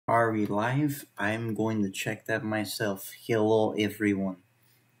Are we live? I'm going to check that myself. Hello, everyone.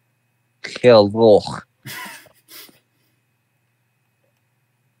 Hello.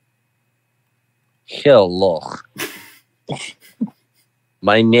 Hello.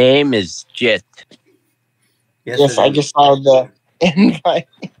 My name is Jet. Yes, I just saw the invite.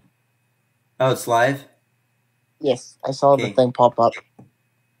 Oh, it's live? Yes, I saw the thing pop up.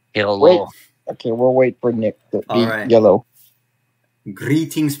 Hello. Wait. Okay, we'll wait for Nick to be yellow.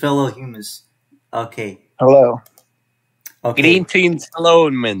 Greetings, fellow humans. Okay. Hello. Okay. Greetings, hello,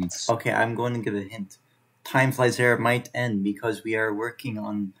 mins. Okay, I'm going to give a hint. Time Flies Air might end because we are working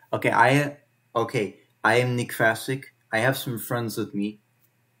on... I am Nick Vasic. I have some friends with me.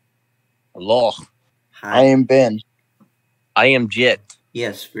 Hello. Hi. I am Ben. I am Jet.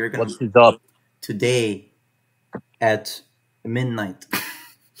 Yes, we're going to... What's up? Today, at midnight,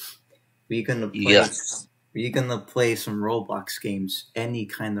 we're going to play... Yes. We're gonna play some Roblox games, any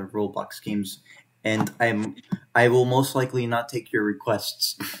kind of Roblox games, and I will most likely not take your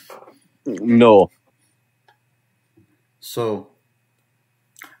requests. No. So,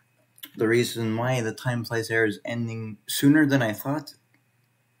 the reason why the Time Flies Air is ending sooner than I thought,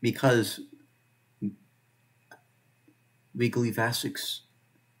 because Weekly Vasics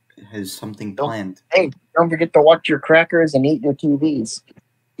has something planned. Hey, don't forget to watch your crackers and eat your TVs.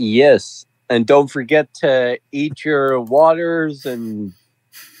 Yes. And don't forget to eat your waters and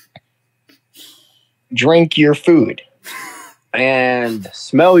drink your food. And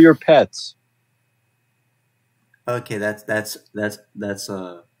smell your pets. Okay, that's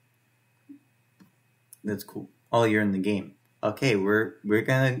cool. Oh, you're in the game. Okay, we're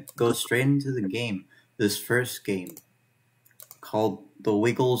gonna go straight into the game. This first game called The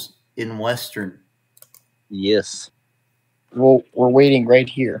Wiggles in Western. Yes. Well, we're waiting right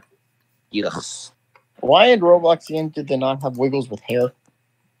here. Yes. Why in Roblox games did they not have Wiggles with hair?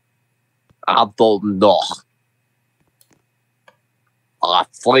 I don't know. I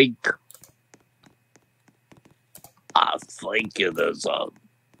think it is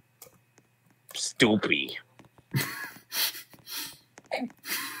Stoopy.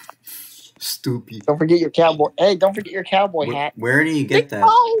 Stoopy. Don't forget your cowboy. Hey, don't forget your cowboy hat. Where do you get that?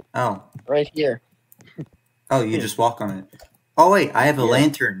 Oh. Right here. Oh, you just walk on it. Oh, wait, I have a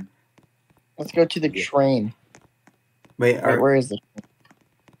lantern. Let's go to the train. Wait, where is it?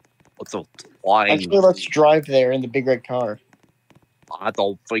 What's a flying? Actually, let's drive there in the big red car. I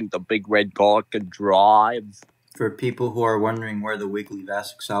don't think the big red car can drive. For people who are wondering where the Wiggly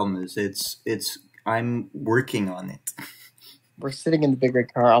Vasics album is, I'm working on it. We're sitting in the big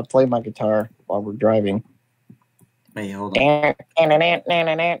red car. I'll play my guitar while we're driving. Hey, hold on. Oh, it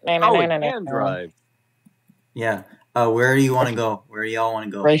can drive. Yeah. Where do you want to go? Where do y'all want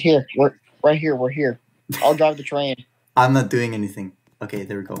to go? Right here. We're here. I'll drive the train. I'm not doing anything. Okay,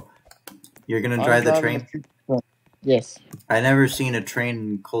 there we go. You're gonna drive the train? Yes. I never seen a train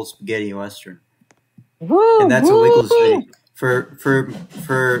in Cold Spaghetti Western. Woo, and that's a Wiggles video.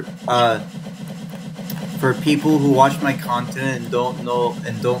 For people who watch my content and don't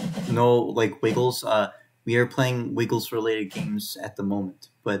know like Wiggles, we are playing Wiggles related games at the moment,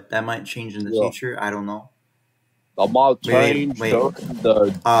 but that might change in the future. I don't know. I'm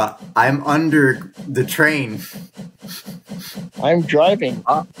under the train. I'm driving.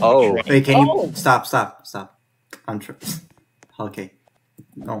 Wait, can you stop? I'm okay.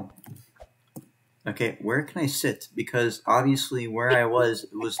 No. Okay, where can I sit? Because obviously where I was,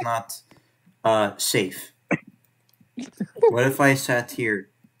 it was not safe. What if I sat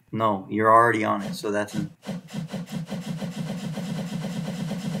here? No, you're already on it, so that's...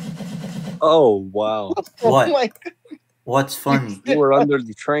 Oh, wow. What? Oh my God. What's funny? You were under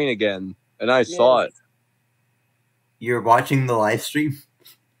the train again, and I saw it. You're watching the live stream?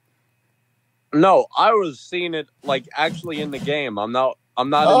 No, I was seeing it, like, actually in the game. I'm not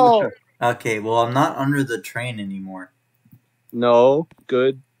in the... Okay, well, I'm not under the train anymore. No,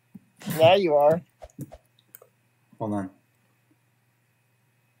 good. Yeah, you are. Hold on.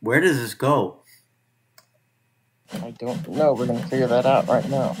 Where does this go? I don't know. We're going to figure that out right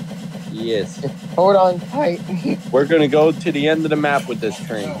now. Yes. Just hold on tight. We're going to go to the end of the map with this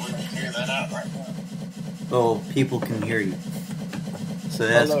train. No, we're going to figure that out right now. Oh, people can hear you. So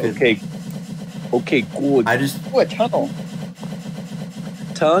that's good. Okay, good. I just... Ooh, a tunnel.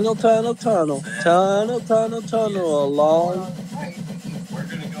 Tunnel along. We're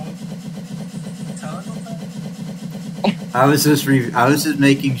going to go tunnel. I was just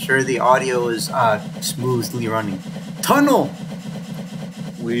making sure the audio is smoothly running. Tunnel!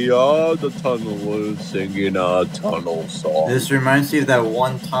 We are the tunnelers singing a tunnel song. This reminds me of that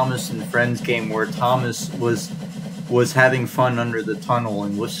one Thomas and Friends game where Thomas was was having fun under the tunnel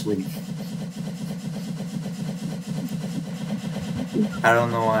and whistling. I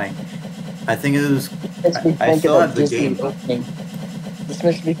don't know why. I think it was. I still have the game. Opening. This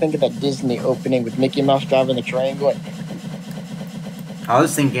makes me think of that Disney opening with Mickey Mouse driving the train. Going. I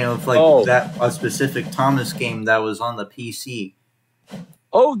was thinking of like that a specific Thomas game that was on the PC.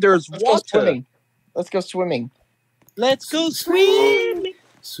 Oh, there's Let's water. Go swimming. Let's go swimming. Let's go swimming.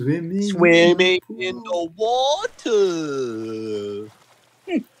 Swimming in the water.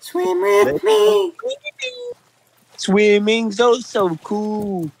 Swim with me. Swimming's so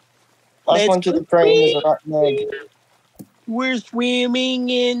cool. Last one to the train is a rotten egg. We're swimming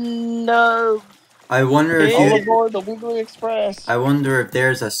in the... I wonder if all aboard the Wiggly Express. I wonder if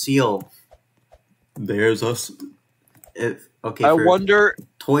there's a seal. There's a... okay, I wonder...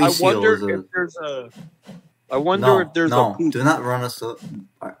 Toy seal wonder is a... if there's a... I wonder if there's a poop. Do not run us...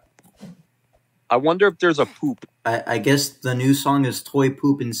 I wonder if there's a poop. I guess the new song is Toy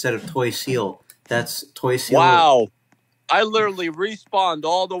Poop instead of Toy Seal. That's Toy Seal. Wow. I literally respawned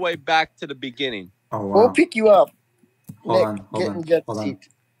all the way back to the beginning. Oh, wow. We'll pick you up. Hold on.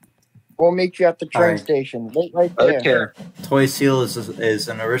 We'll meet you at the train station. Right there. Okay. Toy Seal is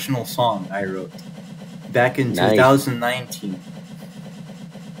an original song I wrote back in 2019.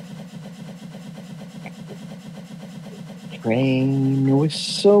 Train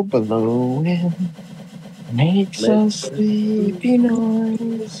whistle blowing makes a sleepy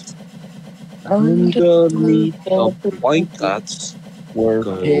noise underneath the blankets. We're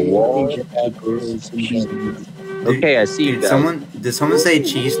okay, I see. Did someone say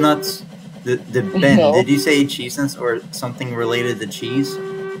cheese nuts? Ben, No. Did you say cheese nuts or something related to cheese?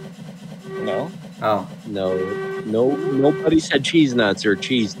 No. Oh. No, nobody said cheese nuts or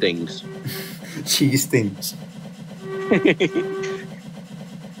cheese things. Cheese things.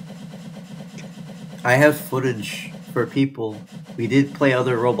 I have footage for people. We did play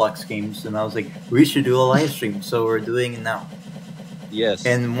other Roblox games, and I was like, we should do a live stream, so we're doing it now. Yes.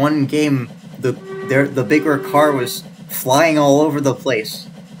 And one game, the bigger car was flying all over the place.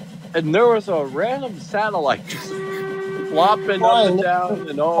 And there was a random satellite just flopping up and down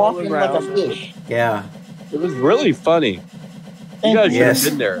and all around. Like a fish. Yeah. It was really funny. You guys should have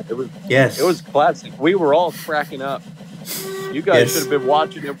been there. It was classic. We were all cracking up. You guys should have been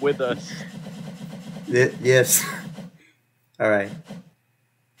watching it with us. Yes. All right.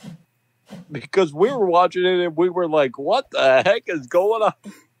 Because we were watching it and we were like, what the heck is going on?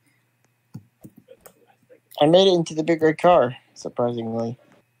 I made it into the bigger car, surprisingly.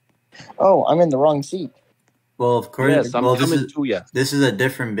 Oh, I'm in the wrong seat. Well, of course. Yes, I'm coming to you. This is a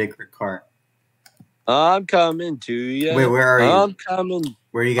different bigger car. I'm coming to you. Wait, where are you? I'm coming.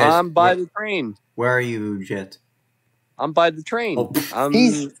 Where are you guys? I'm by the train. Where are you, Jet? I'm by the train. Oh.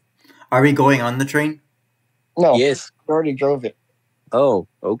 Are we going on the train? No. Yes. We already drove it. Oh,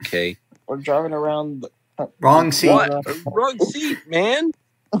 okay. We're driving around. Wrong seat. What? Wrong seat, man.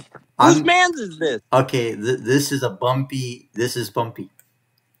 Whose man's is this? Okay, this is bumpy.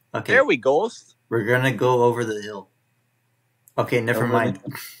 Okay. There we go. We're gonna go over the hill. Okay, never mind.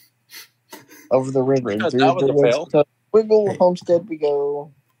 Over the river. That was a fail. Wiggle Homestead we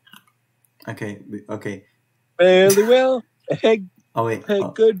go. Okay. Fairly well. Hey,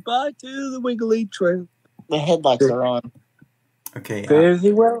 goodbye to the Wiggly Trail. The headlights are on. Okay.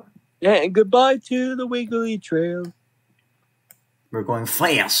 Fairly well. And goodbye to the Wiggly Trail. We're going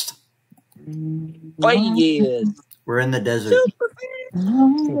fast. Yes. We're in the desert.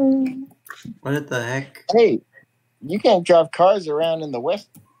 What the heck? Hey, you can't drive cars around in the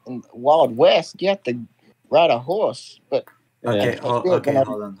Wild West. You have to ride a horse. But okay, hold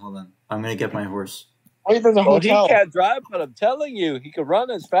on. I'm gonna get my horse. Wait, there's a hotel. He can't drive, but I'm telling you, he can run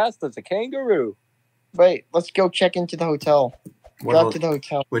as fast as a kangaroo. Wait, let's go check into the hotel. Drive to the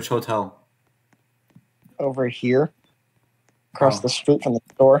hotel. Which hotel? Over here. Across the street from the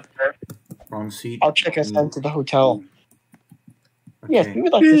store. Wrong seat. I'll check us into the hotel. Okay. Yes, we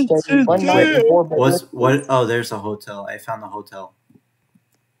would like to stay one night before bed. What? Oh, there's a hotel. I found the hotel.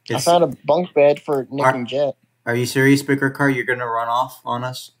 I found a bunk bed for Nick and Jet. Are you serious, bigger car? You're gonna run off on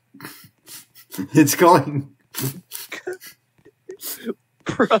us? It's going.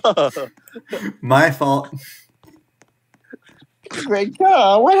 Bruh. My fault. Great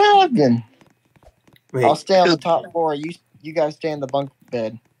car. What happened? Wait. I'll stay on the top floor. You guys stay in the bunk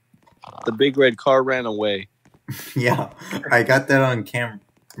bed. The big red car ran away. Yeah, I got that on camera.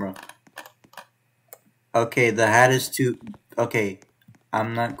 Okay, the hat is too... Okay,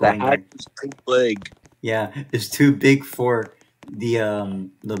 I'm not going there. The hat is too big. Yeah, it's too big for the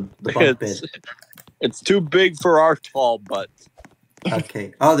bunk bed. It's too big for our tall butts.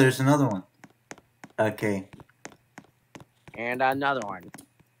 Okay. Oh, there's another one. Okay. And another one.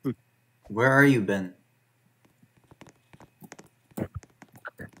 Where are you, Ben?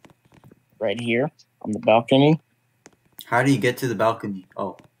 Right here on the balcony. How do you get to the balcony?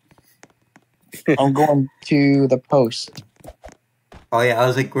 Oh. I'm going to the post. Oh, yeah. I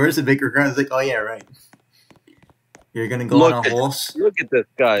was like, where's the bigger ground? I was like, oh, yeah, right. You're going to go on a horse? Look at this,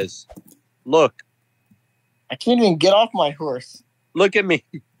 guys. Look. I can't even get off my horse. Look at me.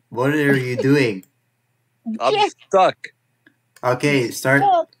 What are you doing? I'm stuck. Okay, start.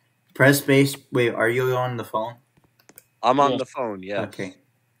 Press space. Wait, are you on the phone? I'm on the phone, yeah. Okay.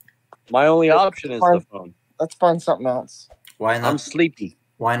 My only option is the phone. Let's find something else. Why not? I'm sleepy.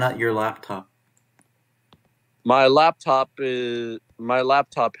 Why not your laptop? My laptop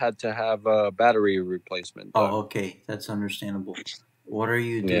had to have a battery replacement done. Oh, okay. That's understandable. What are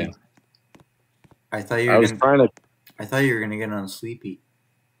you doing? Yeah. I thought you were gonna get on sleepy.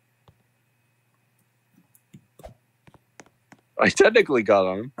 I technically got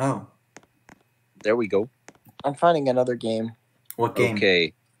on him. Oh. There we go. I'm finding another game. What game?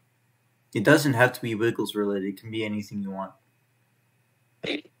 Okay. It doesn't have to be Wiggles related. It can be anything you want.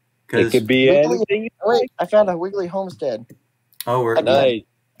 It could be anything. Wait, I found a Wiggly Homestead. Oh, we're nice.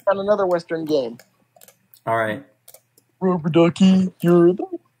 I found another Western game. All right. Rubber ducky, you're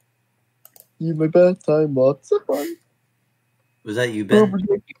my best time, lots of fun. Was that you, Ben? Rubber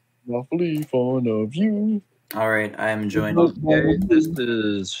ducky, awfully fond of you. All right, I am joining. Okay, this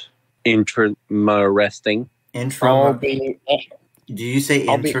is interesting. Did you say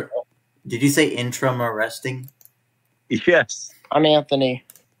intro? Did you say intramuresting? Yes. I'm Anthony.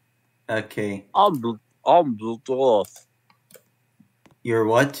 Okay. I'm Bluetooth. You're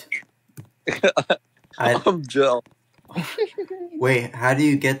what? I'm Jill. Wait, how do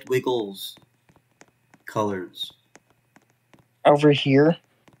you get Wiggles colors? Over here.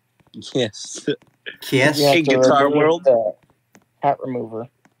 Yes. Yes. In Guitar World. Hat remover.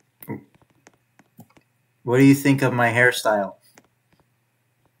 What do you think of my hairstyle?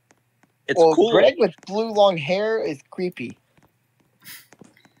 It's cool. Greg with blue long hair is creepy.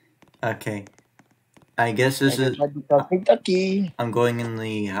 Okay. I guess this is. I'm going in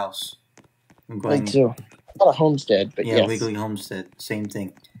the house. I'm going. Me too. Not a homestead, but yeah, yes. Wiggly Homestead, same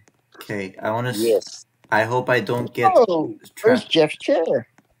thing. Okay, I want to. Yes. I hope I don't get. Oh, where's Jeff's chair?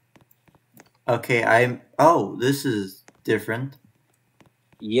 Okay, Oh, this is different.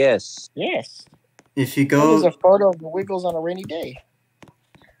 Yes. Yes. If you go. There's a photo of the Wiggles on a rainy day.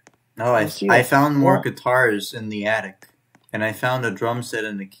 Oh, I found more guitars in the attic, and I found a drum set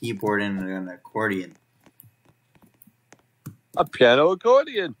and a keyboard and an accordion. A piano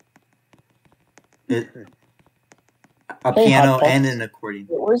accordion. A piano and an accordion.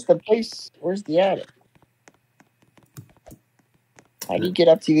 Where's the place? Where's the attic? How do you get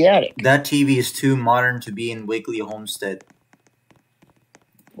up to the attic? That TV is too modern to be in Wiggly Homestead.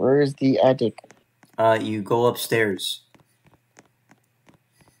 Where is the attic? You go upstairs.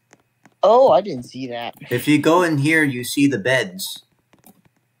 Oh, I didn't see that. If you go in here, you see the beds.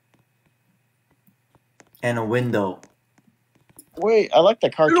 And a window. Wait, I like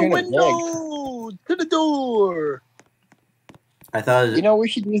the cartoon. To the window! To the door! I thought... You know, we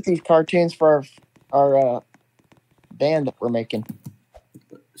should use these cartoons for our band that we're making.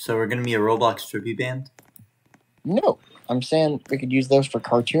 So we're going to be a Roblox tribute band? No. I'm saying we could use those for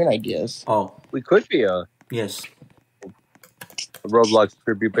cartoon ideas. Oh. We could be a... Yes. A Roblox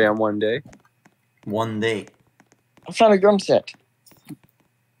tribute band one day. One day. I found a drum set.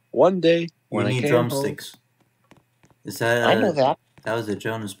 One day. You need drumsticks. Is that? I know that. That was a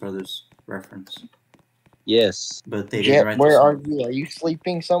Jonas Brothers reference. Yes. But they didn't write where are you? Are you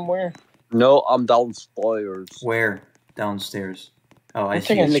sleeping somewhere? No, I'm downstairs. Where? Downstairs. Oh, I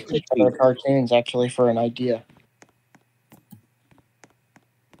see. I'm taking the cartoons actually for an idea.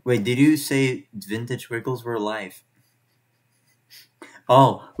 Wait, did you say Vintage Wiggles were live?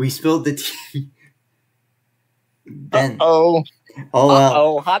 Oh, we spilled the tea. Ben. Oh,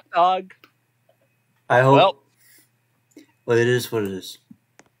 well. Hot dog. I hope. Well, it is what it is.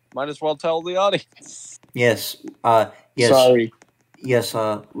 Might as well tell the audience. Yes. Yes. Sorry. Yes.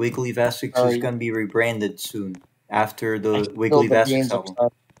 Wiggly Vasic is going to be rebranded soon after the Wiggly Vasic album.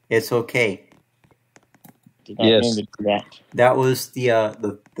 It's okay. Yes. That was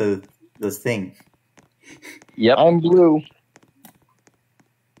the thing. Yep. I'm blue.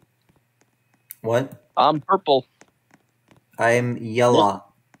 What? I'm purple. I'm yellow.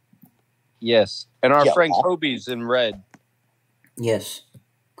 Yes. And our friend Kobe's in red. Yes.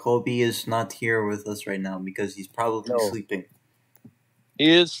 Kobe is not here with us right now because he's probably sleeping.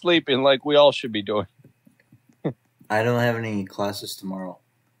 He is sleeping like we all should be doing. I don't have any classes tomorrow.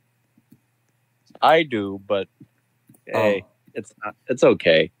 I do, but Hey, it's not. It's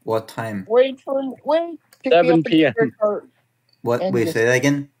okay. What time? Wait. 7 p.m. What? Wait, say that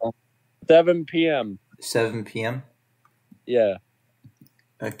again. 7 p.m. 7 p.m. Yeah.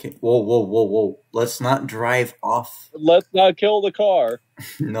 Okay. Whoa. Let's not drive off. Let's not kill the car.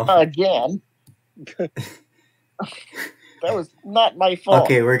 No. Again. That was not my fault.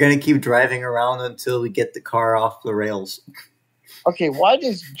 Okay, we're gonna keep driving around until we get the car off the rails. Okay, why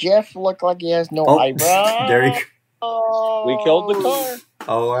does Jeff look like he has no eyebrows? There you go. We killed the car.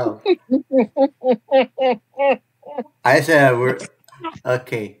 Oh wow. I said we're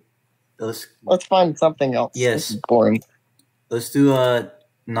okay. Let's find something else. Yes. This is boring. Let's do a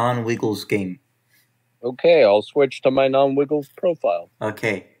non-Wiggles game. Okay, I'll switch to my non-Wiggles profile.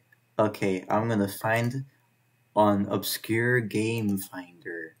 Okay. I'm gonna find on Obscure Game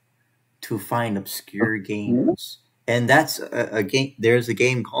Finder to find obscure games, and that's a game. There's a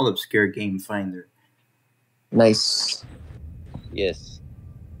game called Obscure Game Finder. Nice. Yes.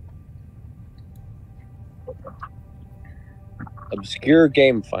 Obscure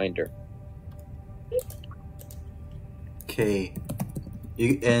Game Finder. Okay.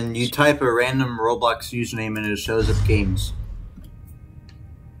 You type a random Roblox username and it shows up games.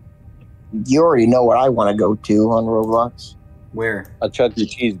 You already know what I want to go to on Roblox. Where? A Chuck E.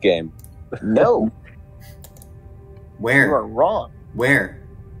 Cheese game. No. Where? You are wrong. Where?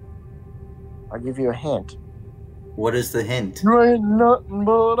 I'll give you a hint. What is the hint? You ain't nothing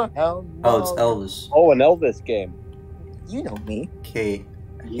but a hound dog. Oh, it's Elvis. Oh, an Elvis game. You know me. Okay.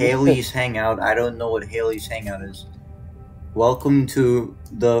 Haley's Hangout. I don't know what Haley's Hangout is. Welcome to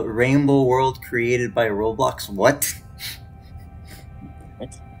the Rainbow World created by Roblox. What?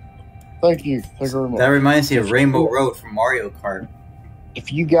 Thank you. Thank you very much. That reminds me of Rainbow Road from Mario Kart.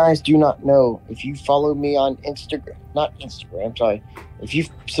 If you guys do not know, if you follow me on Instagram, if you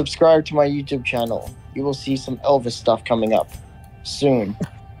subscribe to my YouTube channel, you will see some Elvis stuff coming up soon.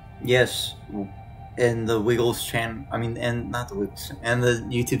 Yes. And the Wiggles channel, and not the Wiggles, and the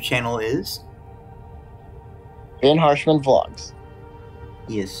YouTube channel is? Ben Harshman Vlogs.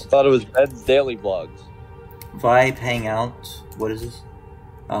 Yes. I thought it was Ben's Daily Vlogs. Vibe Hangout. What is this?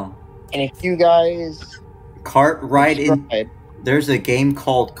 Oh. And if you guys... Cart Ride in... There's a game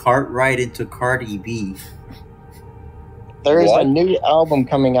called Cart Ride into Cardi B. There is a new album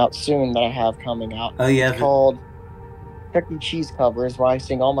coming out soon that I have coming out. Oh, yeah. It's called Chuck E. Cheese Covers, where I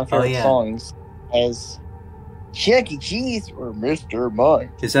sing all my favorite songs as Chuck E. Cheese or Mr. Mike.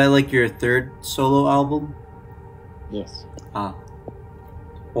 Is that like your third solo album? Yes. Ah.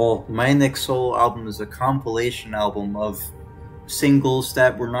 Well, my next solo album is a compilation album of singles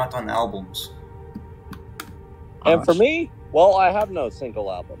that were not on albums. And for me, well, I have no single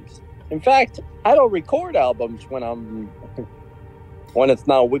albums. In fact, I don't record albums when it's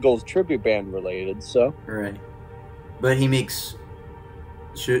not Wiggles tribute band related, so. Right. But he makes...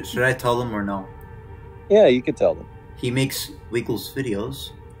 Should I tell them or no? Yeah, you can tell them. He makes Wiggles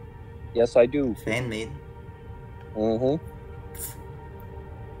videos. Yes, I do. Fan-made. Mm-hmm.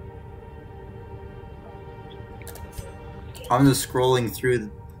 I'm just scrolling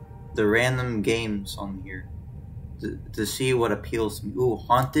through the random games on here to see what appeals to me. Ooh,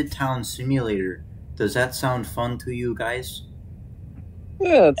 Haunted Town Simulator. Does that sound fun to you guys?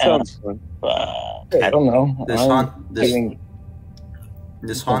 Yeah, it sounds fun. I don't know. This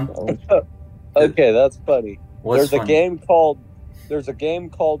haunt. Okay, that's funny. What's There's a game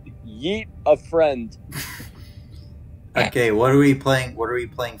called Yeet a Friend. Okay, what are we playing? What are we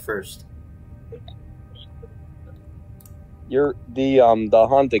playing first? You're the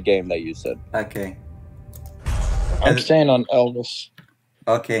haunted game that you said. Okay. I'm staying on Elvis.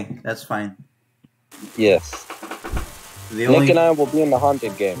 Okay, that's fine. Yes. Nick and I will be in the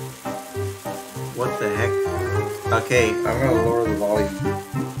haunted game. What the heck? Okay, I'm gonna lower the volume.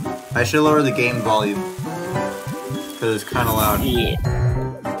 I should lower the game volume because it's kind of loud. Yeah,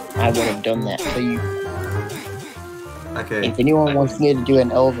 I would have done that for you. Okay. If anyone wants me to do an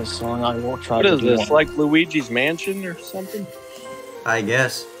Elvis song, I will try to do What is this, one. like Luigi's Mansion or something? I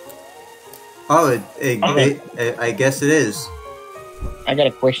guess. Oh, I guess it is. I got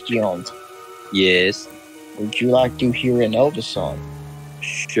a question. Yes. Would you like to hear an Elvis song?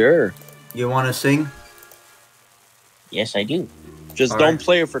 Sure. You want to sing? Yes, I do. Just don't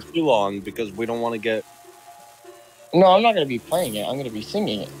play it for too long because we don't want to get... No, I'm not going to be playing it. I'm going to be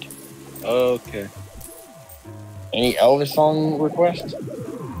singing it. Okay. Any Elvis song requests?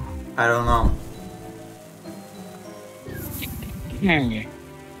 I don't know.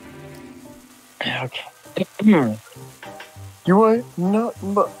 Okay. You ain't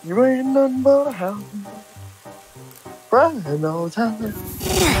nothing but a house. Crying all the time.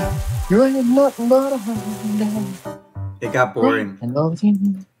 You ain't nothing but a hound dog. It got boring.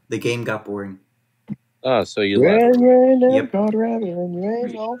 The The game got boring. Oh, so you left. Yep. You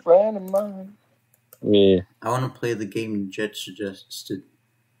ain't no friend of mine. Yeah. I want to play the game Jet suggested.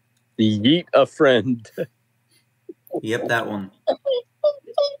 Yeet a friend. Yep, that one. I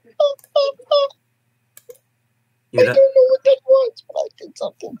Yeah, don't know what that was, but I did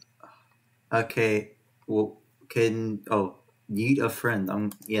something. okay. Well, yeet a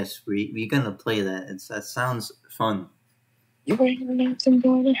friend. Yes, we gonna play that. That sounds fun. You ain't nothing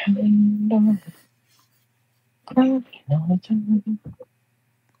but a hand dog. Crying all the time.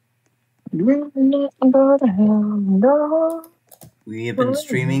 You ain't nothing but a hand dog. We have been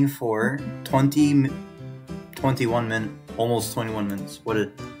streaming for 21 minutes, almost 21 minutes. What a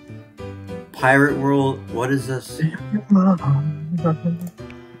Pirate World. What is this?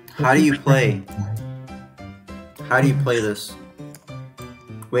 How do you play? How do you play this?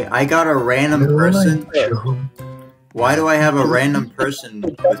 Wait, I got a random person? Why do I have a random person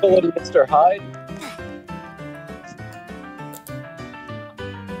with me? Mr. Hyde?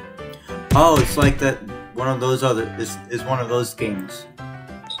 Oh, it's like that. One of those is one of those games.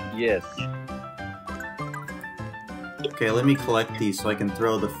 Yes. Okay, let me collect these so I can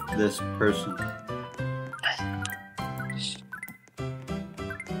throw this person.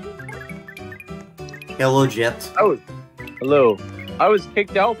 Hello, Jet. Hello. I was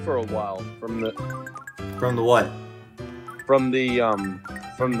kicked out for a while from the what? From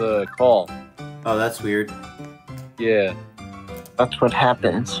the call. Oh, that's weird. Yeah. That's what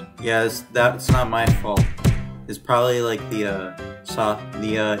happens. Yeah, that's not my fault. It's probably like the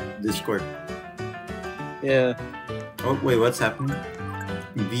Discord. Yeah. Oh wait, what's happening?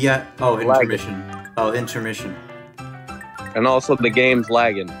 Intermission. Oh, intermission. And also the game's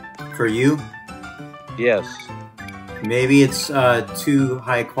lagging. For you? Yes. Maybe it's too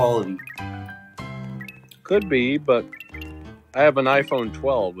high quality. Could be, but I have an iPhone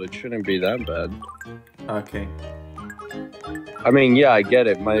 12. It shouldn't be that bad. Okay. I mean, yeah, I get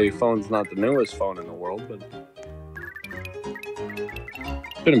it. My phone's not the newest phone in the world, but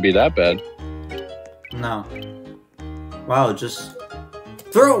shouldn't be that bad. No. Wow, just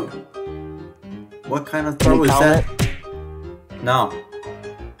throw! What kind of throw is that? No.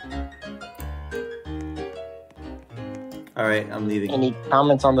 Alright, I'm leaving. Any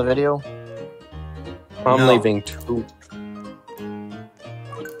comments on the video? I'm leaving too.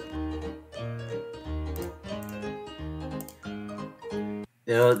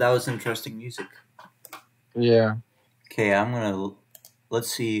 Yeah, that was interesting music. Yeah. Okay,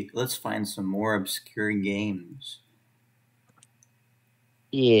 let's find some more obscure games.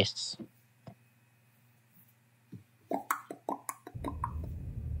 Yes.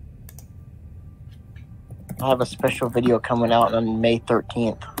 I have a special video coming out on May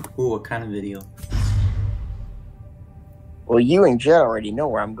 13th. Ooh, what kind of video? Well, you and Jet already know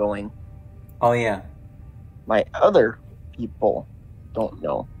where I'm going. Oh, yeah. My other people don't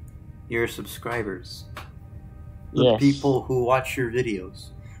know. Your subscribers. The Yes. people who watch your videos.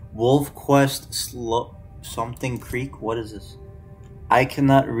 Wolf Quest something Creek? What is this? I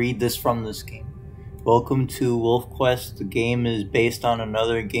cannot read this from this game. Welcome to Wolf Quest. The game is based on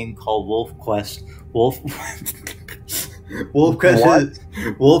another game called Wolf Quest. Wolf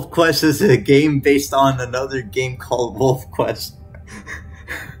Quest is a game based on another game called Wolf Quest.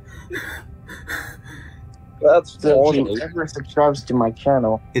 That's So if funny. whoever subscribes to my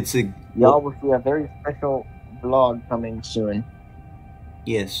channel, y'all will see a very special vlog coming soon.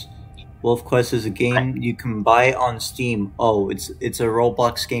 Yes. Wolf Quest is a game you can buy on Steam. Oh, it's a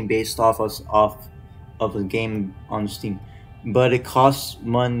Roblox game based off of a game on Steam. But it costs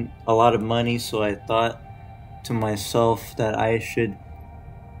a lot of money, so I thought to myself that I should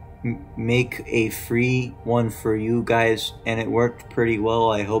make a free one for you guys, and it worked pretty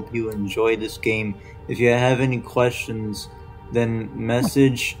well. I hope you enjoy this game. If you have any questions, then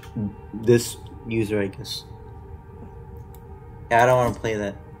message this user, I guess. Yeah, I don't want to play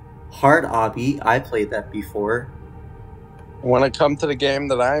that. Hard Obby, I played that before. When I come to the game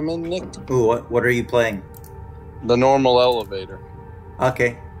that I'm in, Nick, Ooh, what are you playing? the normal elevator.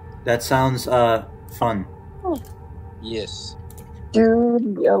 Okay, that sounds fun. Yes.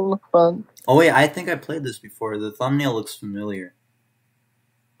 Dude, the elephant. Oh wait, I think I played this before. The thumbnail looks familiar.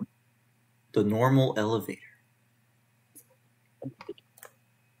 The normal elevator.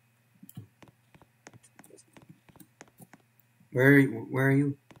 Where are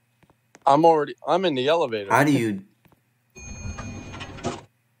you? I'm in the elevator. How do you?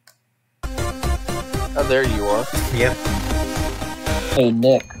 Oh, there you are. Yep. Hey,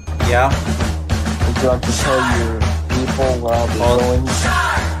 Nick. Yeah. Would you like to tell your people where I'll be going?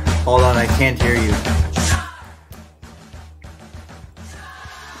 Hold on, I can't hear you.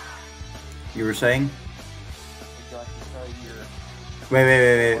 You were saying? Would you like to tell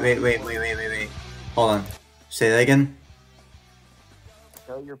your... Wait. Hold on. Say that again?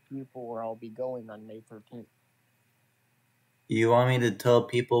 Tell your people where I'll be going on May 13th. You want me to tell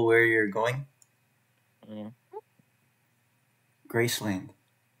people where you're going? Mm. Graceland.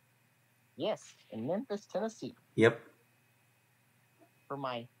 Yes, in Memphis, Tennessee. Yep. For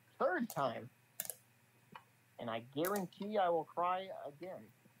my 3rd time. And I guarantee I will cry again.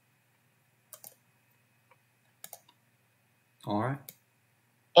 Alright.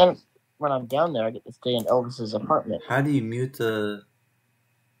 And when I'm down there, I get to stay in Elvis's apartment. How do you mute the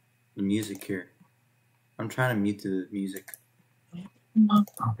music here? I'm trying to mute the music.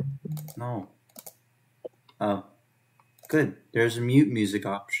 No. Oh. Good. There's a mute music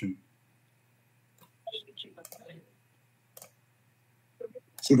option.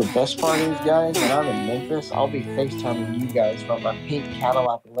 See, the best part is, guys, when I'm in Memphis, I'll be FaceTiming you guys from a pink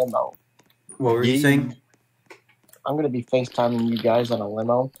Cadillac limo. What were you saying? I'm going to be FaceTiming you guys on a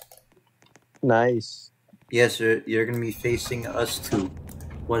limo. Nice. Yes, you're going to be facing us too.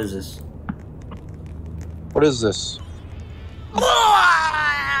 What is this? What is this?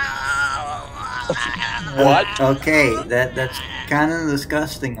 What? Okay, that's kind of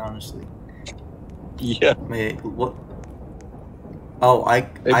disgusting, honestly. Yeah. Wait, what? Oh, I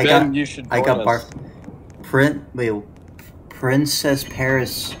Ben, got you should I got us. Princess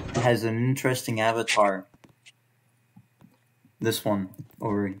Paris has an interesting avatar. This one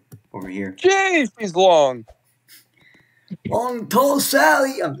over here. Jeez, he's long. Long tall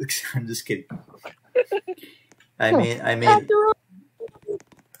Sally. I'm just kidding. I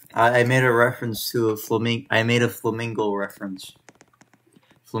made a reference to a flamingo. I made a flamingo reference.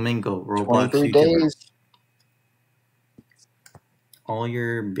 Flamingo Roblox. 23 days. All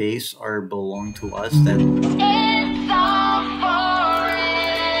your base belong to us. Then.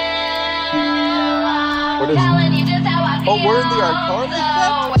 What is? Oh, we're in the iCarly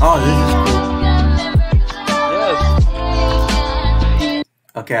set? Oh, this is cool. Yes.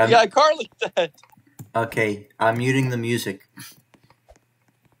 Okay. The iCarly set. Okay, I'm muting the music.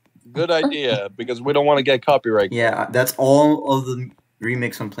 Good idea, because we don't want to get copyright. Yeah, that's all of the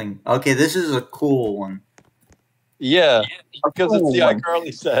remix I'm playing. Okay, this is a cool one. Yeah, because it's the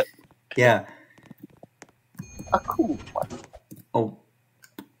iCarly set. Yeah. A cool one. Oh,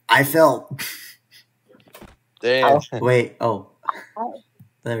 I fell. Damn. Wait, oh.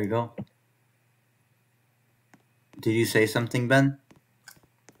 There we go. Did you say something, Ben?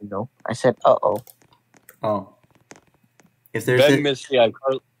 No, I said uh-oh. Oh. If there's Ben missed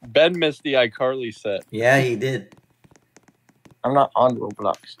the iCarly set. Yeah, he did. I'm not on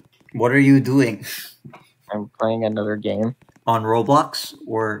Roblox. What are you doing? I'm playing another game. On Roblox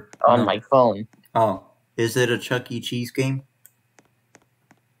or on my phone? Oh. Is it a Chuck E. Cheese game?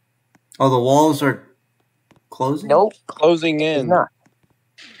 Oh, the walls are closing? Nope. Closing in. It's not.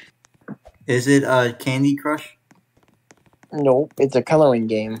 Is it Candy Crush? Nope. It's a coloring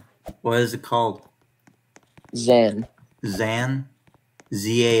game. What is it called? Zen. Zan?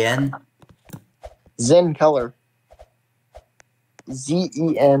 Z-A-N? Zen Color.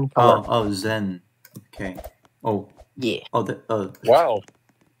 Z-E-N Color. Oh, Zen. Okay. Oh. Yeah. Oh, wow.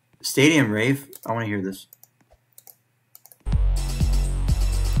 Stadium Rave. I want to hear this.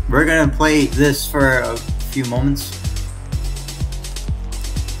 We're going to play this for a few moments.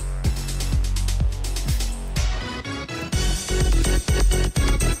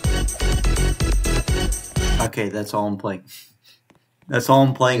 Okay, that's all I'm playing. That's all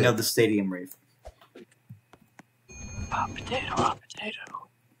I'm playing of the Stadium Rave. Hot potato.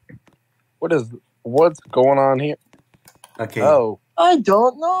 What's going on here? Okay. Oh. I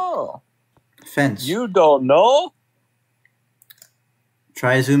don't know. Fence. You don't know?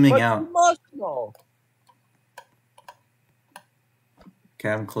 Try zooming But out. You must know. Okay,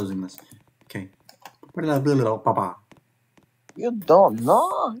 I'm closing this. Okay. You don't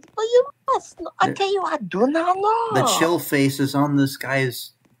know? But you must know. I tell you, I do not know. The chill face is on this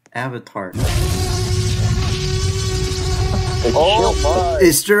guy's avatar. Oh my.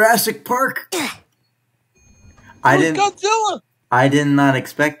 It's Jurassic Park. Godzilla. I did not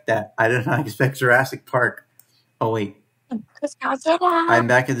expect that. I did not expect Jurassic Park. Oh wait. It's Godzilla. I'm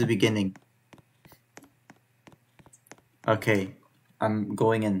back at the beginning. Okay. I'm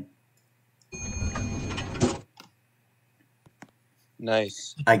going in.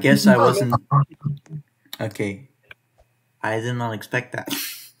 Nice. I guess I wasn't... Okay. I did not expect that.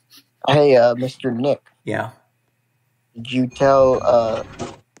 Hey, Mr. Nick. Yeah. Did you tell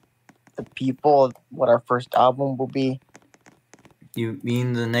the people what our first album will be? You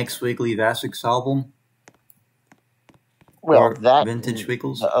mean the next weekly Vasic album? Well, Or that Vintage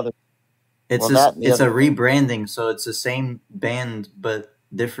Wiggles? the other. It's Well, it's a rebranding, so it's the same band but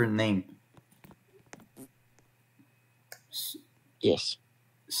different name. Yes.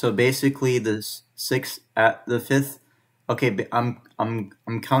 So basically, the fifth. Okay, I'm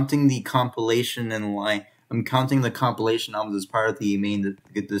counting the compilation in line. I'm counting the compilation albums as part of the main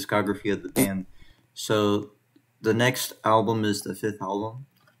discography of the band. So the next album is the fifth album,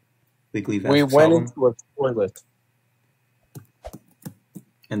 Weekly Vasic album. We went into a toilet.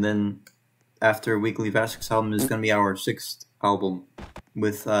 And then after Weekly Vasic album is going to be our sixth album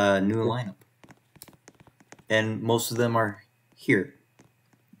with a new lineup. And most of them are here.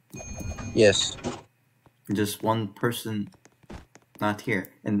 Yes. Just one person not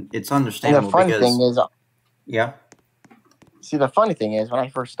here. And it's understandable. And the funny thing is... Yeah? See, the funny thing is, when I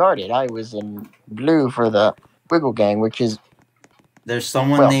first started, I was in blue for the Wiggle Gang, which is... There's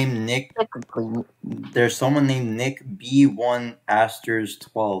someone named Nick... Technically... There's someone named Nick B1 Asters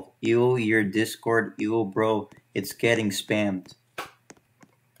 12. Ew, your Discord, ew, bro. It's getting spammed.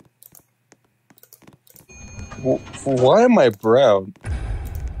 Why am I brown?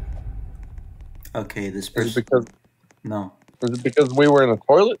 Okay, this person... Is it because... No. Is it because we were in a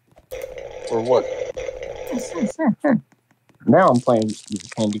toilet? Or what? Now I'm playing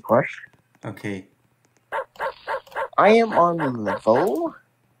Candy Crush. Okay. I am on level...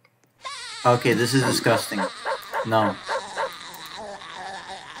 Okay, this is disgusting. No.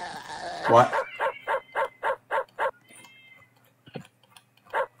 What?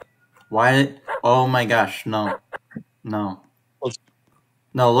 Why? Oh my gosh! No, no,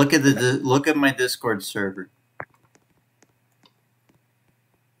 no! Look at my Discord server.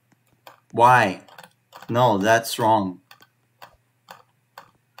 Why? No, that's wrong.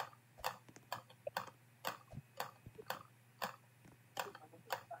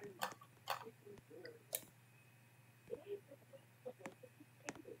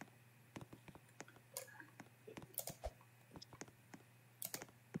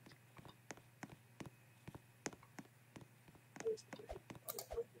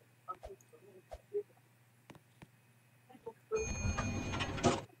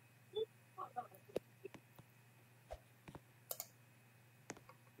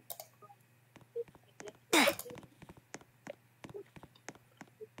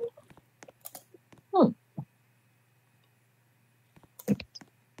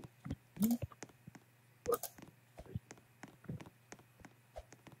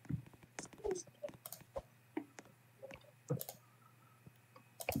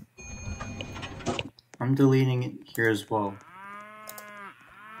 I'm deleting it here as well.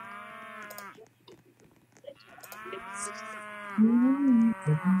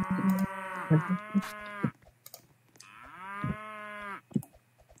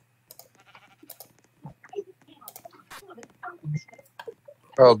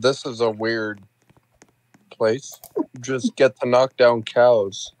 Oh, this is a weird place. Just get to knock down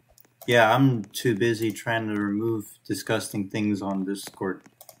cows. Yeah, I'm too busy trying to remove disgusting things on Discord.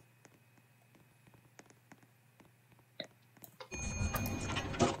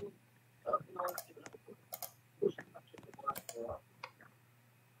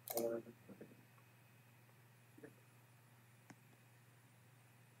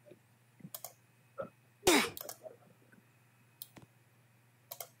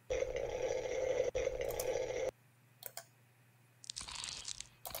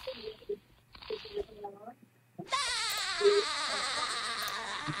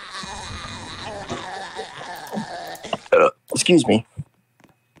 Excuse me.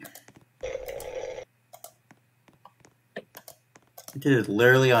 I did it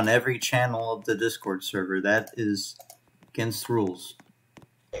literally on every channel of the Discord server. That is against rules.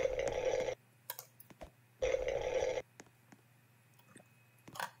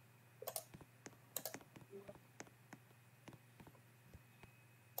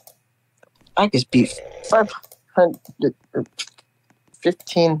 I just beat 500 or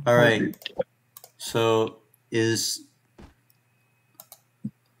 15. All right. So is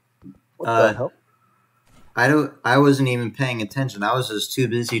what the hell? I wasn't even paying attention. I was just too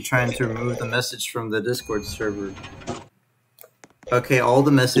busy trying to remove the message from the Discord server. Okay, all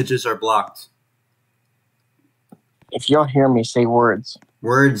the messages are blocked. If y'all hear me, say words.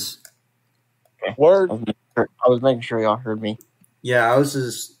 Words. Okay. Word. I was making sure y'all heard me. Yeah, I was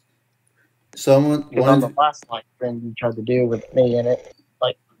just someone. Because on the last live stream you tried to do with me in it,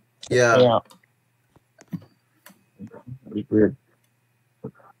 like, yeah. It was weird.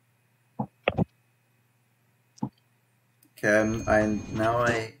 Okay, now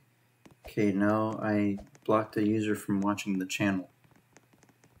I blocked the user from watching the channel.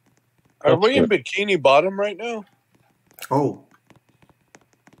 Are we in Bikini Bottom right now? Oh.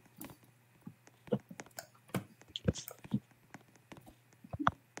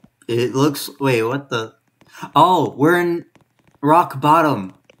 It looks. Wait, what the? Oh, we're in rock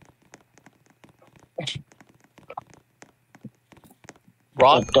bottom.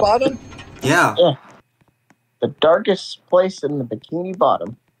 Rock bottom? Yeah. Yeah. The darkest place in the Bikini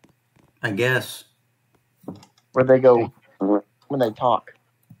Bottom. I guess. Where they go when they talk.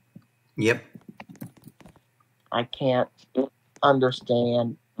 Yep. I can't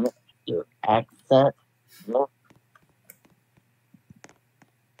understand your accent.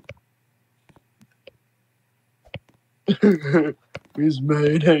 He's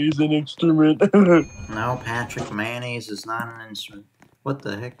mayonnaise an instrument. No, Patrick, mayonnaise is not an instrument. What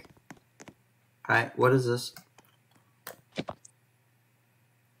the heck? What is this?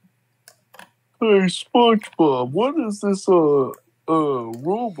 Hey, SpongeBob, what is this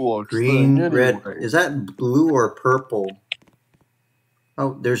Roblox Green, thing red. anyway? Is that blue or purple?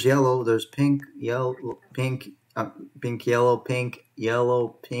 Oh, there's yellow. There's pink, yellow, pink, pink, yellow, pink, yellow,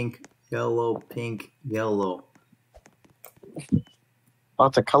 pink, yellow, pink, yellow.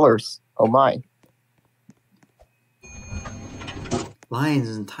 Lots of colors. Oh my. Lions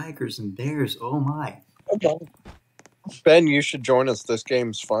and tigers and bears. Oh my. Okay. Ben, you should join us. This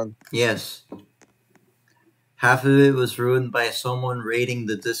game's fun. Yes. Half of it was ruined by someone raiding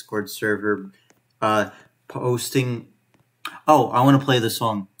the Discord server, posting. Oh, I want to play the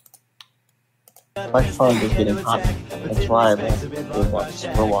song. My phone is getting hot. That's why I left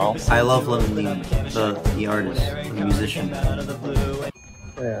Roblox for a while. I love Lemon, the artist, the musician.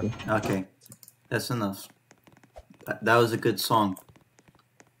 Yeah. Okay, that's enough. That was a good song.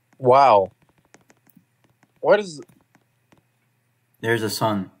 Wow. What is... There's a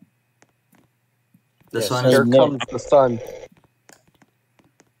sun. The Yes, sun here is... comes the sun.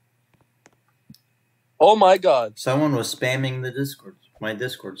 Oh my god. Someone was spamming the Discord, my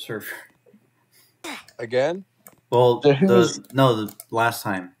Discord server. Again? Well, Who's- the last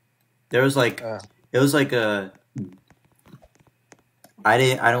time. There was like... It was like a... I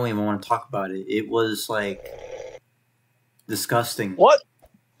don't even want to talk about it. It was like... disgusting. What?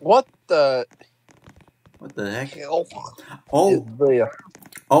 What the... What the heck? hell Oh! is the...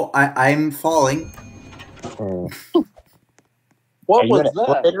 Oh, I'm falling. What Are you was in an that?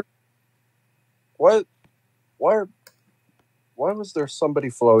 elevator? What? Why was there somebody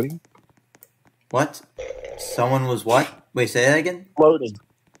floating? What? Someone was what? Wait, say that again? Floating.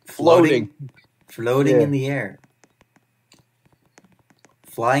 Floating Yeah. in the air.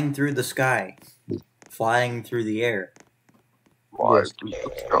 Flying through the sky. Flying through the air. Yes.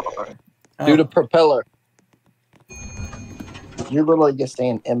 Oh. Due to propeller. You're literally just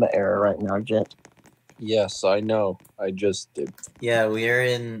saying Emma era right now, Jet. Yes, I know. I just did. Yeah, we are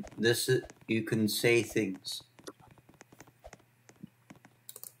in this. You can say things.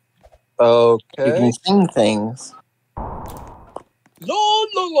 You Okay. can sing things. La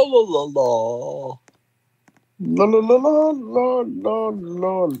la la la la la. La la la la la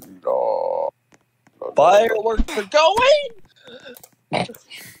la la. Fireworks are going.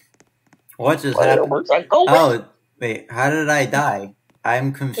 What just happened? Fireworks are going. Oh, wait. How did I die?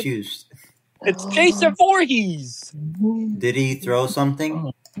 I'm confused. It's Jason Voorhees. Did he throw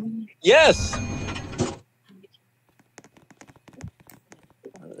something? Yes.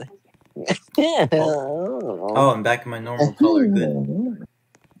 Oh, I'm back in my normal color. Good.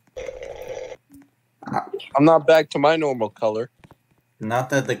 I'm not back to my normal color. Not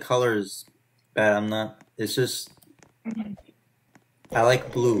that the color is bad. I'm not. It's just. I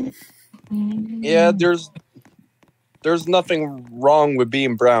like blue. Yeah, there's nothing wrong with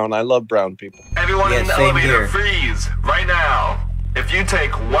being brown. I love brown people. Everyone Yeah, in the same elevator, here. freeze right now. If you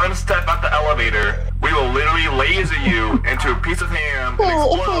take one step out the elevator, we will literally laser you into a piece of ham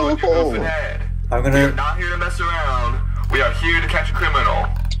and explode your goofy head. I'm We are gonna. not here to mess around. We are here to catch a criminal.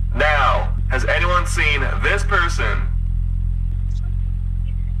 Now, has anyone seen this person?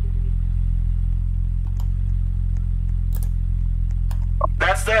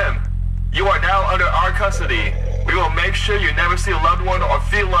 That's them. You are now under our custody. We will make sure you never see a loved one or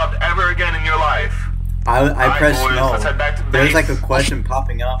feel loved ever again in your life. I Alright, pressed boys, no. let's head back to the There's base. like a question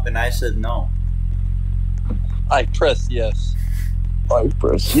popping up, and I said no. I press yes. I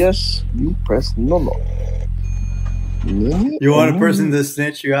press yes. You press no. You want a person to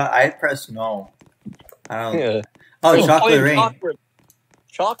snitch you out? I press no. I don't. Yeah. Oh, Hey, Chocolate playing Rain.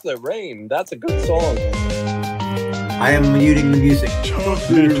 Chocolate Rain. That's a good song. I am muting the music.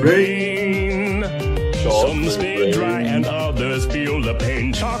 Chocolate rain. Some Chocolate stay dry Rain. and others feel the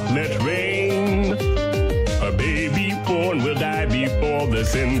pain. Chocolate rain. A baby born will die before the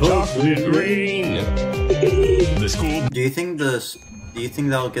sin. Chocolate rain. The school. Do you think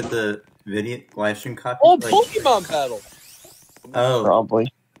they'll get the video live stream copy? Oh, Like- Pokemon battle. oh,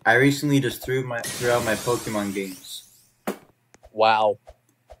 Probably. I recently just threw out my Pokemon games. Wow.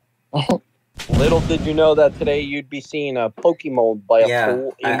 Little did you know that today you'd be seeing a Pokemon by a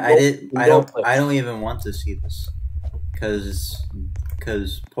full I don't even want to see this, because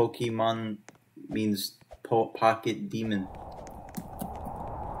Pokemon means pocket demon.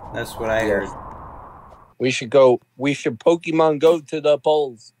 That's what I heard. We should Pokemon go to the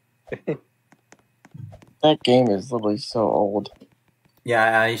polls. That game is literally so old.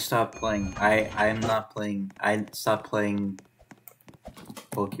 Yeah, I stopped playing. I'm not playing. I stopped playing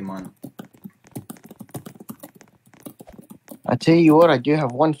Pokemon. I tell you what, I do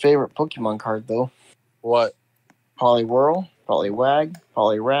have one favorite Pokemon card though. What? Poliwhirl, Poliwag,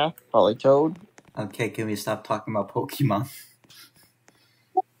 Poliwrath, Politoad. Okay, can we stop talking about Pokemon?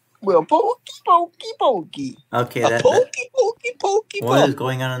 Well, Pokey. Okay, Pokey. What is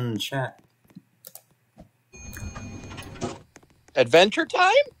going on in the chat? Adventure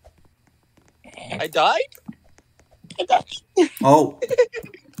time? I died? Oh.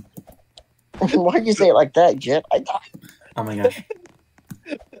 Why'd you say it like that, Jet? I died. Oh my gosh.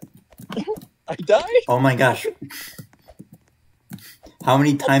 I died? Oh my gosh. How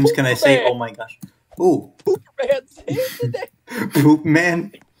many times can I say, oh my gosh? Ooh. Pooperman saved the day. Poop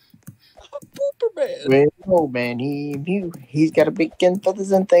man. Pooperman. Well, man, he's got a big skin,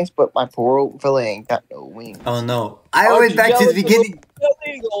 feathers, and things, but my poor old fella ain't got no wings. Oh no. I went back to the beginning. Go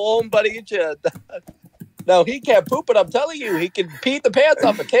home, buddy. No, he can't poop it. I'm telling you, he can pee the pants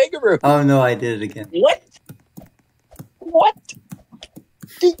off a kangaroo. Oh no, I did it again. What? What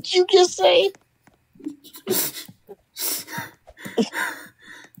did you just say?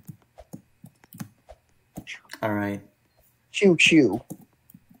 All right. Choo.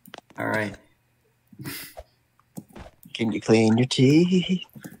 All right. Can you clean your teeth?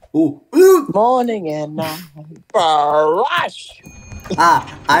 Ooh. Ooh. Morning and night. Brush.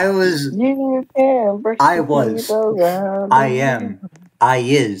 I was. You can brush I your was. teeth around. I am. I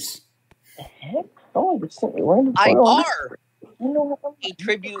is. Heck? Oh, you sent me random I photo. are. You know what? A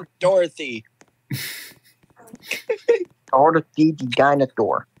tribute Dorothy. Dorothy the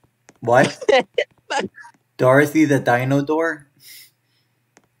dinosaur. What? Dorothy the Dino Door?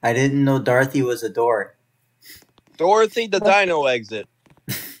 I didn't know Dorothy was a door. Dorothy the Dino Exit.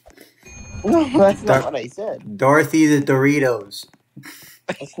 No, that's not what I said. Dorothy the Doritos.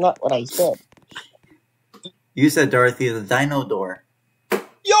 That's not what I said. You said Dorothy the Dino Door. Yo,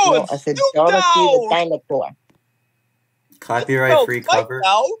 No, it's I said Snoop Dorothy the Dogg. dinosaur. Copyright free cover.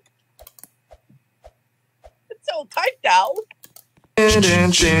 It's so tight now.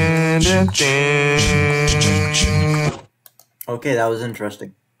 Okay, that was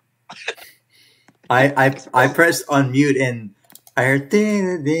interesting. I pressed unmute and I heard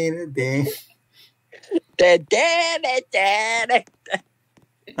ding ding ding.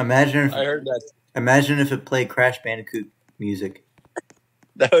 Imagine I heard that. Imagine if it played Crash Bandicoot music.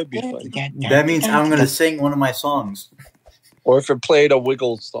 That would be funny. That means I'm gonna sing one of my songs. Or if it played a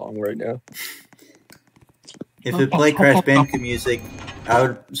Wiggles song right now. If it played Crash Bandicoot music, I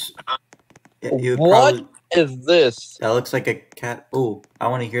would. You would What probably, is this? that looks like a cat. Oh, I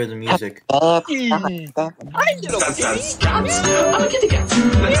want to hear the music. Hi, little kitty. I'm a kitty cat. I'm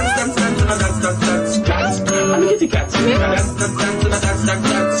a kitty cat. I'm a kitty cat.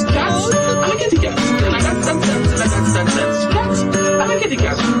 I'm a kitty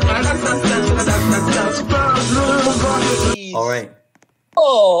cat. All right.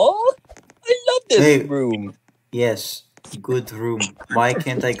 Oh, I love this Hey. room. Yes. Good room. Why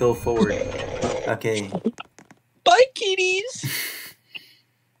can't I go forward? Okay. Bye, kitties.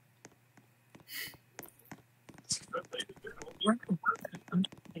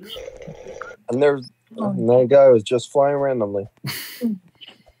 And that guy was just flying randomly.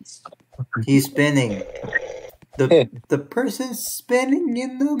 He's spinning. The person's spinning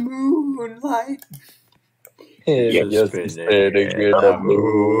in the moonlight. Just spinning in the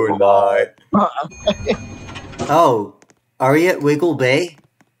moonlight. Oh, are we at Wiggle Bay?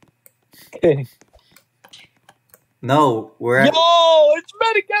 No, we're at. Yo, it's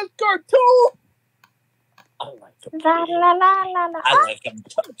Madagascar 2! I like them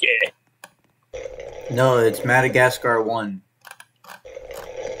funky. No, it's Madagascar 1.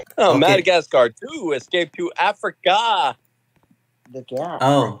 Oh, Okay. Madagascar 2, Escape to Africa. Look out.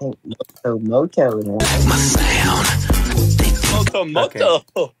 Oh. I think Moto is Moto.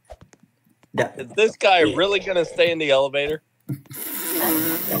 Yeah. Is this guy really going to stay in the elevator?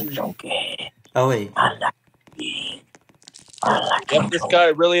 Oh, wait. Yep, this guy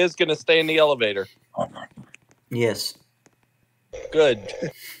really is going to stay in the elevator. Yes. Good.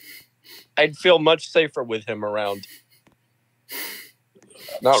 I'd feel much safer with him around.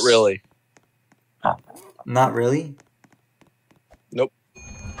 Not really. Not really? Nope.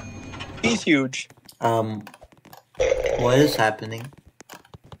 He's huge. What is happening?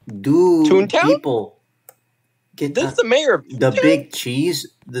 Do Toontown? people get This is the mayor of the Toontown? big cheese?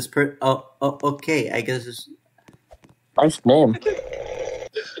 This okay, I guess it's... Nice name.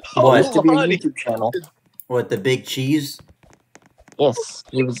 What? Used to be a Honey. YouTube channel. What, the big cheese? Yes,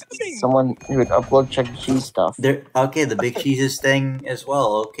 he was someone who would upload Chuck E. Cheese stuff. There. Okay, the big cheese is staying as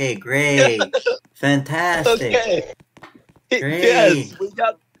well. Okay, great. Fantastic. Okay. Great. Yes, we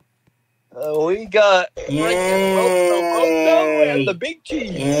got Yay. and the big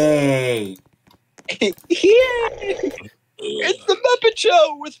cheese. Yay. Yay! It's the Muppet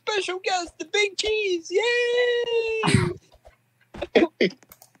Show with special guest, the Big Cheese. Yay!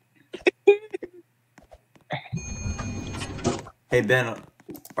 Hey Ben,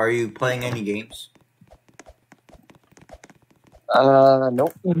 are you playing any games?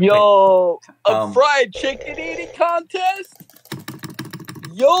 Nope. Yo, a Um, fried chicken eating contest?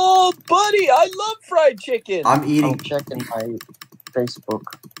 Yo, buddy, I love fried chicken. I'm I'm eating. checking my Facebook.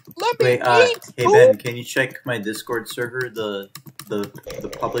 Let me Wait, eat. hey fool. Ben, can you check my Discord server, the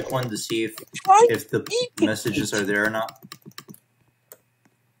public one, to see if the messages are there or not?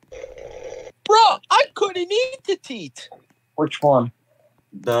 Bro, I couldn't eat the teat. Which one?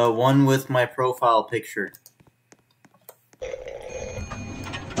 The one with my profile picture.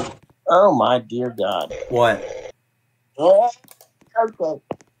 Oh my dear God. What? Okay.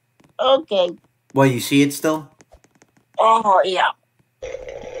 Okay. What, you see it still? Oh yeah.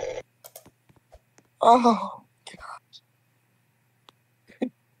 Oh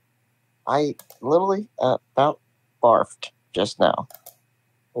God. I literally about barfed just now.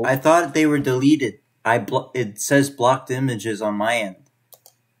 I thought they were deleted. It says blocked images on my end.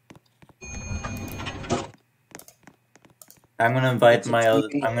 I'm gonna invite It's a my other.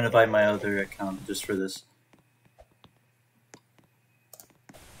 TV. I'm gonna invite my other account just for this.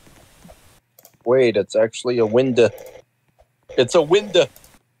 Wait, it's actually a window. It's a window.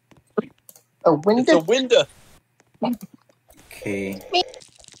 A It's a window. window. Okay.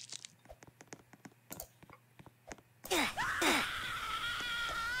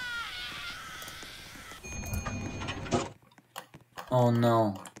 Oh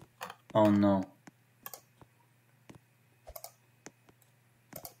no. Oh no.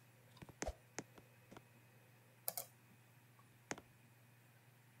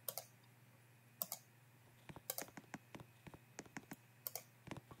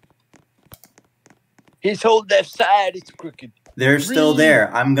 His whole left side is crooked. They're still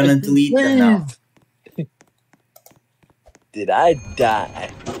there. I'm gonna delete them now. Did I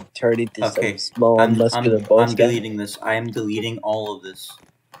die? Turn into Okay. some small muscular I'm boss guy? deleting this. I am deleting all of this.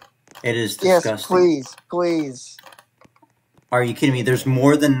 It is Yes, disgusting. please, please. Are you kidding me? There's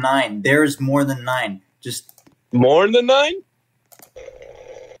more than 9. There's more than 9. Just More than 9?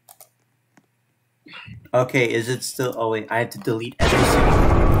 okay. Is it still? Oh wait, I have to delete every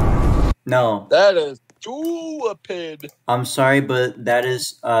single. No, That is stupid. I'm sorry, but that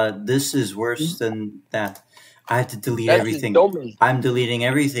is. This is worse than that. I have to delete That's everything. dumb. I'm deleting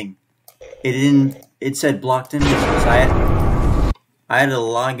everything. It didn't. It said blocked images. I had to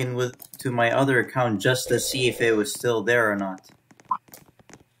log in to my other account just to see if it was still there or not.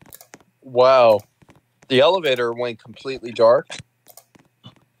 Wow. The elevator went completely dark.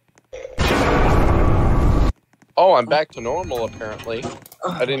 Oh, I'm back to normal, apparently.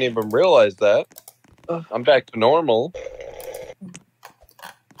 I didn't even realize that. I'm back to normal.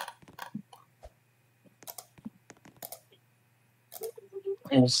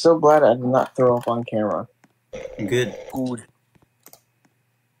 I'm so glad I did not throw up on camera. Good. Good.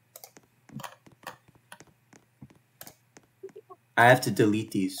 I have to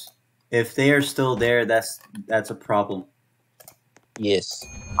delete these. If they are still there, that's a problem. Yes.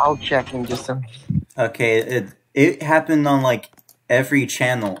 I'll check in just a minute. Okay, it happened on like every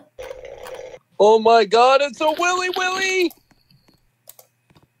channel. Oh my god, it's a Willy Willy!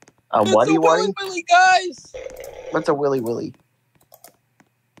 A It's Whatty a Whatty? Willy Willy, guys! What's a Willy Willy?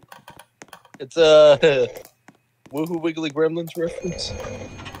 It's a Woohoo Wiggly Gremlins reference.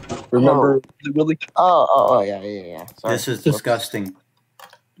 Remember Willy Willy? Oh, yeah. Sorry. This is disgusting.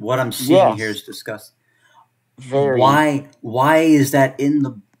 What I'm seeing Yes. here is disgusting. Very. Why is that in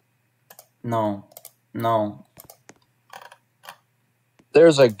the... No.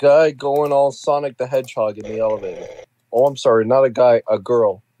 There's a guy going all Sonic the Hedgehog in the elevator. Oh, I'm sorry, not a guy, a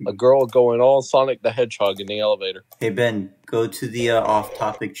girl. A girl going all Sonic the Hedgehog in the elevator. Hey Ben, go to the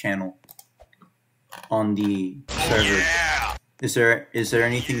off-topic channel on the server. Is there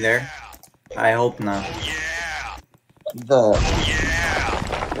anything there? I hope not. The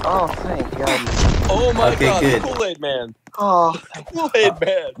Oh, thank God. Oh my Okay, God, good. Kool-Aid Man. Oh, Kool-Aid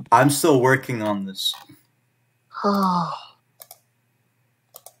Man. I'm still working on this. oh.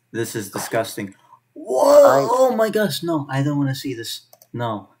 This is disgusting. Whoa! Oh my gosh! No, I don't want to see this.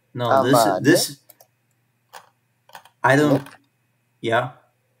 No. This. I don't. Nick? Yeah.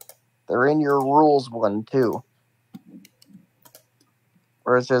 They're in your rules one too.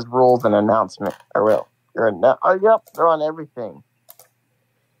 Where it says rules and announcement. I will. Oh, yep, they're on everything.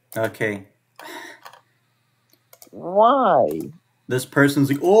 Okay. Why? This person's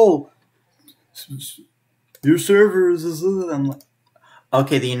like, oh, your server is. I'm like,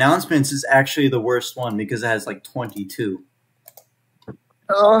 okay, the announcements is actually the worst one because it has like 22.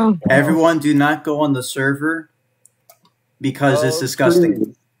 Everyone, do not go on the server because it's disgusting.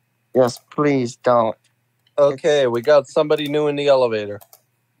 Please. Yes, please don't. Okay, we got somebody new in the elevator.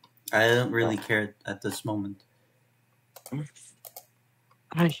 I don't really care at this moment.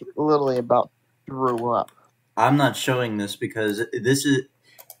 I literally about threw up. I'm not showing this because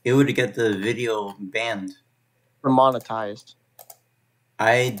it would get the video banned. Monetized.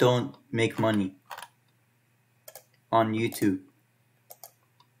 I don't make money on YouTube.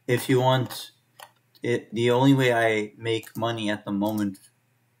 If you want it, the only way I make money at the moment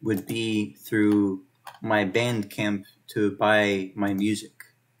would be through my Bandcamp to buy my music.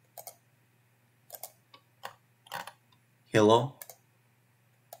 Hello?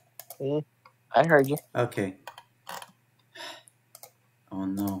 I heard you. Okay. Oh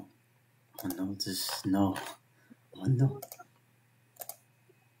no. Oh no, no. Oh no.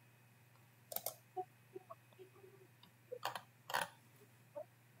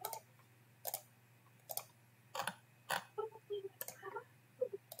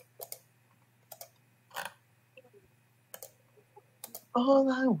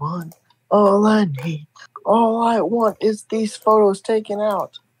 All I want, all I need, all I want is these photos taken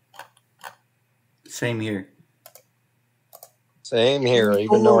out. Same here. Same here,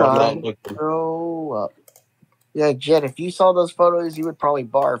 even though I'm not looking. Grow up. Yeah, Jed, if you saw those photos, you would probably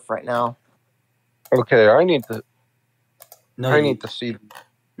barf right now. Okay, I need to see.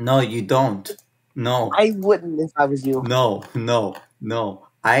 No, you don't. No. I wouldn't if I was you. No.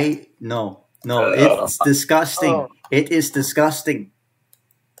 It's disgusting. It is disgusting.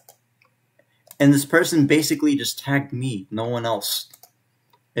 And this person basically just tagged me, no one else.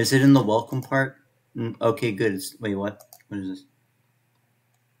 Is it in the welcome part? Okay, good. Wait, what? What is this?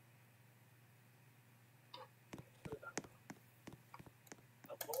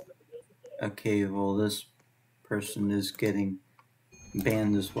 Okay, well, this person is getting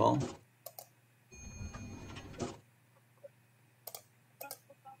banned as well.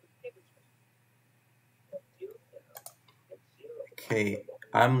 Okay,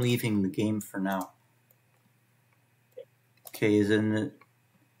 I'm leaving the game for now. Okay, isn't it?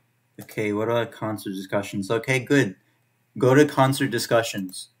 Okay, what about concert discussions? Okay, good. Go to concert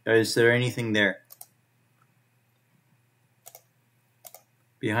discussions. Is there anything there?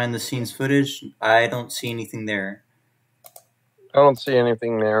 Behind the scenes footage? I don't see anything there. I don't see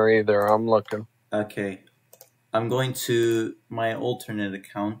anything there either. I'm looking. Okay. I'm going to my alternate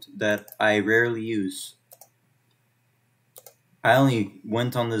account that I rarely use. I only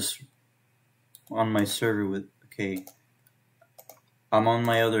went on my server with, okay. I'm on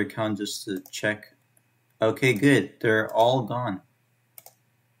my other account just to check. Okay, good. They're all gone.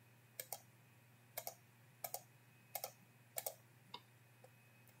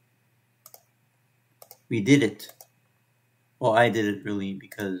 We did it. Well, I did it really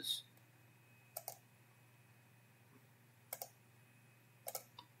because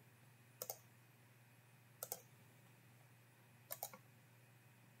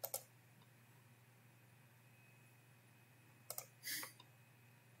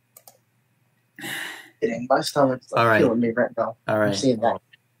my stomach's killing me right now. All right. I'm seeing that.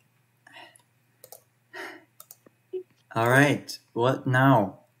 All right. What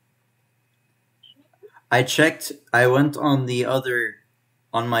now? I checked. I went on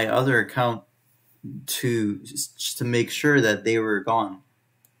my other account to make sure that they were gone,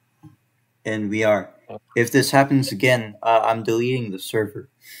 and we are. If this happens again, I'm deleting the server.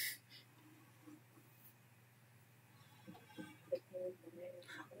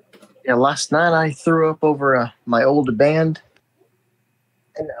 Yeah, last night I threw up over my old band,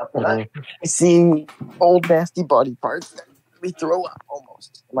 and I seen old nasty body parts. We throw up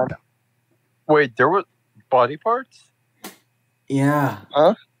almost. My bad. Wait, there were body parts? Yeah.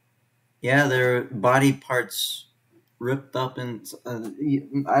 Huh? Yeah, their body parts ripped up, and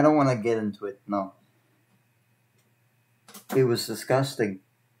I don't want to get into it. No. It was disgusting.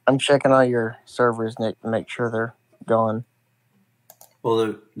 I'm checking all your servers, Nick, to make sure they're gone.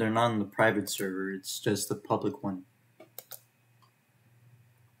 Well, they're not on the private server. It's just the public one.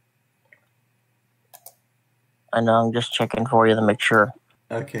 I know, I'm just checking for you to make sure.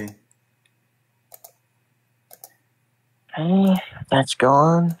 Okay. Okay, that's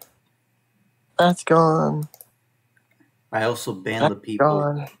gone. That's gone. I also banned the people.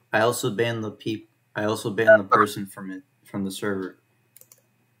 Gone. I also banned the person from the server.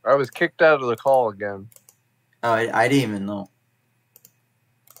 I was kicked out of the call again. Oh, I didn't even know.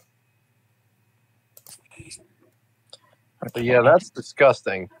 But yeah, that's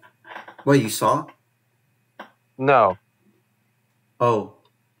disgusting. What, you saw? No. Oh.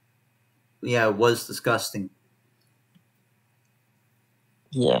 Yeah, it was disgusting.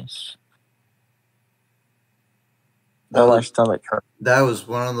 Yes. No, my stomach hurt. That was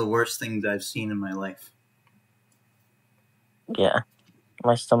one of the worst things I've seen in my life. Yeah.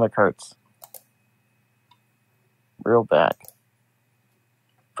 My stomach hurts. Real bad.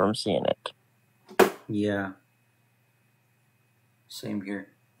 From seeing it. Yeah. Same here.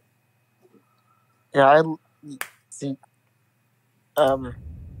 Yeah, I see. We're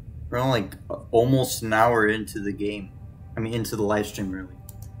only like almost an hour into the game. I mean, into the live stream, really.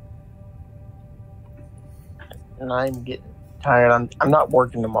 And I'm getting tired. I'm not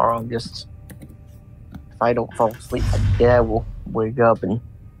working tomorrow. I'm just, if I don't fall asleep, my dad will wake up and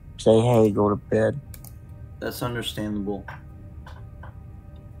say, "Hey, go to bed." That's understandable.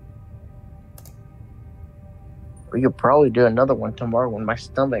 We could probably do another one tomorrow when my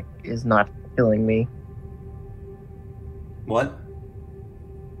stomach is not killing me. What?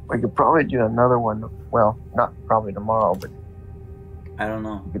 We could probably do another one. Well, not probably tomorrow, but I don't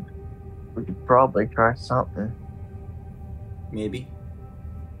know. we could probably try something. Maybe.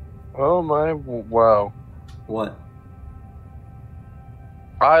 Oh my, wow. What?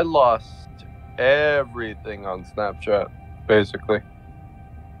 I lost everything on Snapchat, basically.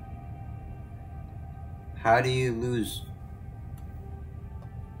 How do you lose?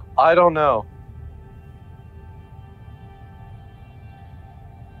 I don't know.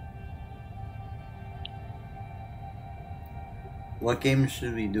 What game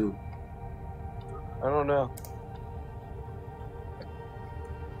should we do? I don't know.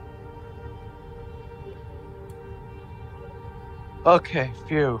 Okay,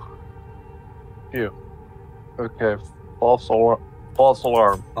 phew. Okay, false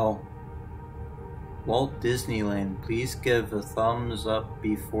alarm. Oh. Walt Disneyland, please give a thumbs up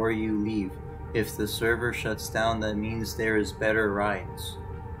before you leave. If the server shuts down, that means there is better rides.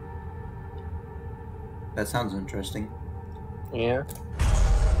 That sounds interesting. Yeah.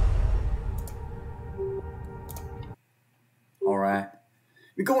 Alright.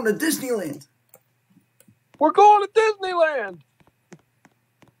 We're going to Disneyland! We're going to Disneyland!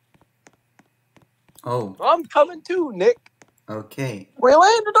 Oh, I'm coming too, Nick. okay. We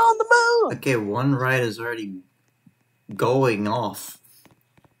landed on the moon! Okay, one ride is already going off.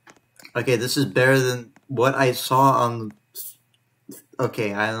 Okay, this is better than what I saw on...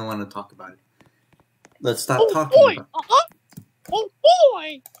 Okay, I don't want to talk about it. Let's stop talking about it. Oh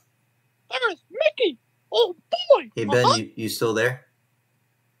boy! There's Mickey! Oh boy! Hey Ben, you still there?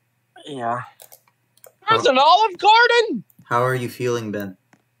 Yeah. There's an Olive Garden! How are you feeling, Ben?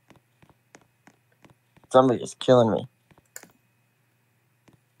 Somebody is killing me.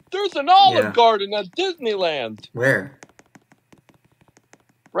 There's an Olive Yeah. Garden at Disneyland! Where?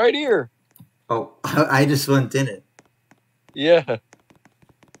 Right here. Oh, I just went in it. Yeah.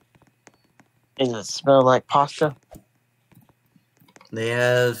 Does it smell like pasta? They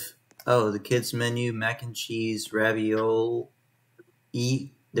have, the kids menu, mac and cheese, ravioli.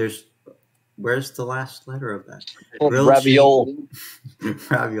 There's, where's the last letter of that? Grilled Ravioli.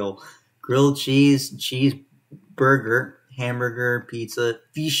 Ravioli. Grilled cheese, cheeseburger, hamburger, pizza,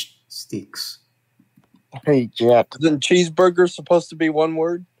 fish sticks. Hey, Jack. Isn't cheeseburger supposed to be one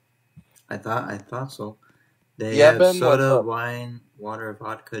word? I thought so. They Yeah, have Ben, soda, what's up? wine, water,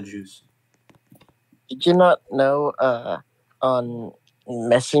 vodka, juice. Did you not know on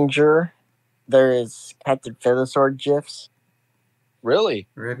Messenger there is Captain Feathersword GIFs? Really?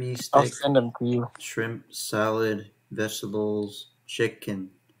 Ribby I'll steak, send them to you. shrimp, salad, vegetables,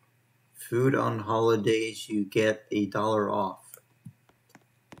 chicken. Food on holidays, you get $1 off.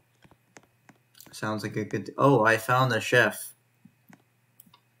 Sounds like a good... Oh, I found a chef.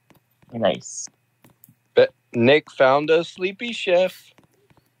 Nice. Nick found a sleepy chef.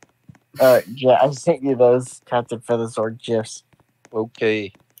 Yeah, I sent you those Captain Feathersword GIFs.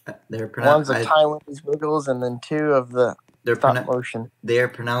 Okay. They're One's pronounced... of Taiwanese Wiggles and then two of the They're stop motion. They are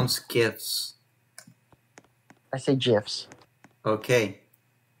pronounced gifts. I say GIFs. Okay.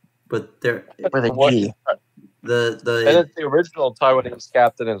 But they're... With a What- G. The And it's the original Taiwanese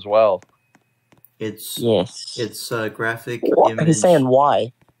captain as well. it's Yes. graphic What? image. He's saying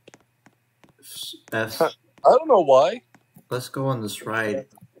why? F. I don't know why. Let's go on this ride.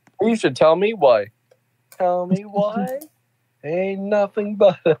 You should tell me why. Tell me why. Ain't nothing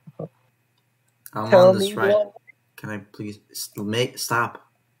but. I'm Tell on this me ride. why. Can I please stop?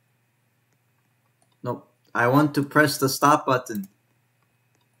 No, I want to press the stop button.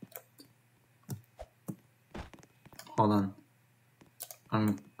 Hold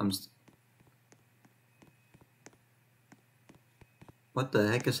on. What the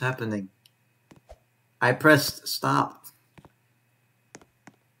heck is happening? I pressed stop.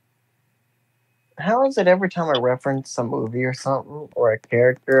 How is it every time I reference a movie or something or a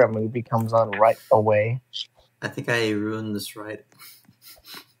character, a movie comes on right away? I think I ruined this ride.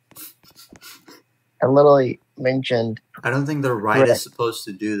 I literally mentioned. I don't think the ride is supposed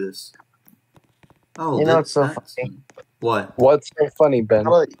to do this. Oh, you know it's so funny. What? What's so funny, Ben?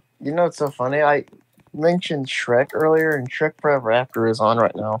 You know it's so funny. I mentioned Shrek earlier, and Shrek Forever After is on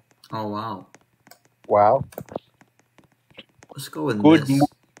right now. Oh wow! Wow. Let's go with Good this.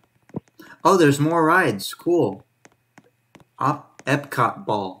 Oh, there's more rides. Cool. Epcot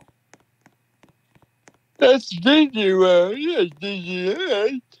Ball. That's Disney World. Yes,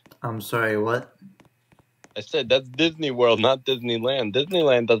 Disneyland. I'm sorry, what? I said that's Disney World, not Disneyland.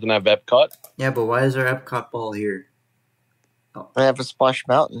 Disneyland doesn't have Epcot. Yeah, but why is there Epcot Ball here? They have a Splash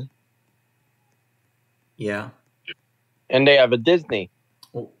Mountain. Yeah. And they have a Disney.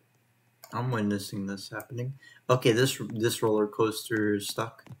 Oh, I'm witnessing this happening. Okay, this roller coaster is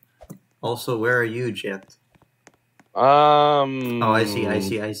stuck. Also, where are you, Jet? Oh, I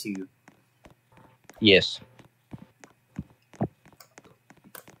see you. Yes.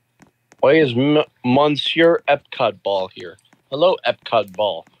 Why is Monsieur Epcot Ball here? Hello, Epcot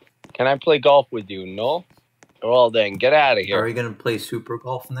Ball. Can I play golf with you? No? Well, then, get out of Are here. we gonna play Super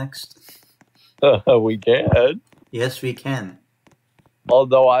Golf next? We can. Yes, we can.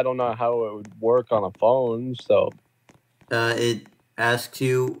 Although I don't know how it would work on a phone, so... It asks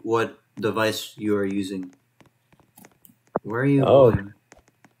you what device you are using. Where are you going?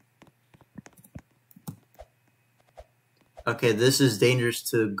 Okay, this is dangerous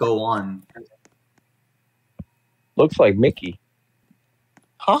to go on. Looks like Mickey.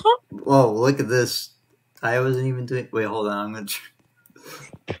 Huh? Whoa, look at this. I wasn't even doing... Wait, hold on. I'm gonna...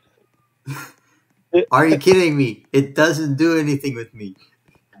 Are you kidding me? It doesn't do anything with me.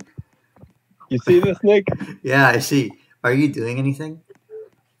 You see this, Nick? Yeah, I see. Are you doing anything?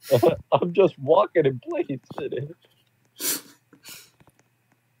 I'm just walking in place today.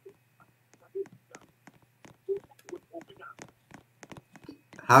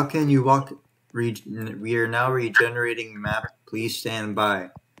 How can you walk? We are now regenerating map. Please stand by.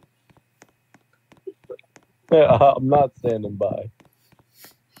 I'm not standing by.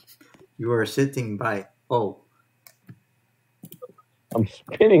 You are sitting by. Oh. I'm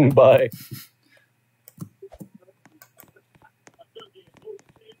spinning by.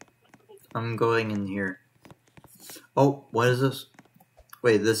 I'm going in here. Oh, what is this?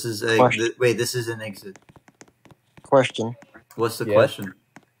 Wait, this is a this is an exit. Question. What's the question?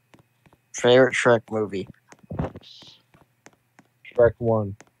 Favorite Shrek movie? Shrek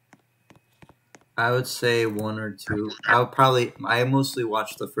 1. I would say 1 or 2. I mostly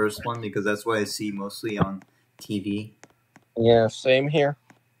watch the first one because that's what I see mostly on TV. Yeah, same here.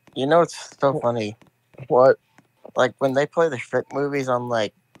 You know it's so funny. What? Like when they play the Shrek movies on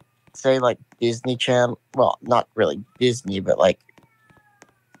like, say like Disney Channel. Well, not really Disney, but like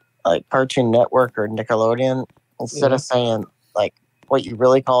Cartoon Network or Nickelodeon. Instead of saying like what you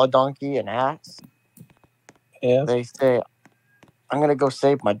really call a donkey, an ass. Yeah. They say, "I'm gonna go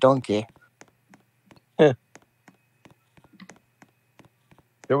save my donkey." Did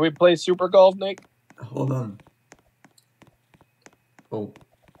we play Super Golf, Nick? Hold on. Oh.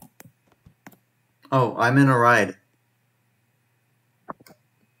 Oh, I'm in a ride.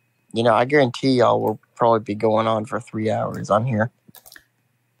 You know, I guarantee y'all will probably be going on for 3 hours on here.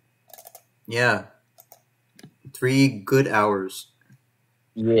 Yeah. 3 good hours.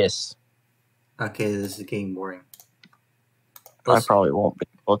 Yes. Okay, this is getting boring. I probably won't be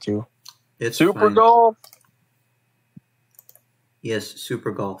able to. It's Super fine. Golf? Yes,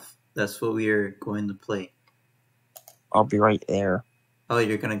 Super Golf. That's what we are going to play. I'll be right there. Oh,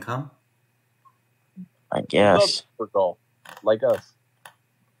 you're gonna come? I Love guess. Super Golf. Like us.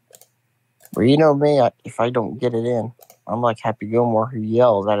 Well, you know me, if I don't get it in, I'm like Happy Gilmore who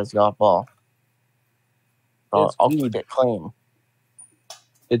yells at his golf ball. So It's I'll good. keep it clean.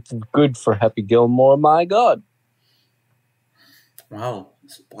 It's good for Happy Gilmore, my God. Wow,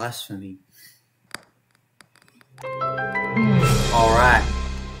 it's blasphemy. Alright.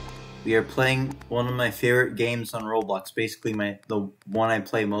 We are playing one of my favorite games on Roblox. Basically the one I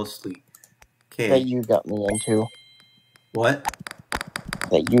play mostly. That Okay. you got me into. What?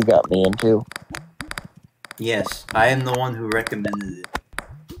 That you got me into. Yes, I am the one who recommended it.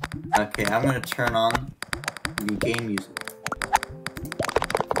 Okay, I'm gonna turn on the game music.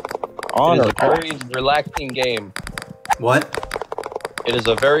 It is a very relaxing game. What? It is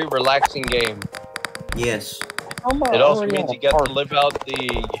a very relaxing game. Yes. It also means you get to live out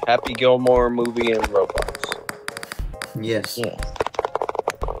the Happy Gilmore movie in Roblox. Yes. Yeah.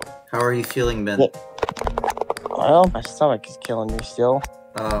 How are you feeling, Ben? Yeah. Well, my stomach is killing me still.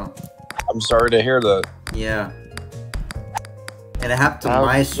 Oh, I'm sorry to hear that. yeah. And it happened to How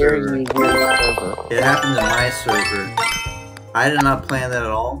my dare server. you use your server? It happened to my server. I did not plan that at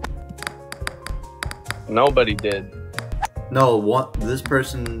all. Nobody did. No, this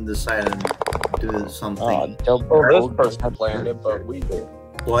person decided to do something. This person planned it, but we did.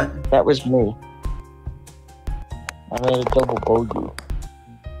 What? That was me. I made a double bogey.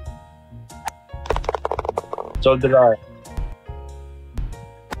 So did I.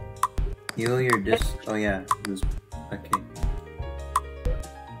 Your disc. Oh yeah. This. Okay.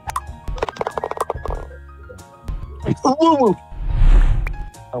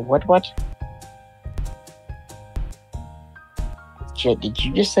 What? Shit, did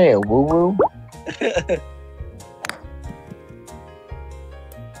you just say a woo-woo?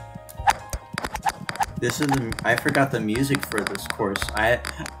 I forgot the music for this course.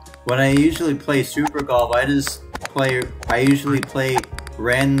 When I usually play Super Golf, I usually play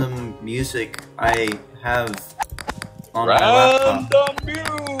random music I have on my laptop.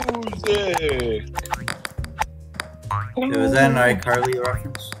 Music! Was that an iCarly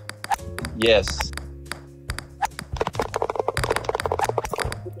reference? Yes.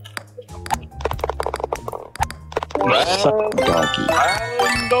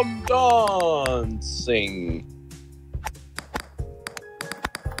 Random dancing.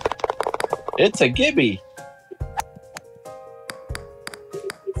 It's a Gibby.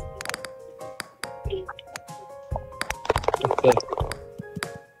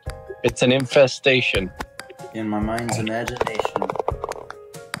 It's an infestation. In my mind's imagination.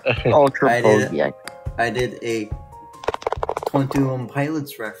 Ultra bogey. I did a 21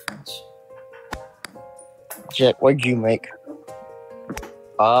 Pilots reference. Jet, what'd you make?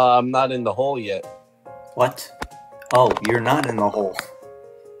 I'm not in the hole yet. What? Oh, you're not in the hole.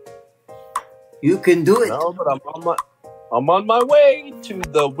 You can do it. No, but I'm on my way to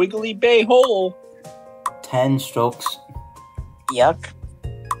the Wiggly Bay hole. 10 strokes. Yuck.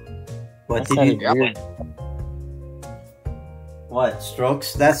 What That did you sounded weird. What,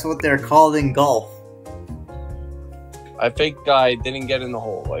 strokes? That's what they're called in golf. I think I didn't get in the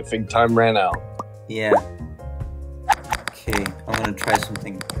hole. I think time ran out. Yeah. Okay, I'm gonna try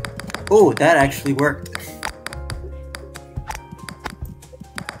something. Oh, that actually worked.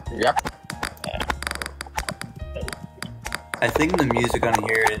 Yep. I think the music on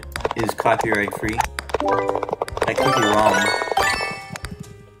here is copyright free. I could be wrong.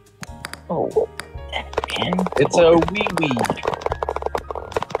 Oh. It's a wee wee.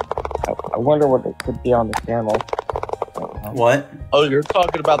 I wonder what it could be on the channel. What? Oh, you're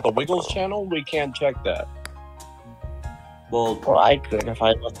talking about the Wiggles channel? We can't check that. Well, I could if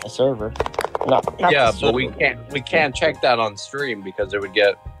I left the server. Not yeah, the but we server. can't check that on stream because it would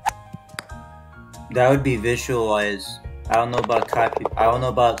get. that would be visualized. I don't know about copy. I don't know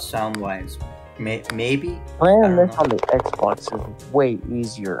about sound wise. Maybe. I Playing don't this know. on the Xbox is way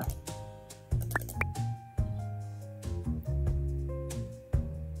easier.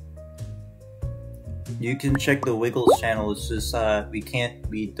 You can check the Wiggles channel. It's just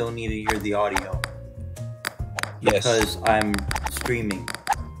we don't need to hear the audio Yes. because I'm streaming.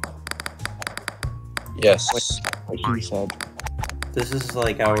 Yes. What he said. This is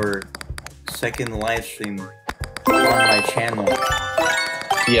like our second live stream on my channel.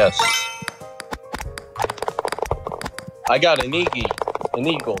 Yes. I got an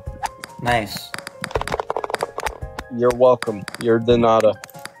eagle. Nice. You're welcome. You're de nada.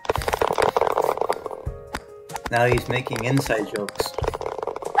 Now he's making inside jokes.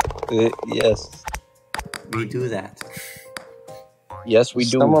 Yes. We do that. Yes, we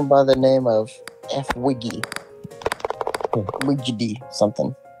do. Someone by the name of F. Wiggy. Wiggy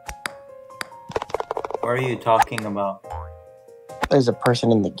something. What are you talking about? There's a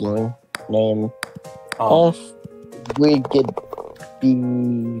person in the game named Oh, F. Wiggy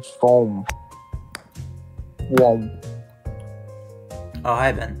Foam. Wom. oh,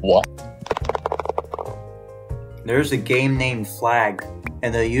 hi Ben. What? There's a game named Flag,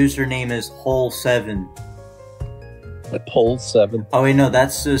 and the username is Hole7. Pole 7. Oh wait, no,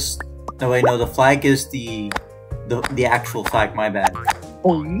 that's just. No wait, no, the flag is the actual flag. My bad.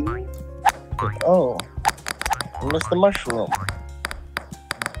 Oh, I missed the mushroom.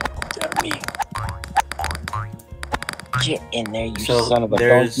 Damn me. Get in there, you So son of a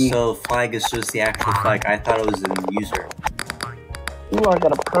there's donkey. so flag is just the actual flag. I thought it was an user. Ooh, I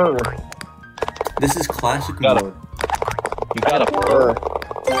got a purr. This is classic Got it. mode. You got a purr.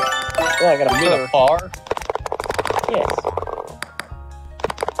 Yeah, I got a You mean a purr. par? Yes.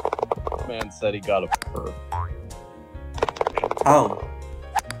 Man said he got a purr. Oh,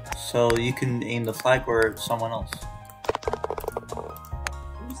 so you can aim the flag or someone else.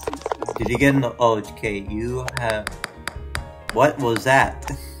 Did you get in the? Oh, okay. You have. What was that?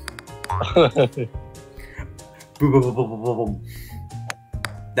 Boom, boom, boom, boom, boom, boom.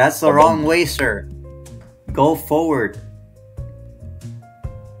 That's the wrong way, sir. Go forward.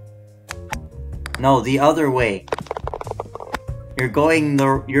 No, the other way. You're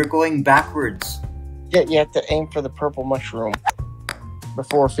going backwards. Yeah, you have to aim for the purple mushroom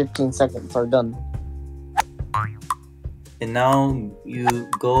before 15 seconds are done. And now you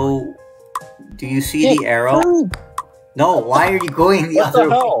go. Do you see the arrow? No, why are you going the What other the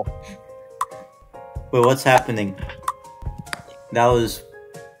way? hell? Wait, what's happening? That was.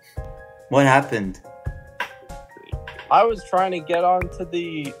 What happened? I was trying to get onto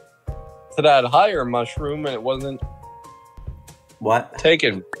that higher mushroom and it wasn't What?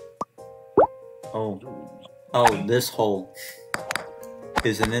 taken. Oh, this hole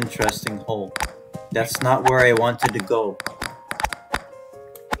is an interesting hole. That's not where I wanted to go.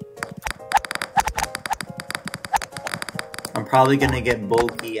 I'm probably gonna get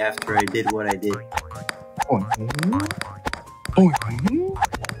bogey after I did what I did.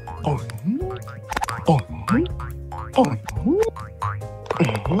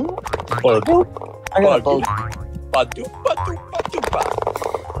 I got a boat.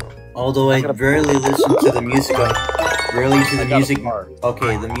 Although I rarely listen to the music on, rarely to the music. Hard.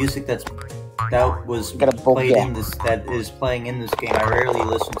 Okay, the music that was Got a boat, played yeah. in this, that is playing in this game. I rarely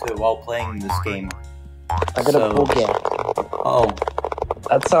listen to it while playing this game. I got a boat. Oh,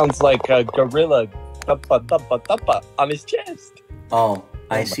 That sounds like a gorilla tuppa on his chest. oh,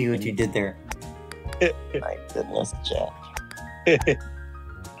 I see what you did there. My goodness, Jack.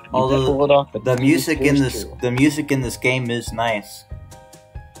 Although Pull it off, but the you music in used this, to. the music in this game is nice.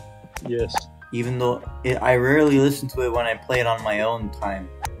 Yes. Even though I rarely listen to it when I play it on my own time.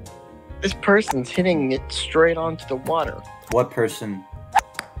 This person's hitting it straight onto the water. What person? The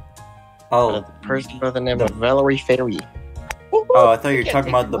Oh, person by the name of Valerie Ferry. oh, I thought you were talking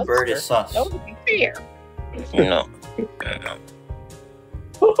about the bird is sus. That would be fair. No.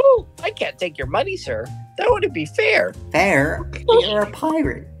 Woohoo! I can't take your money, sir. That wouldn't be fair. Fair? You're a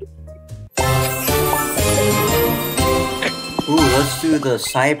pirate. Ooh, let's do the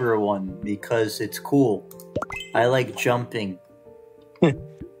cyber one because it's cool. I like jumping.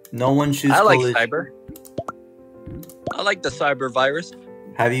 No one shoots. I like collision. cyber. I like the cyber virus.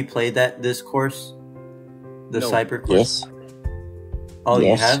 Have you played this course? The No. cyber course? Yes, Oh,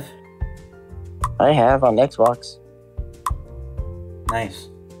 Yes. you have? I have on Xbox. Nice.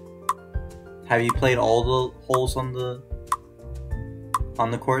 Have you played all the holes on the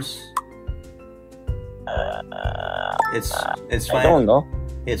course? It's I fine. don't know.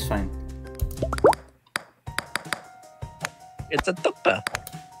 It's fine. It's a tuppa.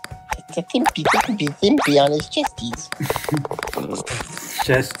 It's a thimpy on his chesties.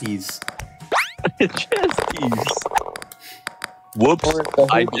 Chesties. Chesties. Whoops. Or the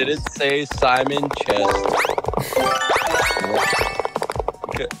I hoobies. didn't say Simon Chest.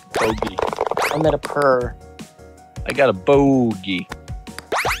 Bogey. I'm at a purr. I got a bogey.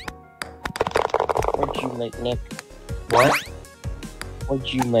 What'd you make, Nick? What?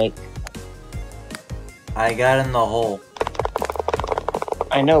 What'd you make? I got in the hole.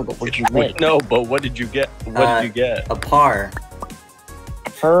 I know, but what'd you make? No, but what did you get? What did you get? A par.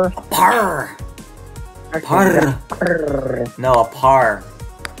 Purr? A par. Purr. Par. No, a par.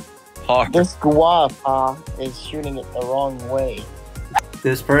 Hard. This guava is shooting it the wrong way.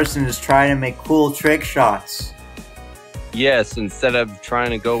 This person is trying to make cool trick shots. Yes, instead of trying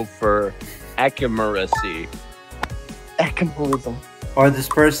to go for accuracy. Ecomolism. Or this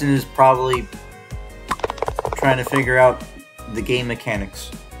person is probably trying to figure out the game mechanics,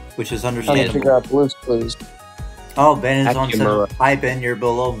 which is Trying to understandable. figure out Blue's Clues. Oh, Ben is on Acumura. set. Hi, Ben, you're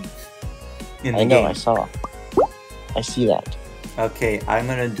below in the I know, game. I saw. I see that. Okay, I'm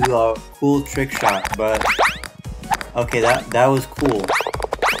gonna do a cool trick shot, but okay, that was cool.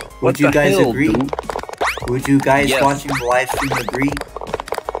 Would What you the guys hell, agree? dude? Would you guys Yes. watching the live stream agree?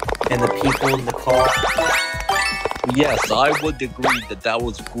 And the people in the call? Yes, I would agree that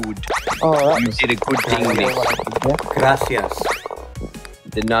was good. Oh, You did a good thing, Nick. Gracias.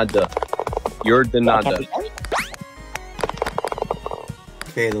 De nada. You're de nada.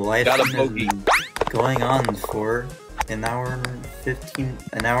 Okay, the live Got a stream bogey. is going on for an hour and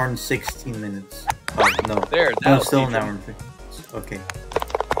 16 minutes. Oh, no. There, No, that'll still teach an hour 'em. and 15 minutes. Okay.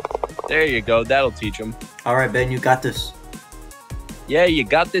 There you go. That'll teach them. Alright, Ben, you got this. Yeah, you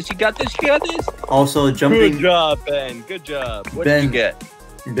got this. You got this. You got this. Also, jumping. Good job, Ben. Good job. What Ben. did you get?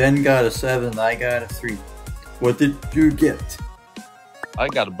 Ben got a 7, I got a 3. What did you get? I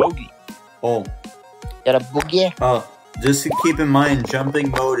got a bogey. Oh, Got a boogie. just to keep in mind, jumping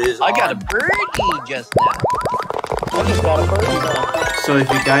mode is I got a on. birdie just now. I just got a birdie now. So if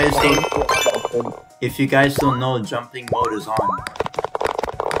you guys don't know, jumping mode is on.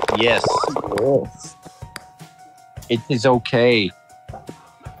 Yes. Yes. It is okay.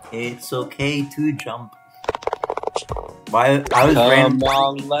 It's okay to jump. Why? I was Come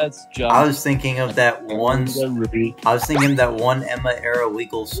on, let's jump. I was thinking of that one. Ruby. I was thinking of that one Emma era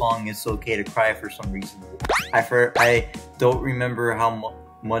Wiggle song. It's okay to cry for some reason. I don't remember how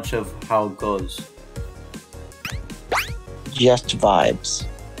much of how it goes. Just vibes.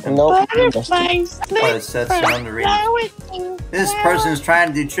 Nope. Just But it sets you underrated. This person's trying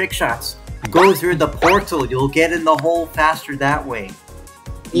to do trick shots. Go through the portal. You'll get in the hole faster that way.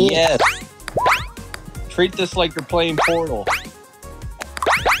 Yes. Treat this like you're playing Portal.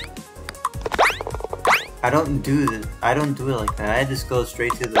 I don't do it like that. I just go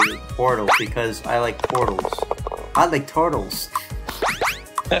straight to the portal because I like portals. I like turtles.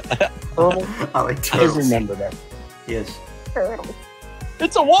 I like I turtles. remember that. Yes.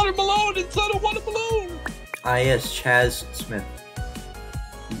 It's a water balloon inside a water balloon. Ah, yes, Chaz Smith.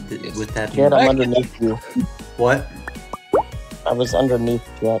 Yes. With that. Jet, I'm underneath you. What? I was underneath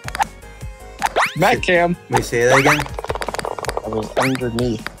Jet. Matt Cam. Wait, say that again? I was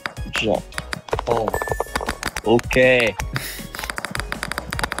underneath Jet. Oh. Okay.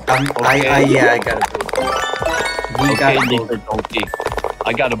 I got a bogey. You got Okay, a Nico bogey. Donkey.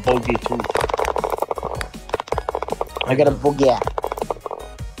 I got a bogey too. I got a boogie.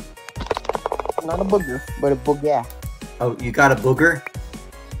 Not a booger, but a boogie. Oh, you got a booger?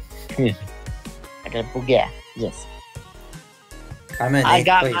 I got a boogie. Yes. I'm in I 8th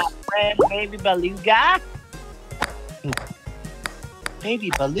got place. my friend Baby Beluga.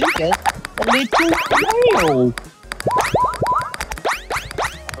 Baby Beluga? A little whale.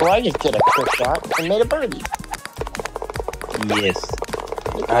 Well, I just did a quick shot and made a birdie. Yes.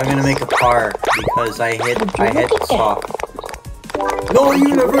 I'm gonna make a par because I hit soft. No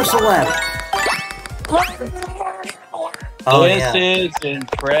universal ladder! Oh this yeah.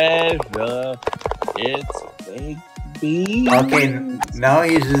 isn't treasure. It's baby. Okay, now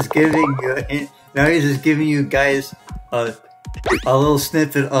he's just giving you guys a little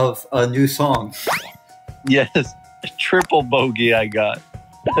snippet of a new song. Yes. Triple bogey I got.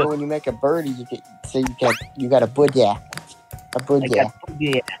 So when you make a birdie, you got a boogie. A I boogie. got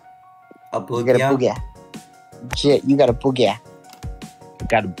boogie. A You got a boogie. boogie. Jet, you got a boogie. I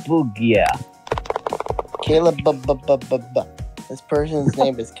got a boogie. Caleb. This person's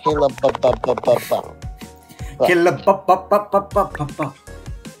name is Caleb. Killa ba ba ba ba ba ba ba.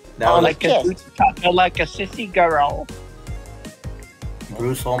 That Oh, was Like a talking like a sissy girl.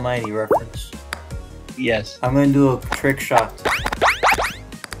 Bruce Almighty reference. Yes. I'm gonna do a trick shot.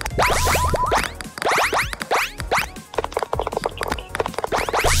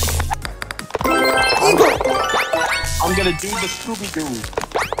 I'm gonna do the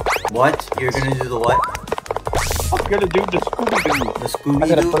Scooby-Doo. What? You're gonna do the what? I'm gonna do the Scooby-Doo. The I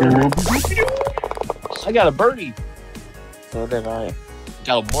got a Scooby Doo? birdie. I got a birdie. So did I.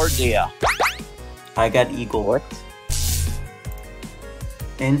 Got a birdie. I got eagle. What?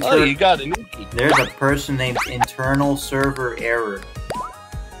 Oh, you got a nookie. There's a person named Internal Server Error.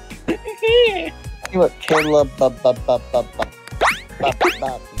 You what? Caleb.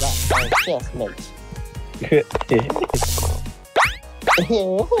 Chestnuts.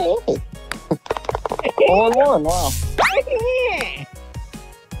 All in one, wow.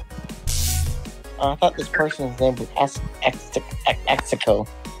 I thought this person's name was Exico.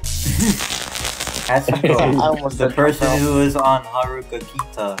 Atsuko, the person who is on Haruka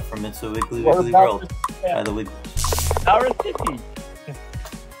Kita from It's a Wiggly Wiggly World by the Wigglers. Nara City.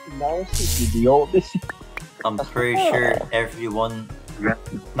 Nara City, the oldest. I'm pretty sure everyone,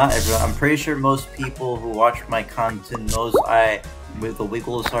 not everyone, I'm pretty sure most people who watch my content knows the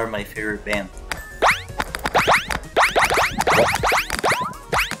Wiggles are my favorite band.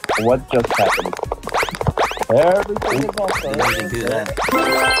 What just happened? Everything is I awesome. didn't even do that.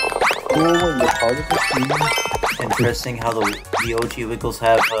 Cool when you're part of the team. interesting how the OG Wiggles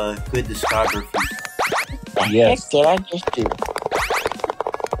have a good discography. Yes. Heck did I just do?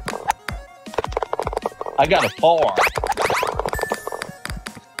 I got a par.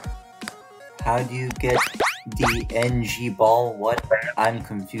 How do you get the NG ball? What? I'm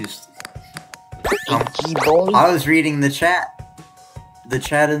confused. G-boy? I was reading the chat. The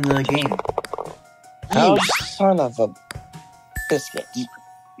chat in the game. You son of a biscuit.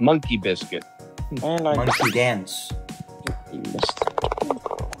 Monkey biscuit. And I Monkey dance. missed.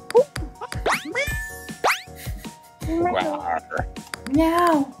 Rawr.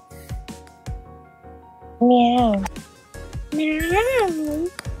 Meow. Meow. Meow.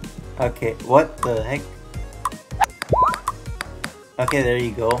 Okay, what the heck? Okay, there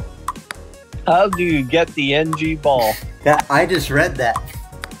you go. How do you get the NG ball? That I just read that.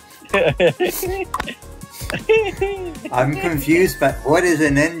 I'm confused, but what is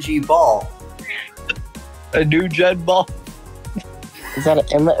an NG ball? A new gen ball? Is that an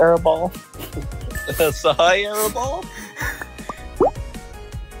Emma era ball? A Sahai era ball?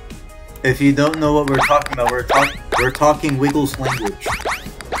 If you don't know what we're talking about, we're talking Wiggles language.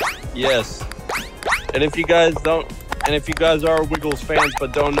 Yes. And if you guys are Wiggles fans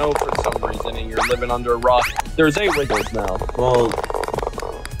but don't know for some reason and you're living under a rock, there's a Wiggles now. Well,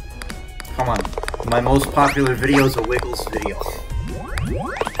 come on. My most popular video is a Wiggles video.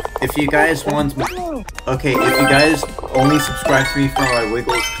 If you guys want me... Okay, if you guys only subscribe to me for my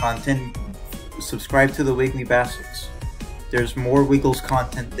Wiggles content, subscribe to the Wiggly Basics. There's more Wiggles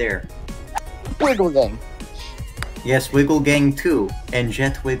content there. Wiggle Gang. Yes, Wiggle Gang 2, and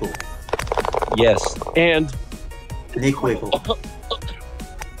Jet Wiggle. Yes. And Nick Wiggle.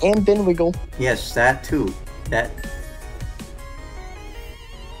 And Ben Wiggle. Yes, that too. That...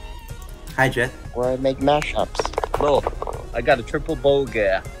 Hi, Jet. Where I make mashups. look, I got a triple bogey.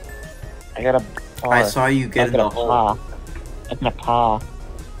 I got a par. I saw you get in the hole. pa. I got a pa.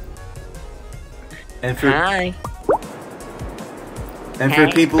 And for Hi.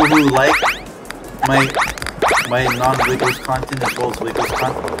 people who like my non-Wiggles content as well as Wiggles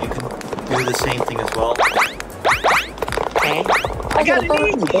content, you can do the same thing as well. Hey. I got a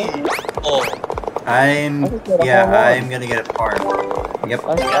birdie, baby. Oh, I'm gonna get a par. Yep.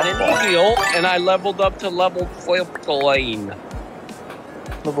 I got an eagle, and I leveled up to level 15.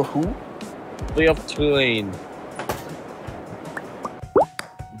 Level who? 15.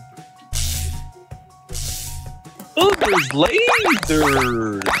 Oh, there's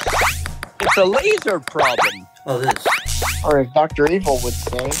lasers! It's a laser problem. Oh, this. Or as Dr. Evil would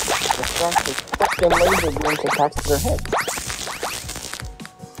say, the frickin' laser beams attached to their head.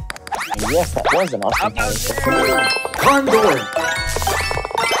 And yes, that was an awesome Condor.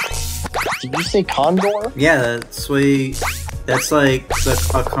 Did you say condor? Yeah, that's like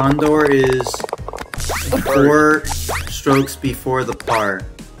a condor is 4 strokes before the par.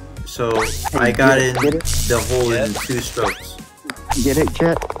 So I got in the hole in 2 strokes. Get it,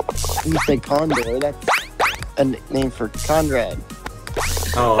 Jet? You say condor, that's a nickname for Conrad.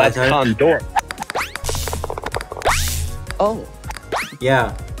 Oh, That's Condor. Oh,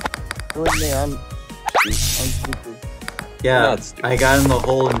 yeah, join me on Super. yeah. Nuts. I got in the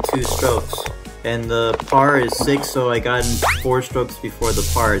hole in 2 strokes, and the par is 6, so I got in 4 strokes before the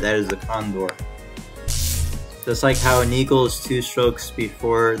par. That is a condor. Just like how an eagle is 2 strokes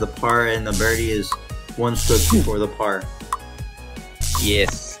before the par, and the birdie is 1 stroke before the par.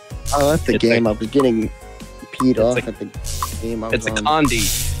 Yes. Oh, that's the It's game. I was getting peed off a- at the game I was It's a on. condi.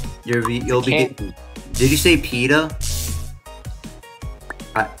 You'll be. Did you say PETA?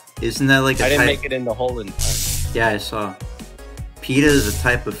 Isn't that like a I didn't type? make it in the hole in time. Yeah, I saw. PETA is a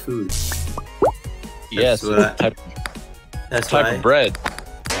type of food. Yes, what I- type That's of bread.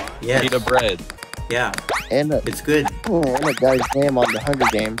 Yes. Pita bread. Yeah, And a, it's good. and a guy's name on the Hunger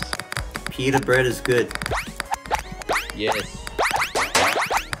Games. PETA bread is good. Yes.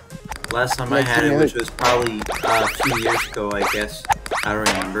 Last time I had it, which was probably a few years ago, I guess. I don't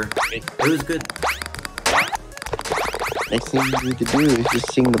remember. It was good. Next thing you need to do is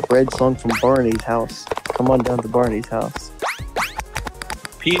just sing the bread song from Barney's house. Come on down to Barney's house.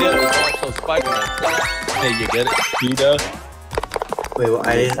 Pita is also Spider-Man. Hey, you get it? Pita. Wait, well,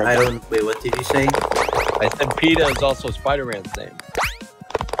 I don't. Wait, what did you say? I said Pita is also Spider-Man's name.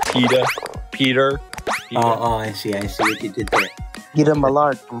 Pita. Peter. Peter. Oh, I see what you did there. Peter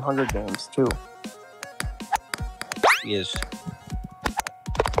Millard from Hunger Games, too. Yes.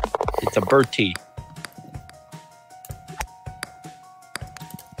 It's a Bertie.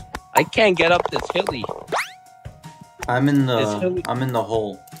 I can't get up this hilly. I'm in It's hilly. the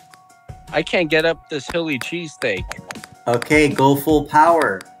hole. I can't get up this hilly cheesesteak. Okay, go full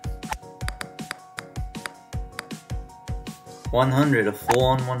power. 100, a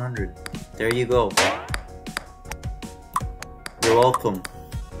full-on 100. There you go. You're welcome.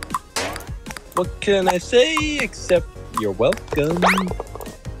 What can I say except you're welcome?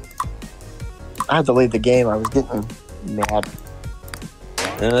 I had to leave the game. I was getting mad.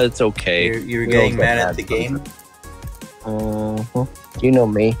 It's okay. You're getting mad at the game? You know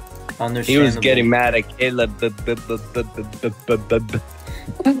me. He was getting mad at Caleb.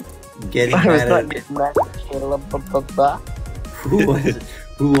 Getting I was mad not at getting mad at Caleb. Who was it?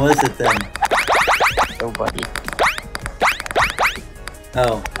 Who was it then? Nobody.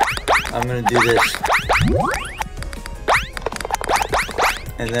 Oh, I'm gonna do this.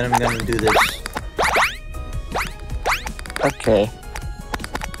 And then I'm gonna do this. Okay.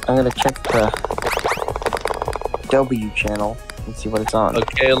 I'm gonna check the W channel and see what it's on.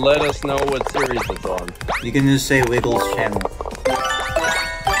 Okay, let us know what series it's on. You can just say Wiggles channel.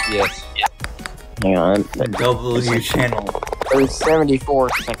 Yes. Hang on. W channel. There's 74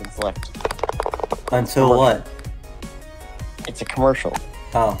 seconds left. Until what? It's a commercial.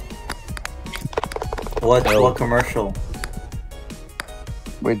 Oh. What commercial?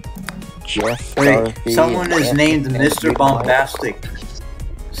 With Jeff. Wait, Dorothy, someone is and named Anthony Mr. Bombastic.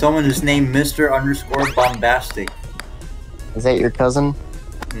 Someone is named Mr. _Bombastic. Is that your cousin?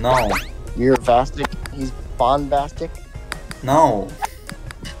 No. You're Vastic? He's Bombastic? No.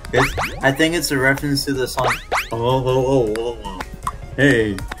 I think it's a reference to the song. Oh.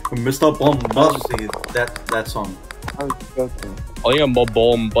 Hey, Mr. Bombastic. That song. I was joking. I am a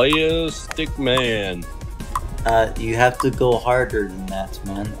bombastic man. You have to go harder than that,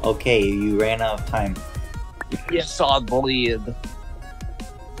 man. Okay, you ran out of time. Yes, I did.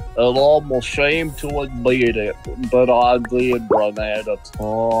 I'm almost ashamed to admit it, but I did run out of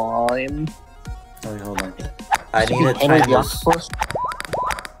time. Wait, hold on. I need to Enter time the this. octopus.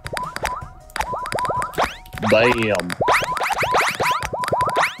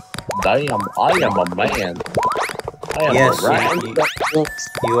 Damn, I am a man. I am Yes, a right.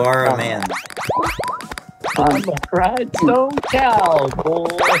 you are a man. I'm a rhinestone cowboy.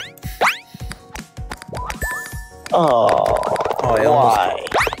 Oh, I why?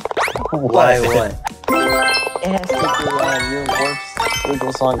 Why what? It has to be your worst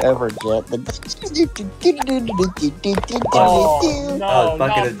Wiggle song ever, Jet. Oh, no, Oh, not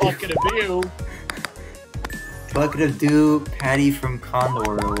Bucket of Dew. Bucket of Dew. Bucket of Dew, Patty from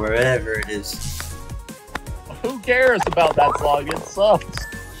Condor, or wherever it is. Who cares about that song? It sucks.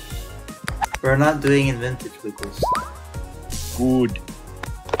 We're not doing in vintage Wiggles. Good.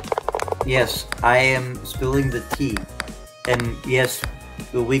 Yes, I am spilling the tea. And yes,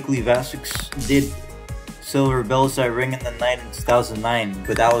 the weekly Vasics did Silver Bells That Ring in the Night in 2009,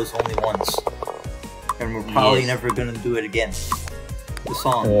 but that was only once. And we're probably never gonna do it again. The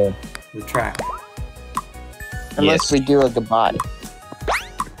song, the track. Unless we do a goodbye.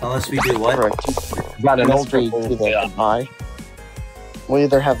 Unless we do what? Unless we do the goodbye. We'll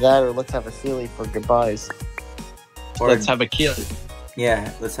either have that or let's have a Sealy for goodbyes. Or, Let's have a Kaylee. Yeah,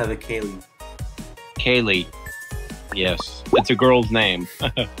 let's have a Kaylee. Kaylee. Yes. It's a girl's name.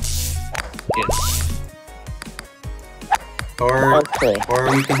 Yes. Or Okay.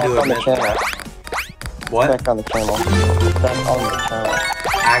 we can do Back on the it. channel. What? Back on the channel. Back on the channel.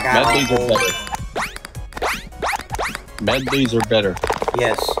 I got Medleys are better. Medleys are better.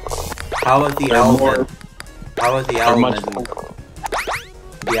 Yes. How about the They're owl? more- How about the They're owl much medley?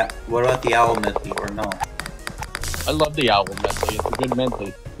 Yeah. What about the owl medley or no? I love the album medley. It's a good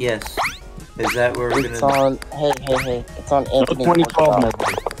medley. Yes. Is that where we're It's gonna? on. Hey. It's on No Anthony's 2012 Workshop.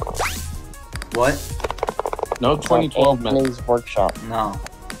 medley. What? No It's on 2012 medley. Anthony's Workshop. No.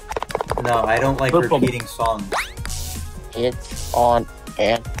 No, I don't like Flip 'em. repeating songs. It's on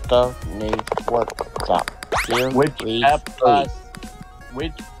Anthony's Workshop. Which Series app? 3.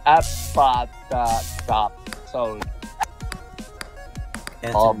 Which app? Stop. So.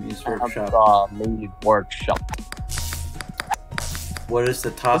 Anthony's Workshop. Anthony's Workshop. What is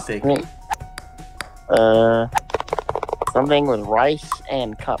the topic? Something with rice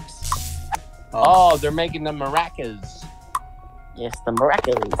and cups. Oh, they're making the maracas. Yes, the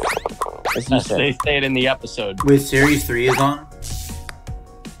maracas. As you They said. say it in the episode. With Series 3 is on?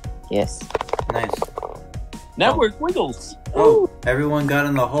 Yes. Nice. Network Wiggles. Oh, everyone got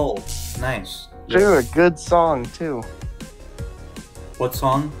in the hole. Nice. Dude, a good song too. What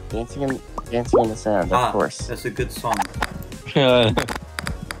song? Dancing in the Sand, of course. That's a good song. Of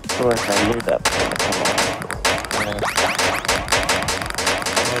course, I knew that. I'm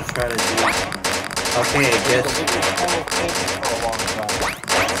gonna try to do. Okay, I guess.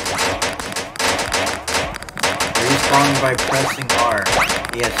 Respawn by pressing R.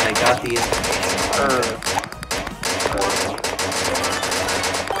 Yes, I got the information.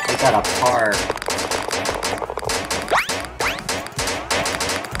 Got a par.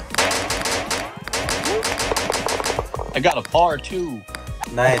 I got a par too.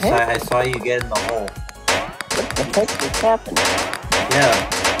 Nice. I saw you get in the hole. What the heck is happening?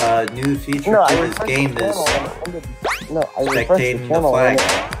 Yeah. New feature to this game is spectating the flag.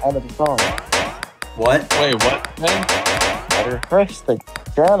 Out of the song. What? Wait, what? Man? I refreshed the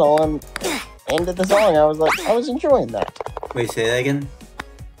channel and ended the song. I was enjoying that. Wait, say that again?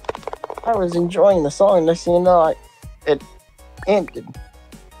 I was enjoying the song. Next thing you know, it ended.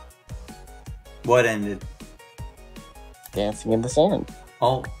 What ended? Dancing in the Sand.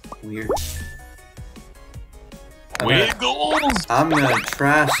 Oh, weird. Wiggles! I'm gonna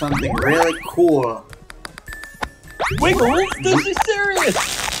try something really cool. Wiggles, this is serious!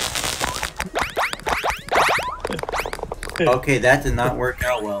 Okay, that did not work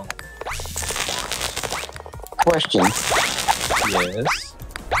out well. Question. Yes.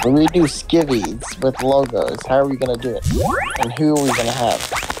 When we do skivvies with logos, how are we going to do it? And who are we going to have?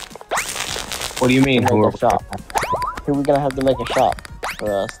 What do you mean? To make a shop? Who are we going to have to make a shop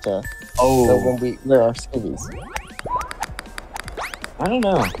for us to know when we wear our skivvies? I don't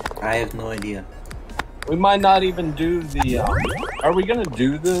know. I have no idea. We might not even do the, are we gonna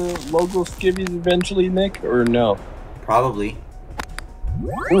do the logo skivvies eventually, Nick, or no? Probably.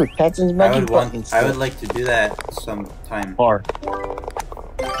 Ooh, Catson's magic buttons. I would like to do that sometime. Par.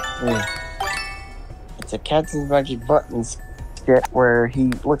 It's a Catson's magic buttons skit where he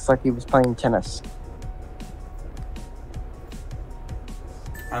looks like he was playing tennis.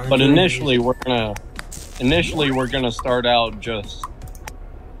 But initially we're gonna start out just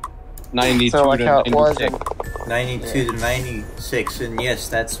 92 so like to how it 96. was 92 to 96, and yes,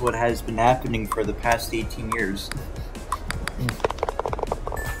 that's what has been happening for the past 18 years.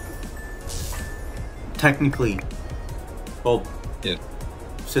 Technically. Well, yeah.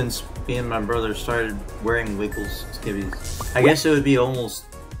 Since me and my brother started wearing Wiggles skivvies. I guess it would be almost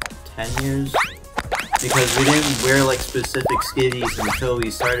 10 years. Because we didn't wear like specific skivvies until we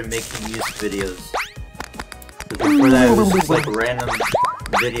started making music videos. But before that, it was just like random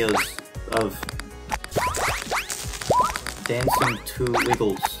videos of dancing to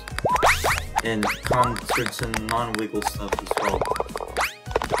Wiggles and concerts and non-Wiggle stuff as well.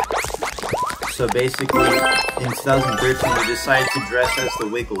 So basically, in 2013, we decided to dress as the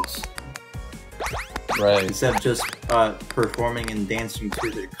Wiggles. Right. Instead of just performing and dancing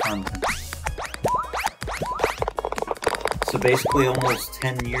to their content. So basically, almost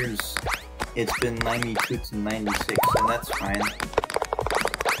 10 years. It's been 92 to 96, and that's fine.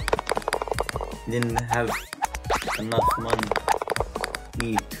 Didn't have enough money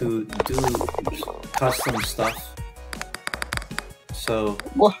to do custom stuff. So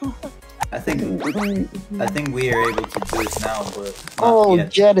I think we are able to do it now, but not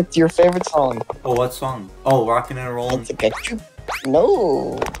yet. Jed, it's your favorite song. Oh, what song? Oh, Rockin' and Rollin'.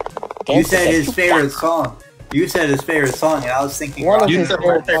 No. You said his favorite song. You said his favorite song, and I was thinking one of Rockin' his and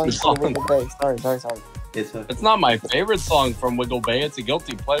favorite Rollin'. songs from Wiggle Bay. Sorry. It's not my favorite song from Wiggle Bay. It's a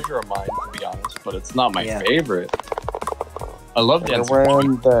guilty pleasure of mine, to be honest, but it's not my favorite. I love dancing. They're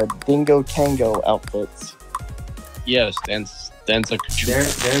wearing the Dingo Tango outfits. Yes, dance a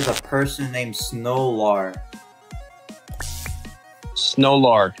There's a person named Snowlar.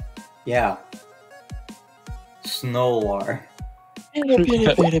 Snowlar. Yeah. Snowlar. Ooh,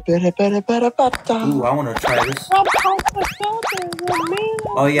 I want to try this.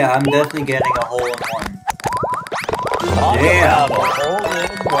 Oh yeah, I'm definitely getting a hole in one. Yeah.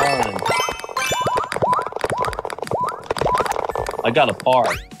 I got a par.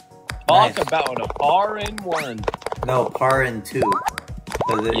 Talk Nice. about a par in one. No, par in two.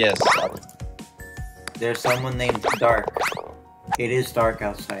 Yes. There's someone named Dark. It is dark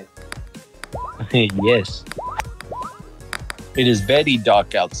outside. Yes. It is very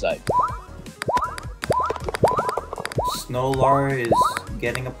dark outside. Snowlar is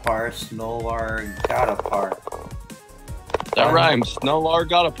getting a par. Snowlar got a par. That rhymes. Snowlar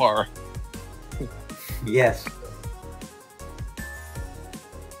got a par. Yes.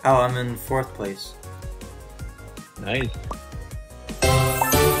 Oh, I'm in 4th place. Nice.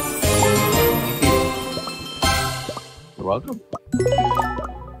 Thank you. You're welcome.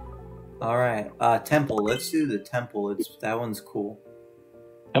 Alright, temple. Let's do the temple. That one's cool.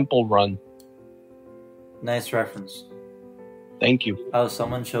 Temple Run. Nice reference. Thank you. Oh,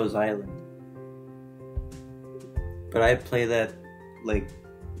 someone chose Island. But I play that, like,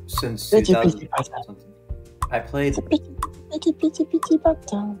 since 2000 something. I played...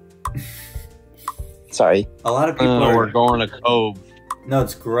 Sorry. A lot of people are... We're going to Cove. No,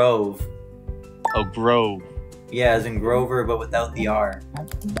 it's Grove. Oh, Grove. Yeah, as in Grover, but without the R.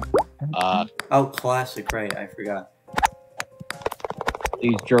 Oh, classic, right, I forgot.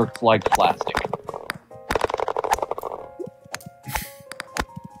 These jerks like plastic.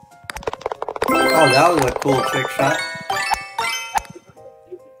 Oh, that was a cool trick shot.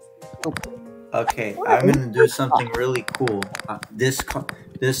 Okay, I'm gonna do something really cool. This.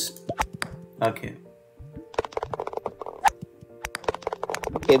 Okay.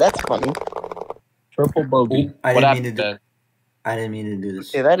 Okay, that's funny. Triple bogey. I What didn't mean to happened? I didn't mean to do this.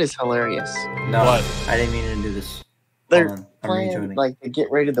 Okay, that is hilarious. No, What? I didn't mean to do this. They're Hold on, I'm playing rejoining. like the Get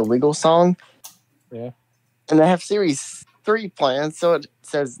Ready to Wiggle song. Yeah. And they have Series 3 planned, so it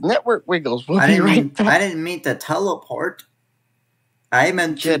says Network Wiggles. We'll I be didn't right mean. back. I didn't mean to teleport. I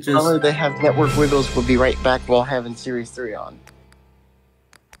meant to Jet, tell her just. they have Network Wiggles. We'll be right back while having Series 3 on.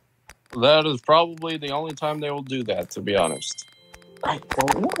 That is probably the only time they will do that, to be honest. I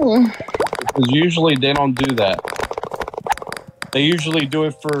don't know. Because usually they don't do that. They usually do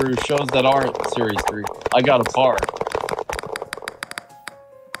it for shows that aren't Series 3. I got a par.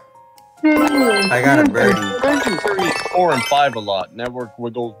 I got a birdie. Series 4 and 5 a lot. Network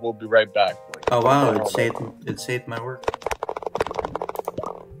Wiggles will be right back. Oh wow! It saved my work.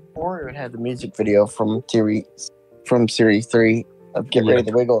 Or it had the music video from Series 3 of Get Ready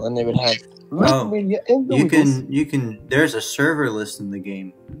to Wiggle, and they would have Oh, you Wiggles. can. There's a server list in the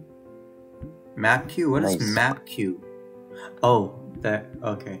game. MapQ. What is Nice. MapQ? Oh, that.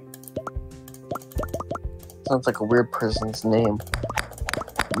 Okay. Sounds like a weird person's name.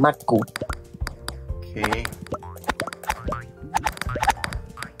 Maku. Okay.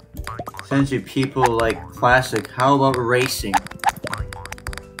 Since you people like classic, how about racing?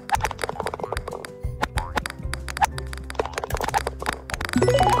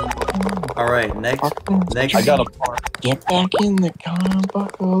 All right, next. I got a par. Get back in the car,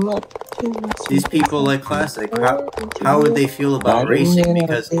 buckle up. These people like classic. How would they feel about racing?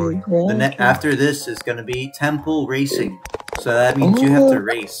 Because after this is going to be temple racing, so that means you have to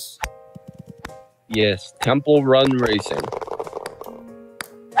race. Yes, Temple Run Racing.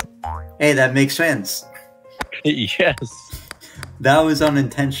 Hey, that makes sense. Yes. That was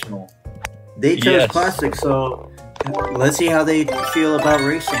unintentional. They chose Yes. classic, so let's see how they feel about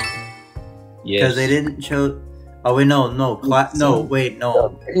racing. Yes. Because they didn't choose. Oh wait,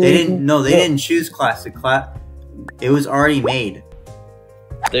 no. They didn't. No, they didn't choose classic. It was already made.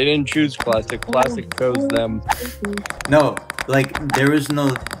 They didn't choose Classic. Classic chose them. No, there was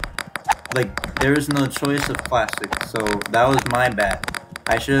no choice of classic. So that was my bad.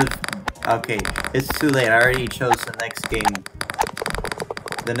 I should have. Okay, it's too late. I already chose the next game.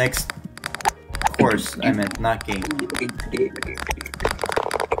 The next course. I meant not game.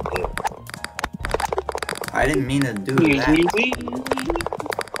 I didn't mean to do that.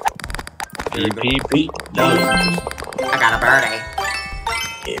 There we go. That was interesting. I got a birdie.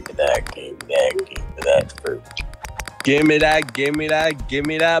 Give me that fruit. Give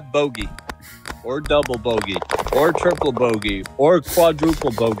me that bogey. Or double bogey. Or triple bogey. Or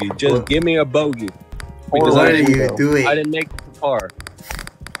quadruple bogey. Just give me a bogey. Because What I are didn't, you doing? I didn't make the par.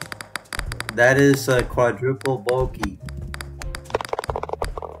 That is a quadruple bogey.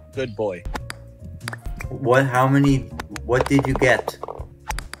 Good boy. What? How many? What did you get?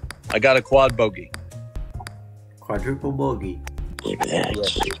 I got a quad bogey. Quadruple bogey. Give me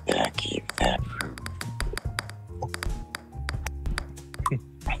that. Keep that.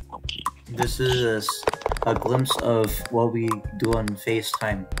 This is a glimpse of what we do on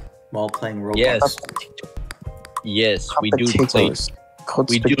FaceTime while playing Roblox. Yes. Yes, we do play. Potatoes. Cold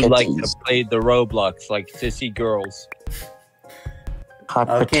We do like to spaghettis. play the Roblox like sissy girls. Hot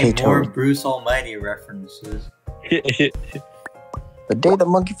Okay, potato. more Bruce Almighty references. The day the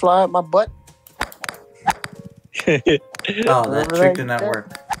monkey fly out my butt. Oh, that trick did not work.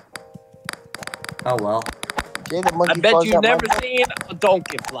 Oh well. The day the I monkey bet flies you've out my never butt. seen a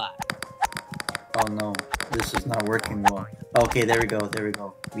donkey fly. Oh no, this is not working well. Okay, there we go. There we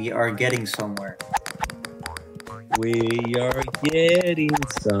go. We are getting somewhere. We are getting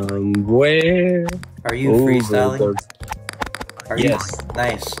somewhere. Are you freestyling? Are you? Yes.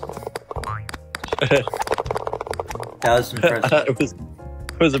 Nice. That was impressive.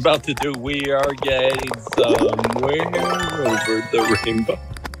 I was about to do We Are Getting Somewhere Over the Rainbow.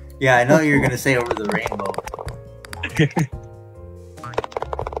 Yeah, I know you're gonna say over the rainbow.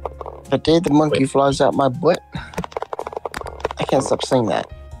 The day the monkey flies out my butt. I can't stop saying that.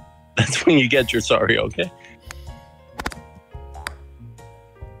 That's when you get your sorry, okay?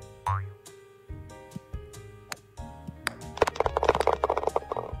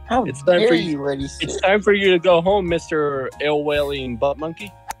 How It's time dare for you, Ready? It's time for you to go home, Mr. ill-wailing butt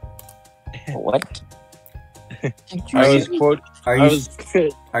monkey. What? Are you, quote. are I you, was.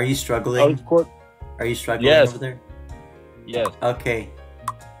 are you I struggling? was quote. Are you struggling Yes. over there? Yes. Okay.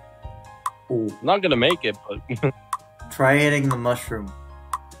 Ooh. I'm not gonna make it, but Try hitting the mushroom.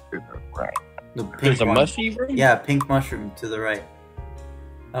 Right. The pink there's a one. mushy room. Yeah, pink mushroom to the right.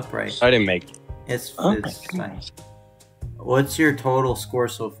 Upright. I didn't make it. It's Oh my fine. goodness. What's your total score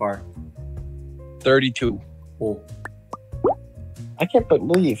so far? 32. Oh, I can't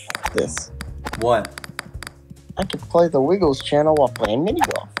believe this. what? I can play the Wiggles channel while playing mini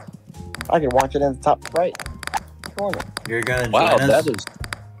golf. I can watch it in the top right corner. You're gonna join Wow, us? that is.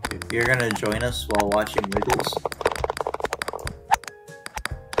 You're gonna join us while watching Wiggles?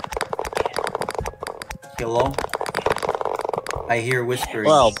 Hello? I hear whispering.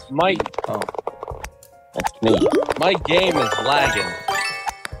 Well, my Oh, That's me. my game is lagging.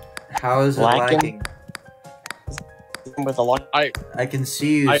 how is it Lagging? lagging? With a lot. I can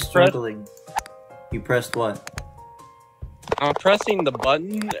see you I struggling. You pressed what? I'm pressing the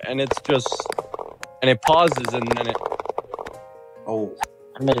button and it's just and it pauses and then it Oh,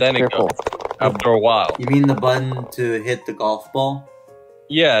 I made a Then it triple. after a while. you mean the button to hit the golf ball?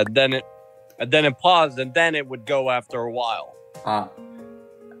 Yeah, then it paused and then it would go after a while. Ah.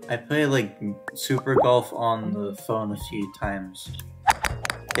 I played like Super Golf on the phone a few times.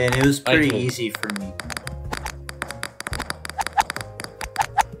 And it was pretty see. easy for me.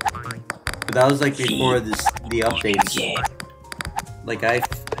 But that was like before the updates. Like I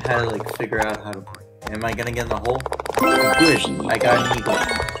had to like figure out how to. Am I gonna get in the hole? Good. I got an eagle.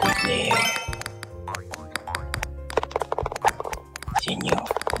 Senor,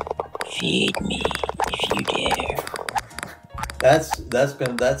 feed me if you dare. That's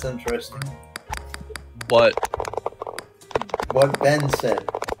interesting. But What Ben said.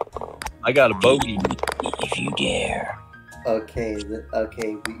 I got a bogey. If you dare. Okay, okay,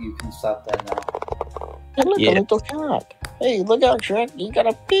 you can stop that now. Hey, look, Yeah. a little cat. Hey, look out, Shrek. You got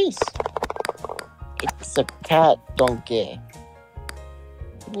a piece. It's a cat donkey.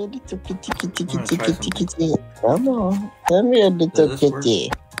 A little kitty, kitty, I'm gonna kitty, try kitty, kitty. Come on. Come here, little Does this work?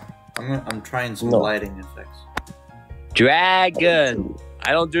 kitty. I'm trying some No. lighting effects. Dragon.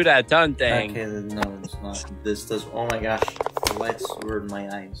 I don't do that tongue thing. Okay, then no, it's not. This does. Oh my gosh, the lights were in my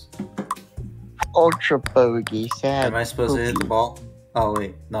eyes. Ultra bogey, sad. Am I supposed to hit the ball? Oh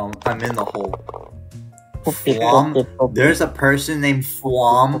wait, no, I'm in the hole. Poopy, Flom? poopy, poopy. There's a person named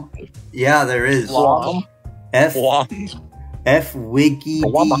Flom. Yeah, there is. Flom? F Flom. F Wiggy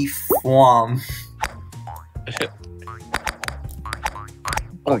Flom. D Flom.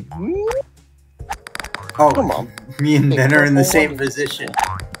 Oh, Oh, come on. me and Hey, Ben are in the purple same one. position.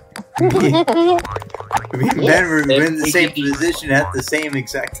 Me and Ben were in the same position at the same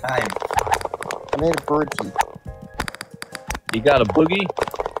exact time. I made a birdie. You got a boogie?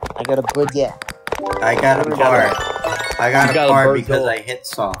 I got a good, yeah. I got a You par. I got You a got a par bird because goal. I hit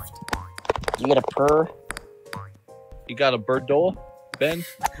soft. You got a purr? You got a bird doll, Ben?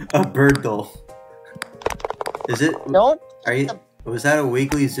 A bird doll. Is it? Don't Are you? Was that a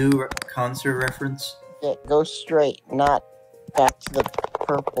Wiggly Zoo concert reference? go straight, not back to the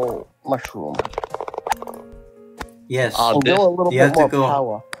purple mushroom. Yes. And this- go a little you bit have to more go-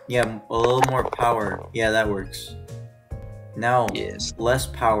 power. Yeah, a little more power. Yeah, that works. Now, Yes. less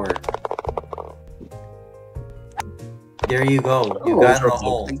power. There you go. You Ooh, got in the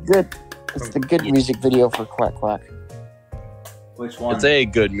hole. It's good. It's the good music video for Quack Quack. Which one? It's a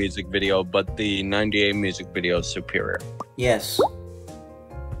good music video, but the 98 music video is superior. Yes,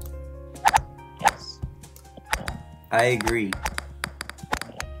 Yes. I agree.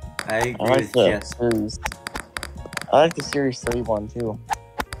 I I agree like with the Jess. series. I like the series 3 one too.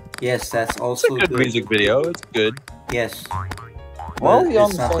 Yes, that's It's a also good music video. It's good. Yes. Well, But we on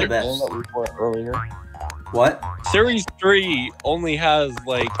it's the not same the game best. that we were earlier. What? Series 3 only has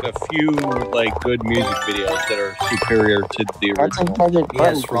like a few like good music videos that are superior to the That's original. Project Yes,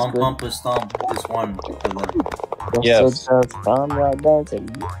 Buttons was Rom good. Pumpa Stomp is one of them. Yes. So just bomb right down, so you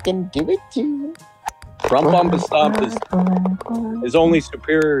can do it too. Rum Bumpa Stomp is only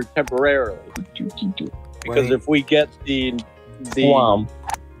superior temporarily because Wait. if we get the Swam.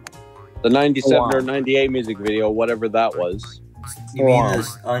 the 97 or Wow. 98 music video, whatever that was, You mean Wow.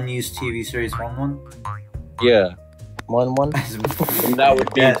 this unused TV series one? yeah, 1-1. and that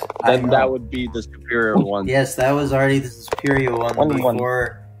would be Yes, I then know. that would be the superior one. Yes, that was already the superior one 1-1.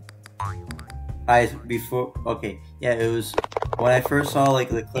 before. Okay, yeah, it was when I first saw like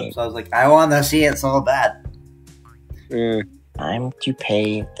the clips. I was like, I want to see it so bad. Eh, Time to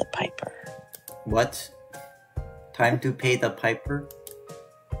pay the piper. What? Time to pay the piper?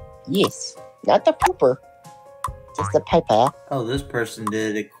 Yes, not the pooper. Just the piper. Oh, this person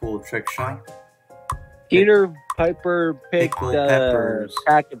did a cool trick shot. Peter Piper picked Pickled peppers.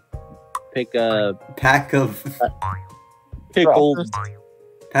 pack of pickled Pack of Beets. pickled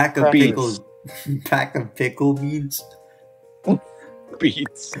pack of pickle beads.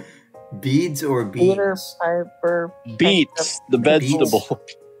 beets. Beads or Peter beans? Piper. Beets, the vegetable.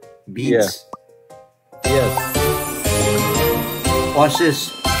 Beads. Yes. Watch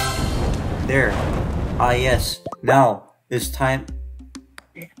this. There. Ah, yes. Now it's time.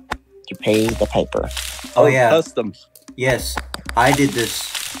 To pay the piper. Oh yeah. Custom. Yes, I did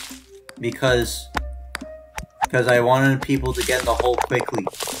this because I wanted people to get in the hole quickly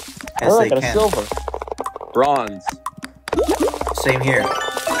as Oh, I they got a can. silver. Bronze. Same here.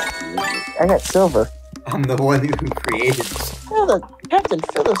 I got silver. I'm the one who created this. Captain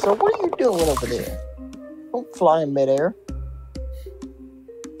Phillips, so what are you doing over there? Don't fly in midair.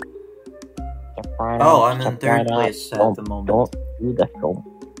 Oh, I'm in third place at the moment. Don't do that.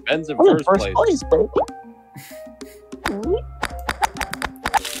 Ben's in I'm in first place. baby.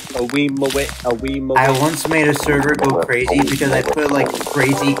 A wee moe. I once made a server go crazy because I put like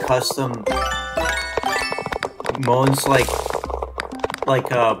crazy custom modes like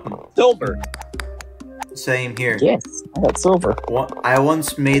Silver. same here. Yes, I got silver. I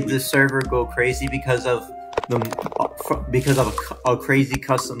once made this server go crazy because of a crazy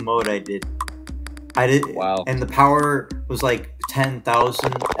custom mode I did. Wow. And the power was like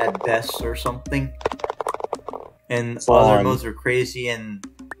 10,000 at best or something. And other modes were crazy, and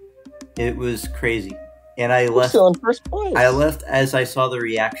it was crazy. And I left. Still in first place. I left as I saw the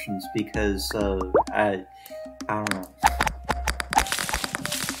reactions because I don't know.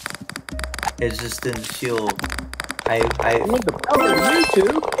 It just didn't feel. With the power of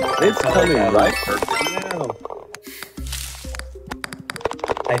YouTube, it's felt coming like I right was- now.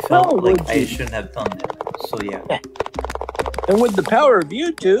 I felt No, like would I you? shouldn't have done that. So yeah, And with the power of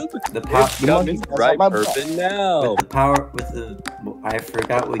YouTube, the power. it's coming That's right my perfect now. I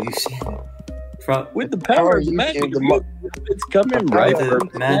forgot what you said. With the power of the magic of YouTube, it's coming right the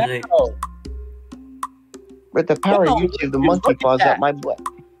perfect magic. now. With the power No, of YouTube, the look monkey at claws that. out my butt.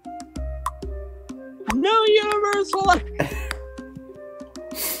 No universal.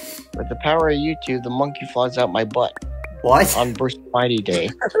 With the power of YouTube, the monkey flies out my butt What? on Bruce Mighty Day.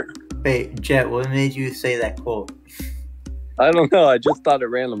 Wait, Jet, what made you say that quote? I don't know. I just thought it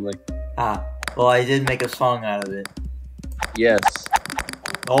randomly. Ah, well, I did make a song out of it. Yes.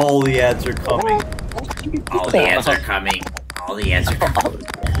 All the ads are coming. All the ads are coming. All the ads are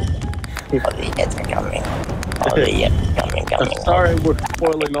coming. I'm sorry, we're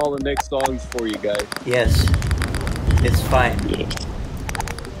spoiling all the next songs for you guys. Yes, it's fine.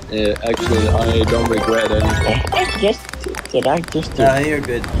 Actually, I don't regret anything. Did I just do? You're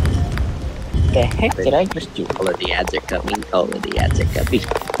good. The heck did I just do? All of the ads are coming. All of the ads are coming.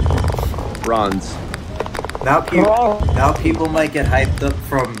 Bronze. Now people might get hyped up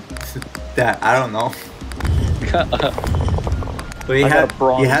from that. I don't know. But you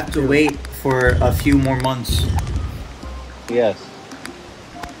have to wait for a few more months. Yes.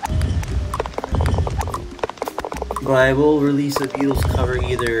 But I will release a Beatles cover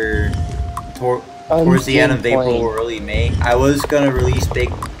either towards the end of April or early May. I was gonna release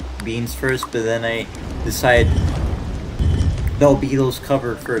Baked Beans first, but then I decided no, Beatles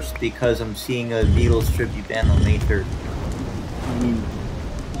cover first because I'm seeing a Beatles tribute band on May 3rd.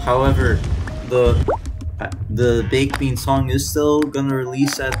 However, the Baked Bean song is still gonna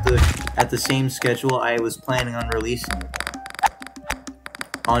release at the same schedule I was planning on releasing it.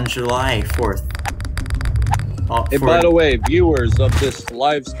 On July 4th. And by the way, viewers of this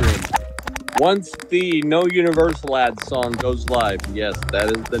live stream, once the No Universal Ad song goes live, yes,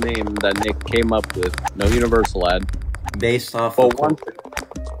 that is the name that Nick came up with. No Universal Ad. Based off But of once,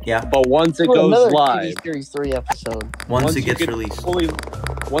 yeah. But once it goes another live, TV Series 3 episode. Once it you gets get released.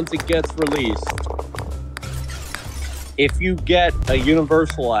 Once it gets released, if you get a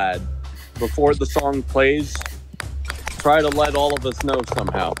Universal Ad before the song plays, try to let all of us know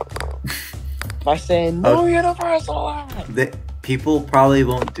somehow. By saying no Universal Ad. People probably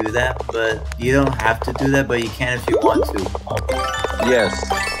won't do that, but you don't have to do that, but you can if you want to. Yes.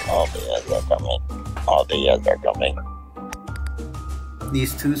 All the ads are coming. All the ads are coming.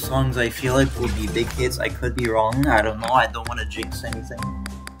 These two songs I feel like will be big hits. I could be wrong. I don't know. I don't want to jinx anything.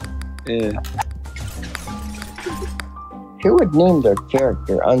 Yeah. Who would name their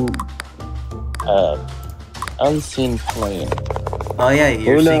character Unseen Plane? Oh yeah,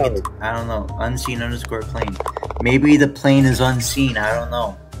 you're Who saying knows? it. I don't know. Unseen_plane. Maybe the plane is unseen. I don't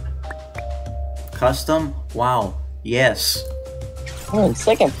know. Custom? Wow. Yes. Oh, in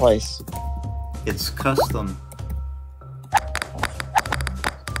second place. It's custom.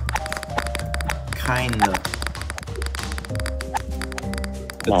 Kinda.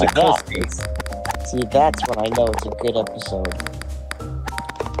 It's a custom. See, that's when I know it's a good episode.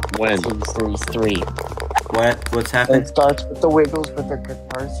 When? Series 3. What's And happened? it starts with the Wiggles with their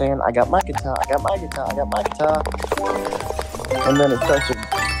guitar saying, I got my guitar, I got my guitar, I got my guitar. And then it starts to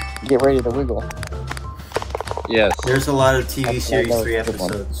get ready to wiggle. Yes. There's a lot of TV I Series know 3 it's a good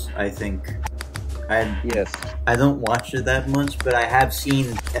one. episodes, I think. Yes. I don't watch it that much, but I have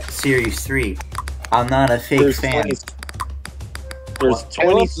seen Series 3. I'm not a fake There's fan. 20 There's I love the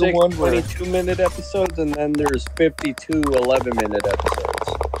 26 one where- 22-minute episodes, and then there's 52 11-minute episodes.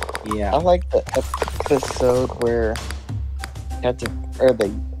 Yeah. I like the episode where Captain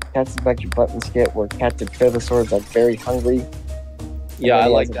Back Your Button skit where Captain Feathersword's like very hungry. Yeah, I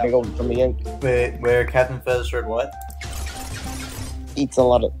like A that. big old tummy ache, Where Captain Feathersword what? eats a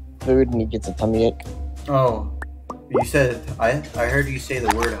lot of food and he gets a tummy ache. Oh. You said, I heard you say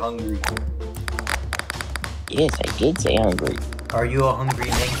the word hungry. Yes, I did say hungry. Are you a hungry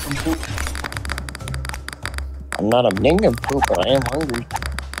nincompoop? I'm not a nincompoop, but I am hungry.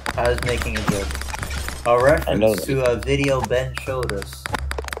 I was making a joke. A I know reference that. to a video Ben showed us.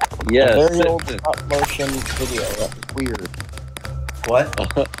 A Yes. very old stop motion video. That was weird. What?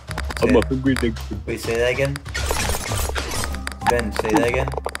 I'm a hungry nigga. Wait, say that again? Ben, say that again?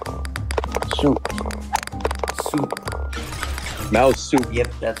 Soup. Soup. Mouse soup.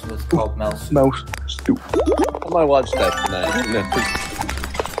 Yep, that's what's called mouse soup. Mouse soup. I might watch that tonight.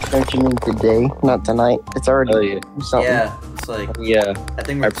 Don't you mean today? Not tonight. It's already Oh, yeah. something. Yeah, it's like, Yeah, I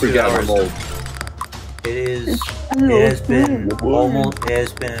think I we're 2 forget hours. I'm old. It has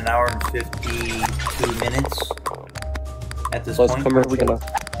been an hour and 52 minutes at this Plus, point. come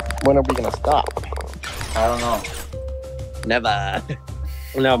When are we gonna stop? I don't know. Never.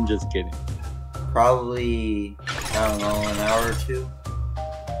 No, I'm just kidding. Probably, I don't know, an hour or 2.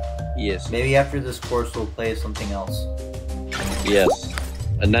 Yes. Maybe after this course we'll play something else. Yes.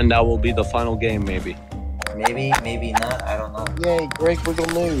 And then that will be the final game, maybe. Maybe, maybe not, I don't know. Yay, Greg Wiggle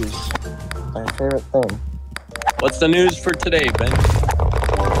News. My favorite thing. What's the news for today, Ben?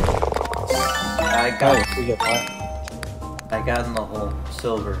 I got in the hole.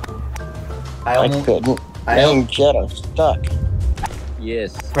 Silver. I couldn't. Dang, Jetta stuck.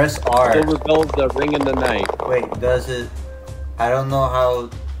 Yes. Press R. Silver bells that ring in the night. Wait, does it... I don't know how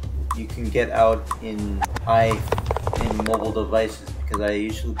you can get out in mobile devices, because I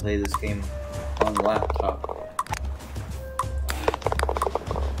usually play this game on laptop.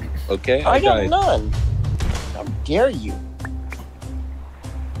 Okay, I got died. none. How dare you?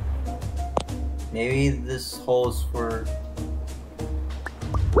 Maybe this hole is for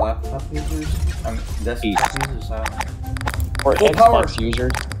laptop users? I mean, desktop users? I don't know. Or Full Xbox power.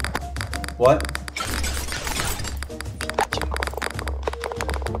 users. What?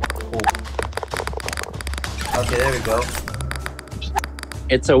 Cool. Okay, there we go.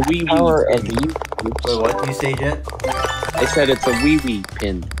 It's a wee Power wee. of the Wait, what did you say, Jet? I said it's a wee wee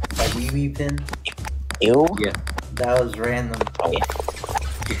pin. A wee pin? Ew. Yeah. That was random.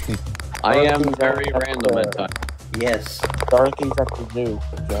 I am very random at times. Yes. Dorothy's at the zoo.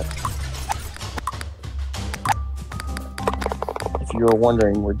 Yep. If you were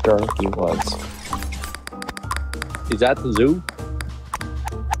wondering where Dorothy was, She's at the zoo.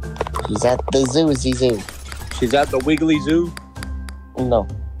 she's at the Zoozy Zoo. She's at the Wiggly Zoo. No.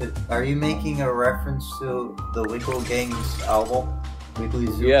 Are you making a reference to the Wiggle Gang's album? Wiggly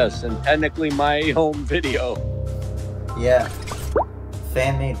Zoo? Yes, and technically my home video. Yeah.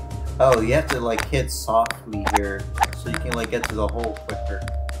 Fan made. Oh, you have to like hit softly here so you can like get to the hole quicker.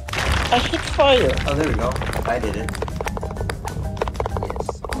 I hit fire. Oh, there we go. I did it.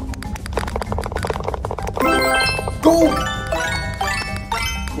 Gold!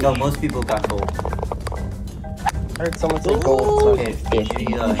 No, most people got gold. I heard someone say gold. So Okay, you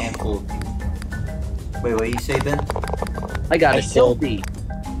need a handful of people. Wait, what you say, Ben? I got I a said- Sylvie.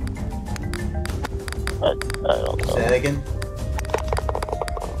 I don't Say know. that again?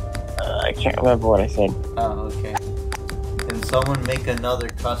 I can't remember what I said. Oh, okay. Can someone make another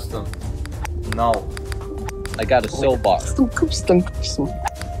custom? No. I got a Silbar Custom.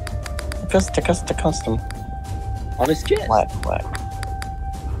 Custom. on his chest. Black.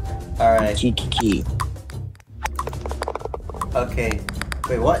 Alright. Key. Okay.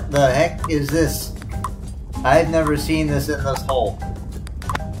 Wait, what the heck is this? I've never seen this in this hole.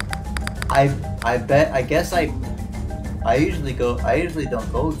 I usually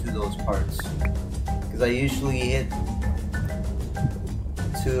don't go to those parts. Because I usually hit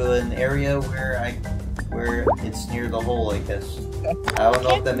to an area where it's near the hole, I guess. I don't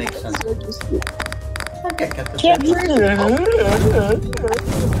know if that makes sense. Okay, cut the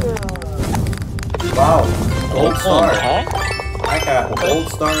Wow, gold star. Huh? I got a gold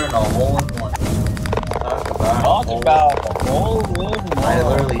star and a hole in one. Talk about a hole in one. I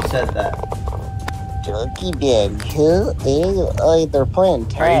literally said that. Turkey Bed. Who is? Oh, they're playing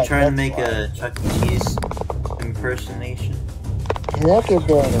tag. Are you trying to that's make why. a Chuck E. Cheese impersonation? Turkey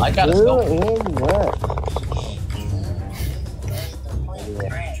Bed. I got a Who silver. is what?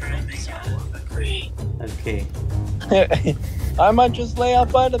 Okay. I might just lay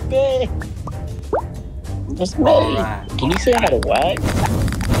out by the bay. Just me. Alright. Can you say how to wag?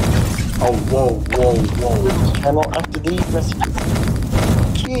 Oh, whoa. Channel after these messages.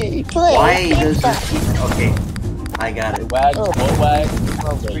 Gee, play. Why does this keep... Okay, I got The it. wag, Oh. low wag,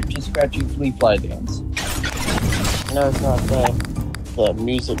 Okay. scritchy, scratchy, flea fly dance. No, it's not the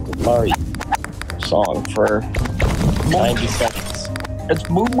music with Mari song for 90 seconds. It's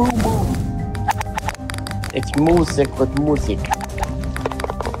moo moo moo. It's music with music.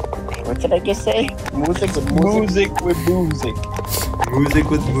 What did I just say? Music with music. Music with music. Music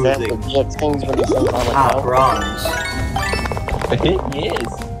with Is that music. what Jet sings when he says on the Ah, top? bronze. Yes.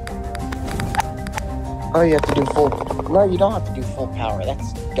 Oh, you have to do full. No, you don't have to do full power.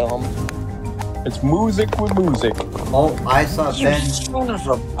 That's dumb. It's music with music. Oh, I saw You Ben. son of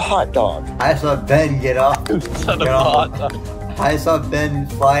a hot dog. I saw Ben get off. You son of Get a off. hot dog. I saw Ben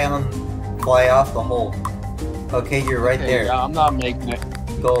fly off the hole. Okay, you're right Hey, there. I'm not making it.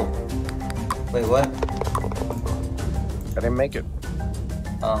 Go. Wait, what? I didn't make it.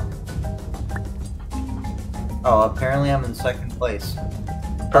 Oh. Oh, apparently I'm in second place.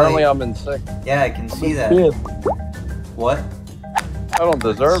 Apparently Oh, I'm in second. yeah, I can see that. Yeah. What? I don't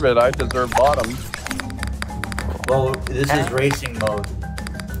deserve it. I deserve bottom. Well, this is racing mode.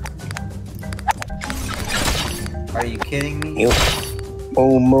 Are you kidding me? You.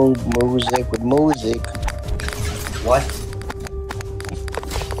 Oh, music with music. What?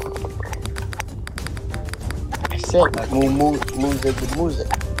 I said music with music.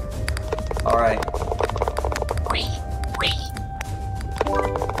 Alright.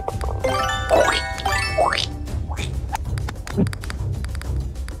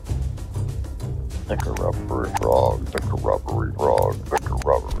 Like a rubbery frog, like a rubbery frog, like a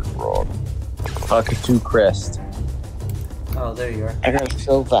rubbery frog. Cockatoo crest. Oh, there you are. I got a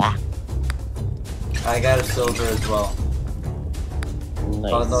silver. I got a silver as well.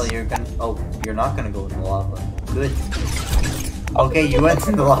 Nice. Oh no, you're not gonna go in the lava. Good. Okay, you went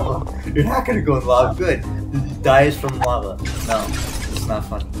in the lava. You're not gonna go in the lava. Good. Dies from lava. No, it's not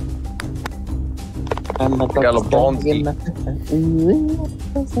funny. I'm Got a bronzy.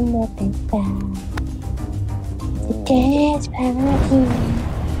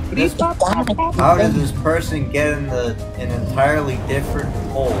 How did this person get in an entirely different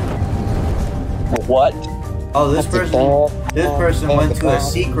hole? What? Oh, this person went to a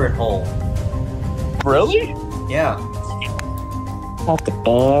secret hole. Really? Yeah. At the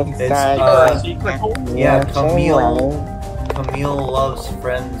bad It's, side. Secret hole? Yeah, Camille loves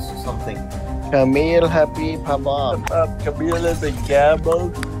friends something. Camille Happy Papa. Camille is a camel,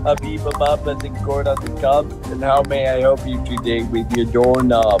 Habiba Mama is a corn on the cob, and how may I help you today with your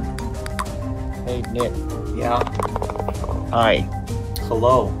doorknob? Hey Nick. Yeah. Hi.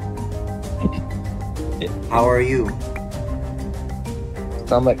 Hello. How are you?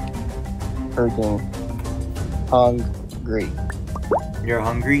 Stomach hurting. Hungry. You're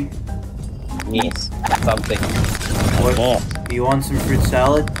hungry? Yes. Something. What? Yeah. You want some fruit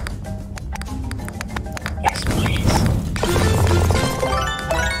salad? Yes, please.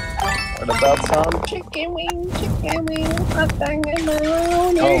 What about some? Chicken wing, hot dog and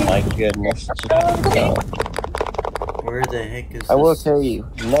macaroni. Oh my goodness. No. Where the heck is this? I will tell you,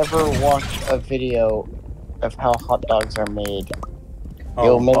 never watch a video of how hot dogs are made.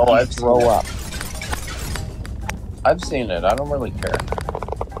 It'll make you I've throw seen up. I've seen it. I don't really care.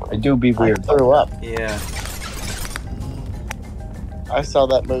 I do be I weird. threw up. Yeah. I saw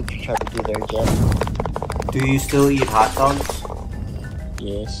that move you tried to do there, Jeff. Do you still eat hot dogs?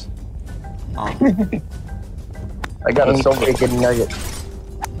 Yes. Oh. I got a And silver. chicken nugget.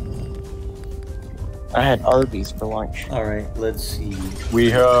 I had Arby's for lunch. Alright, let's see. We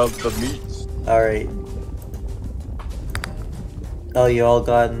have the meats. Alright. Oh, you both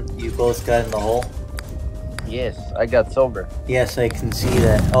got in the hole? Yes, I got silver. Yes, I can see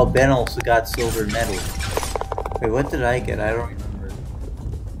that. Oh, Ben also got silver medal. Wait, what did I get? I don't remember.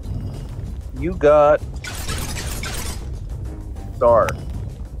 You got star.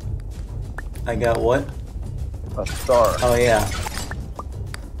 I got what? A star. Oh, yeah.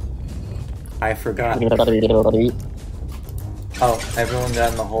 I forgot. Oh, everyone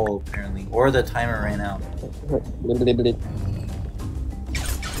got in the hole, apparently. Or the timer ran out.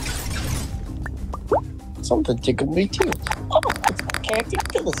 Something tickled me too. Oh, it's Captain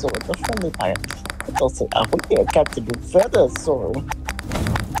Feathersword, the friendly pirate. It's also Captain Feathersword.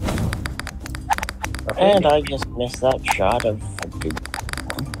 And I just missed that shot of a big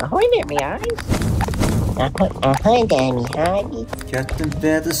one. Ahoy there, me eyes. Ahoy, Danny, hi. Captain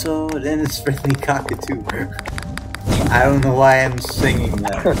Feathersword and his friendly cockatoo. I don't know why I'm singing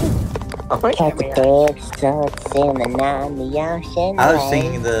that. Captain Feathersword in the ocean. I was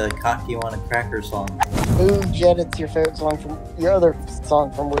singing the Cocky Want a Cracker song. Ooh, Jed, it's your favorite song from your other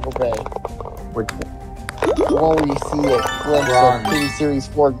song from Wiggle Bay. Which the one where you see a glimpse of TV Series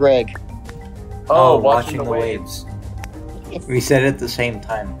 4 Greg. Oh, watching the waves. We said it at the same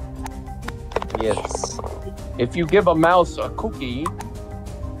time. Yes. If you give a mouse a cookie,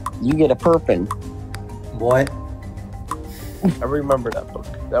 you get a perpin. What? I remember that book.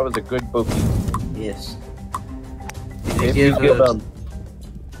 That was a good bookie. Yes. If you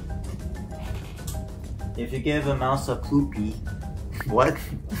give a mouse a poopy, what?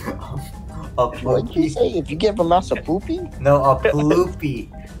 A poopy? What did you say? If you give a mouse a poopy? No, a ploopy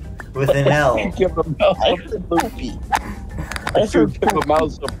with an L. You give a mouse I heard poopy. If you give a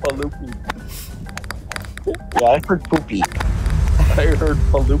mouse a paloopy. Yeah, I heard poopy. I heard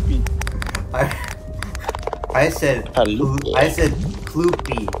paloopy. I said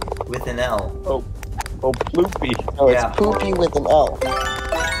ploopy with an L. Oh, ploopy. No, it's poopy with an L.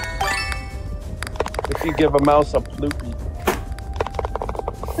 If you give a mouse a ploopy.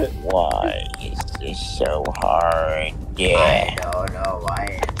 Why is this so hard? I don't know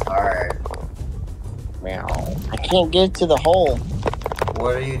why it's hard. Meow. I can't get to the hole.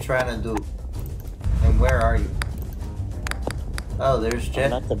 What are you trying to do? And where are you? Oh, there's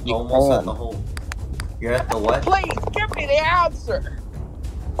Jet. At the big Almost fan. at the hole. You're at the what? Please give me the answer.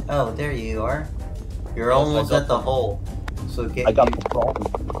 Oh, there you are. You're almost at the hole. So get. I got the problem.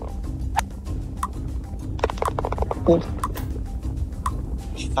 Was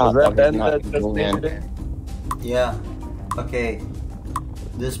that Ben that just did it? Yeah. Okay.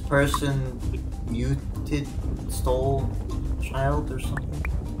 This person muted, stole child or something.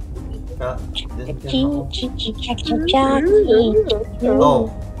 Didn't get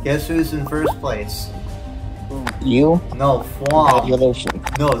Oh, guess who's in first place? You? No, Fwam. Congratulations.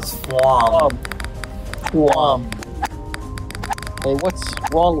 No, it's Fwam. Fwam. Hey, what's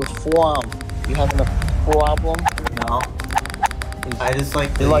wrong with Fwam? You having a problem? No. I just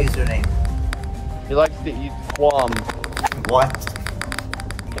like the username. He likes to eat Fwam. What?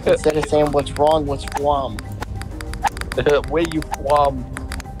 Instead of saying what's wrong, what's Fwam? Where you Fwam?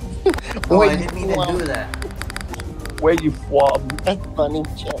 Oh, I didn't mean to do that. Where you Fwam? That's funny,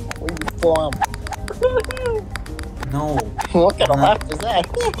 Chip. Where you Fwam? No. What kind of laugh is that?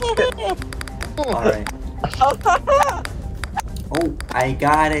 Alright. Oh, I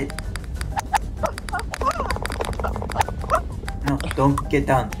got it. No, don't get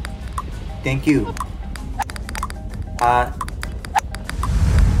down. Thank you.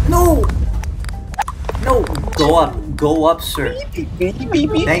 No! No! Go up, sir. Thank you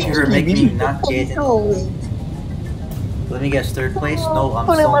for making me not get in the hole. Let me guess, third place? No, I'm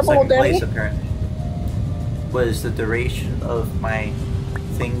still in second place, apparently. What is the duration of my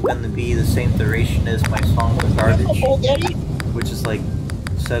thing gonna be the same duration as my song The Garbage? Which is like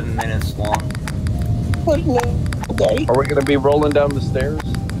 7 minutes long. Are we gonna be rolling down the stairs?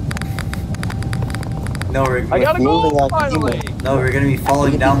 No, I gotta go finally! No, we're gonna be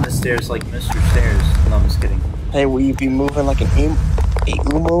falling down the stairs like Mr. Stairs. No, I'm just kidding. Hey, will you be moving like an emu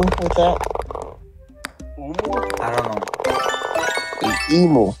with that? I don't know.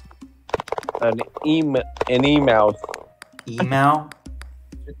 An emu. An e-mouth. Email?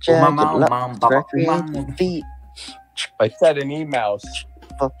 Recreate feet. I said an e-mouse.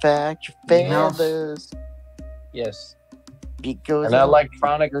 Fact your feathers. Yes. Because an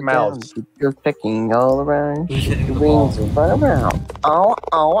electronic mouse. You're picking all around. Who's hitting Your the ball? wings will run around. Oh.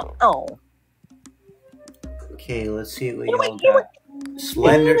 Okay, let's see what y'all got.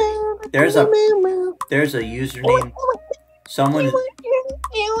 Slender. There's a username. Someone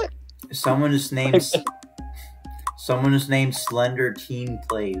is named Slender Teen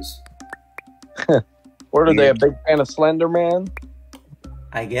Plays. What are they? A big fan of Slender Man?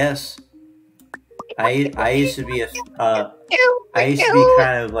 I guess. I used to be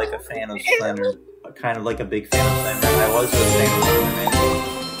kind of like a fan of Slender, kind of like a big fan of Slender. I was a fan of Slender Man.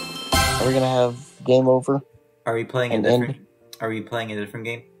 Are we gonna have game over? Are we playing a different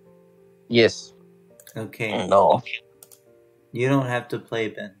game? Yes. Okay. No. You don't have to play,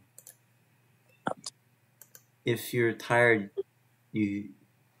 Ben. If you're tired,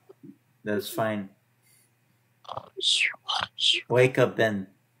 that's fine. Wake up, Ben.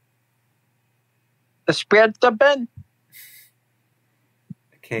 the spirit, Ben?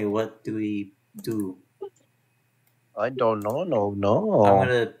 Okay, what do we do? I don't know. No. I'm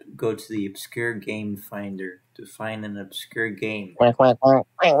gonna go to the obscure game finder to find an obscure game. Quack, quack, quack,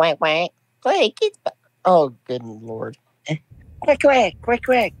 quack, quack, quack. Quack, it's oh, good lord. Quack, quack, quack,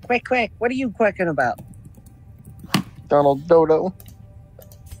 quack, quack, quack. What are you quacking about? Donald Dodo.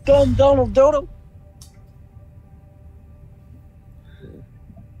 Donald Dodo.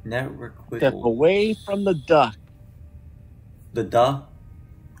 Network Step wiggle. away from the duck. The duh?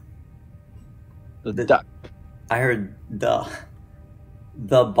 The duck. I heard the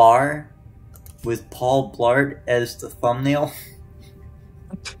bar with Paul Blart as the thumbnail.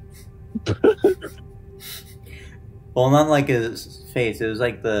 Well, not like his face. It was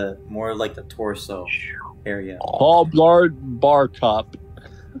like more like the torso area. Paul Blart Bar Cop.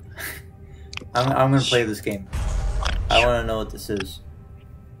 I'm gonna play this game. I want to know what this is.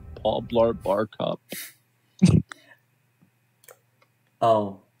 Paul Blart Bar Cop.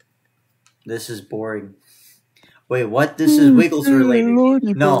 Oh, this is boring. Wait, what? This is Wiggles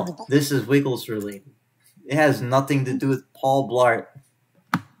related. No, this is Wiggles related. It has nothing to do with Paul Blart.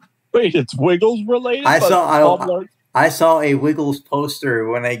 Wait, it's Wiggles related? I saw a Wiggles poster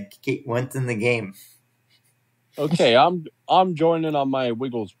when I went in the game. Okay, I'm joining on my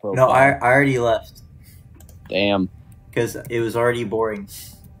Wiggles profile. No, I already left. Damn. Because it was already boring.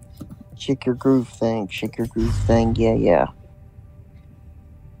 Shake your groove thing. Shake your groove thing. Yeah.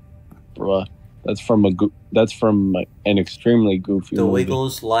 Bruh. That's from an extremely goofy The movie.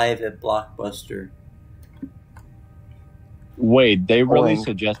 Wiggles live at Blockbuster. Wait, they really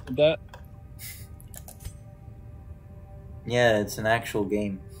suggested that? Yeah, it's an actual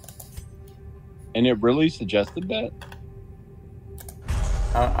game. And it really suggested that?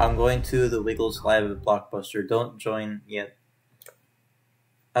 I'm going to the Wiggles live at Blockbuster. Don't join yet.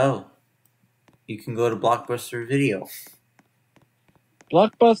 Oh. You can go to Blockbuster Video.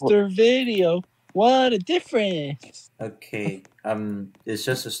 Blockbuster Video. What a difference. Okay. It's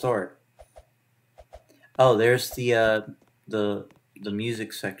just a store. Oh, there's the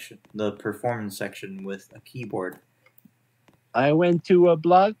music section, the performance section with a keyboard. I went to a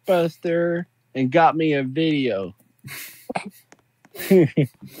Blockbuster and got me a video. Can you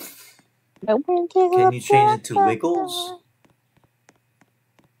change it to Wiggles?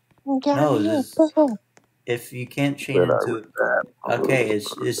 No, if you can't change it to... Okay,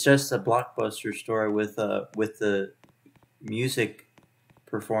 it's just a Blockbuster store with the music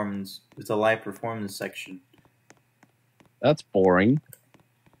performance, with a live performance section. That's boring.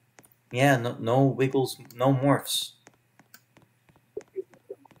 Yeah, no Wiggles, no morphs.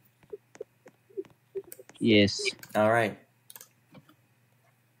 Yes. Alright.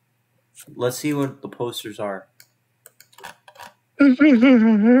 Let's see what the posters are.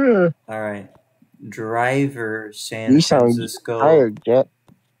 Alright. Driver, San Francisco. Tired, Jet.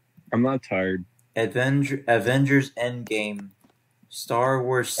 I'm not tired. Avengers Endgame. Star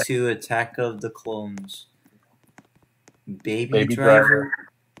Wars 2 Attack of the Clones. Baby Driver.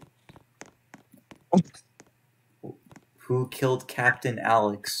 Who killed Captain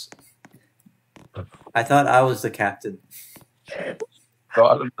Alex? I thought I was the captain.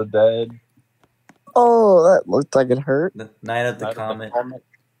 God of the Dead. Oh, that looked like it hurt. The Night of the Comet.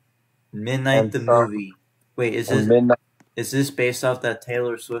 Midnight And the movie. Wait, is this based off that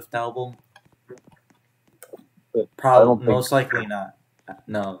Taylor Swift album? Probably, most likely not.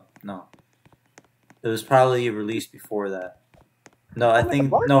 No. It was probably released before that. No, I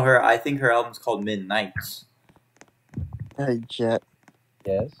think her album's called Midnights. Hey, Jet.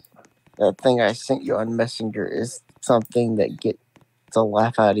 Yes. That thing I sent you on Messenger is something that gets a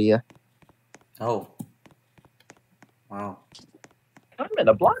laugh out of you. Oh. Wow. I'm in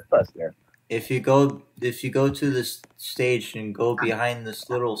a Blockbuster. If you go to this stage and go behind this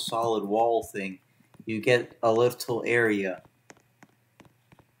little solid wall thing, you get a little area.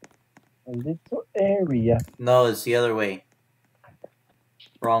 A little area. No, it's the other way.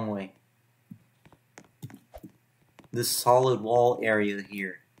 Wrong way. This solid wall area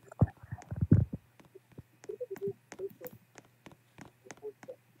here.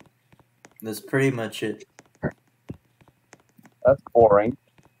 That's pretty much it. That's boring.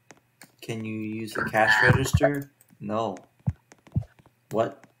 Can you use the cash register? No.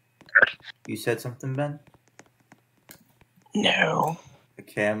 What? You said something, Ben? No.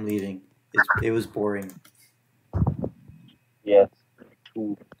 Okay, I'm leaving. It was boring. Yes.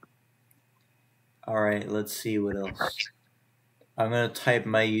 Alright, let's see what else. I'm gonna type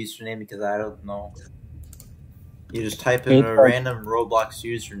my username because I don't know. You just type in a random Roblox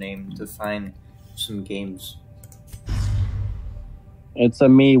username to find some games. It's a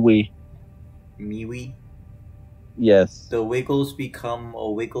MeWe. MeWe? Yes. The Wiggles become a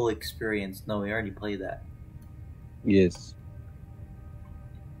Wiggle experience. No, we already played that. Yes.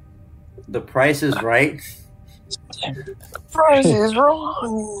 The Price is Right. Price is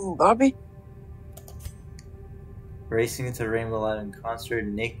wrong, Bobby. Racing to Rainbow Island concert.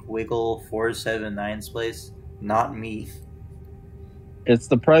 Nick Wiggle 479's place. Not me. It's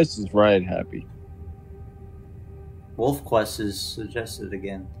The Price is Right, Happy. Wolf Quest is suggested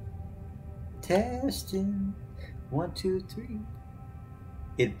again. Testing. 1, 2, 3.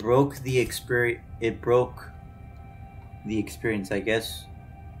 It broke the experience. It broke the experience, I guess.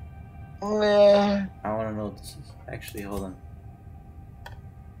 Nah. I want to know what this is. Actually, hold on.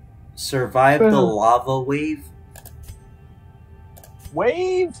 Survive the lava wave.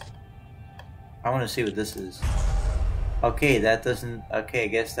 Wave. I want to see what this is. Okay, that doesn't. Okay, I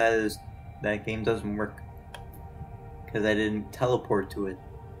guess that game doesn't work because I didn't teleport to it.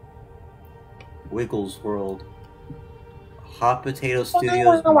 Wiggles World. Hot Potato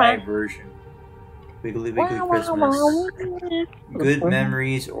Studios, my version. Wiggly Wiggly Christmas. Good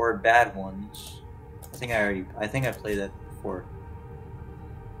memories or bad ones. I think I played that before.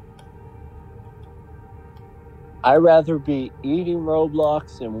 I'd rather be eating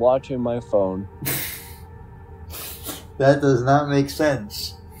Roblox and watching my phone. That does not make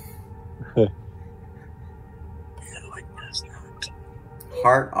sense.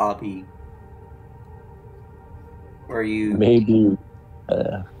 Heart Obby. Are you maybe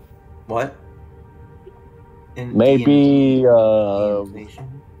what? Maybe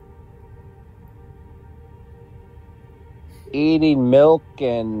eating milk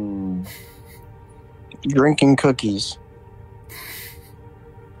and drinking cookies.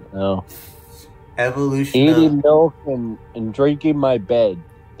 No. Evolution eating milk and drinking my bed.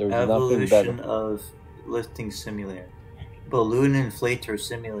 There's nothing better. Evolution of Lifting Simulator. Balloon Inflator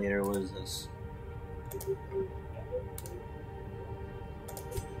Simulator, what is this?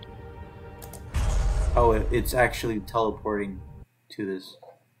 Oh, it's actually teleporting to this.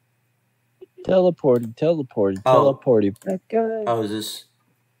 Teleporting. Oh,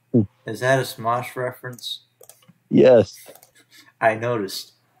 is that a Smosh reference? Yes. I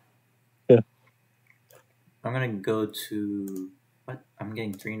noticed. Yeah. I'm gonna go to... What? I'm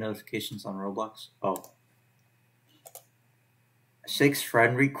getting 3 notifications on Roblox. Oh. 6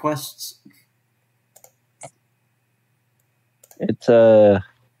 friend requests? It's a...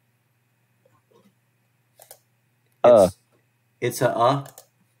 It's a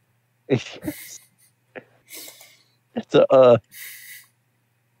It's a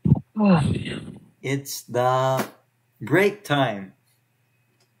It's the break time.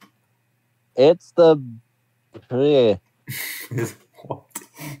 It's the What?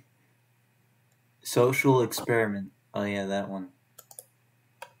 Social experiment. Oh yeah, that one.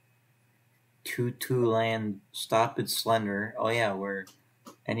 Tutu Land. Stop It Slender. Oh yeah, where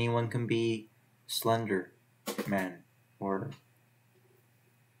anyone can be Slender Man or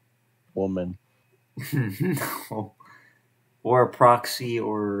woman. No. Or a proxy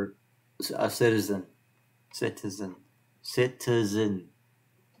or a citizen. Citizen.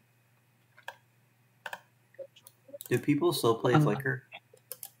 Do people still play Flickr?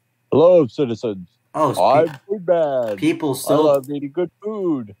 Hello, citizens. Oh, I'm Food Man. People still I love eating good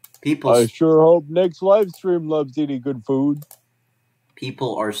food. People. I sure hope Nick's live stream loves eating good food.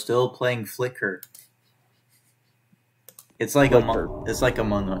 People are still playing Flickr. It's like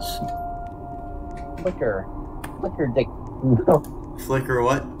Among Us. Flickr dick. Flickr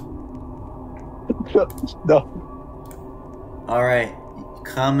what? No. All right,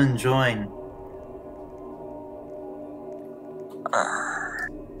 come and join.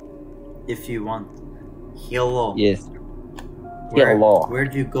 If you want. Hello. Yes. Hello.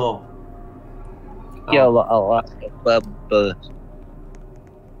 Where'd you go? Hello.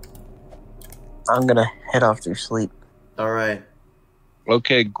 I'm gonna head off to sleep. All right.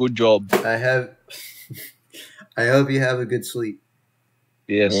 Okay, good job. I hope you have a good sleep.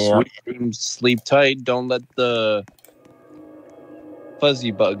 Yes, Yeah. sweet dreams, sleep tight. Don't let the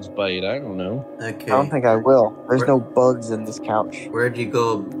fuzzy bugs bite. I don't know. Okay. I don't think I will. There's no bugs in this couch. Where'd you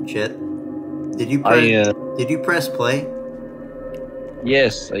go, Jet? Did you press play?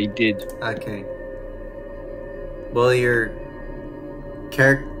 Yes, I did. Okay. Well, your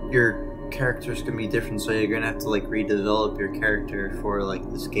character's gonna be different, so you're gonna have to like redevelop your character for like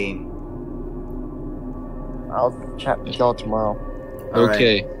this game. I'll chat with y'all tomorrow. All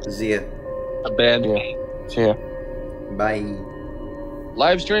okay. Right. See ya. Abandon. Yeah. See ya. Bye.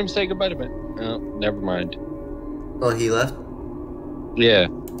 Live stream, say goodbye to me. Oh, never mind. Oh, he left? Yeah.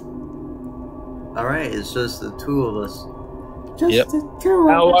 Alright, it's just the 2 of us. Yep.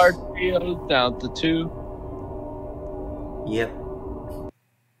 Now our trio's down to 2. Yep.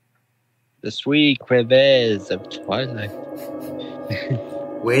 The sweet crevasse of Twilight.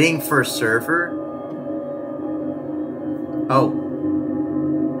 Waiting for server? Oh.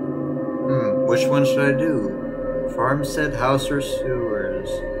 Which one should I do? Farmstead, house, or sewers?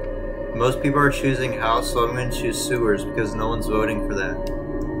 Most people are choosing house, so I'm going to choose sewers because no one's voting for that.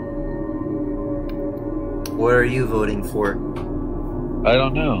 What are you voting for? I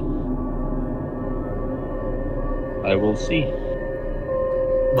don't know. I will see.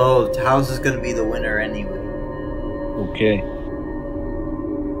 Well, house is going to be the winner anyway. Okay.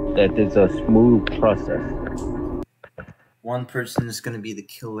 That is a smooth process. One person is going to be the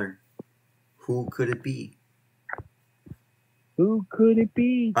killer. Who could it be? Who could it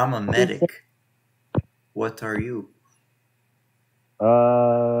be? I'm a medic. What are you?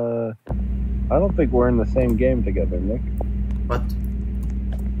 I don't think we're in the same game together, Nick. What?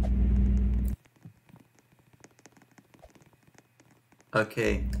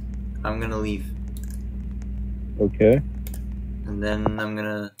 Okay, I'm gonna leave. Okay. And then I'm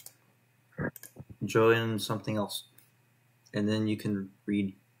gonna join something else. And then you can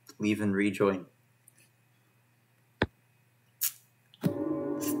leave and rejoin.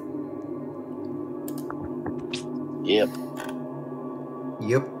 Yep.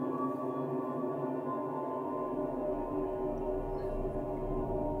 Yep.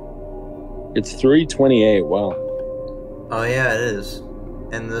 It's 3:28. Wow. Oh yeah, it is.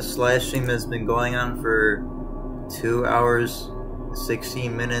 And this live stream has been going on for 2 hours,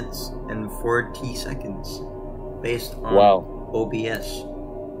 16 minutes, and 40 seconds, based on OBS.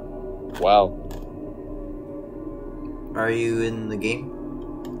 Wow. Are you in the game?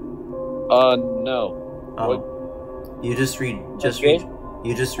 No. Oh. What? You just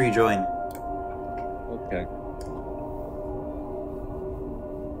rejoin. Okay.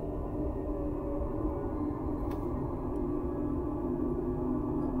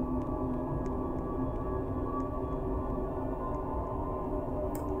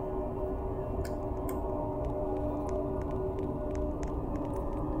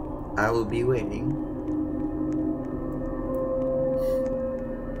 I will be waiting.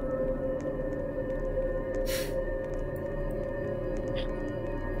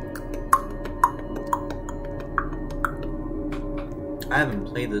 I haven't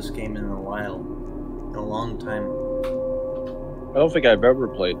played this game in a while. In a long time. I don't think I've ever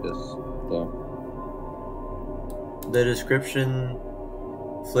played this, though. The description: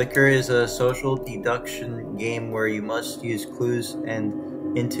 Flicker is a social deduction game where you must use clues and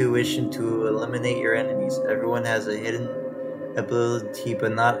intuition to eliminate your enemies. Everyone has a hidden ability,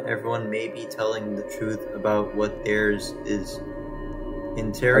 but not everyone may be telling the truth about what theirs is.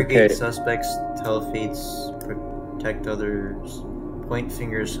 Interrogate suspects, tell fates, protect others, point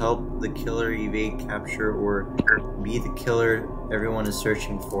fingers, help the killer evade capture, or be the killer everyone is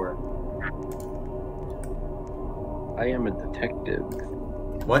searching for. I am a detective.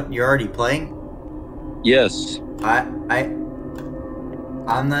 What? You're already playing? Yes.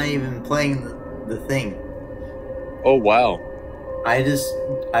 I'm not even playing the thing. Oh, wow. I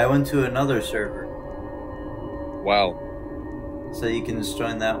went to another server. Wow. So you can just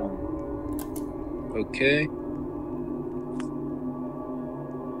join that one. Okay.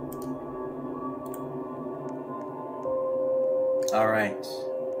 Alright.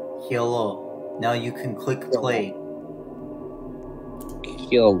 Hello. Now you can click play.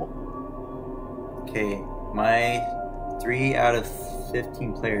 Hello. Okay. My 3 out of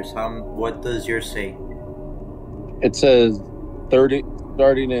 15 players. What does yours say? It says 30,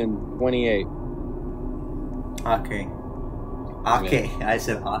 starting in 28. Okay. Okay. Yeah. I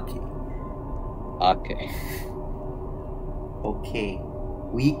said okay. Okay. Okay.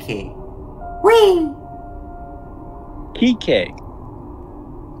 Wee. Wee! Kike.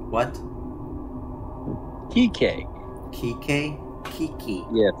 What? Kike. Kike? Kiki.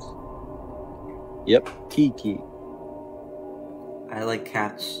 Yes. Yep. Kiki. I like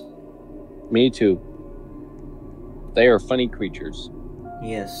cats. Me too. They are funny creatures.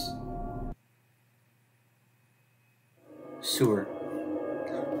 Yes. Sewer.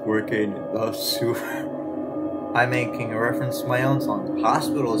 Working in the sewer. I'm making a reference to my own song.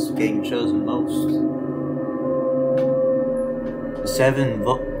 Hospital is the game chosen most. 7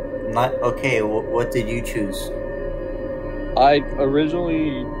 vote. Not okay. What did you choose? I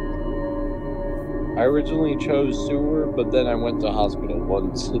originally chose sewer, but then I went to hospital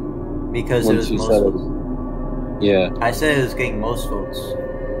once. Because it was most votes. Yeah. I said it was getting most votes.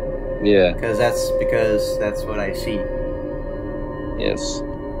 Yeah. Because that's what I see. Yes.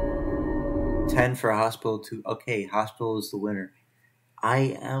 10 for hospital 2. Okay, hospital is the winner.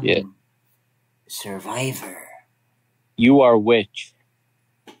 I am Yeah. survivor. You are which?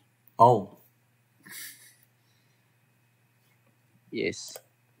 Oh. Yes.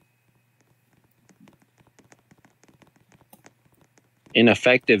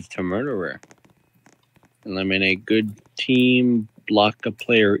 Ineffective to murderer. Eliminate good team. Block a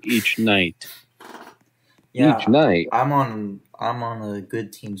player each night. Yeah, Each night. I'm on a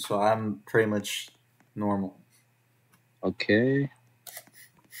good team, so I'm pretty much normal. Okay.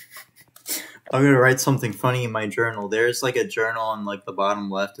 I'm gonna write something funny in my journal. There's like a journal on like the bottom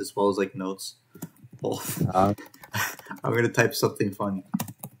left as well as like notes. I'm gonna type something funny.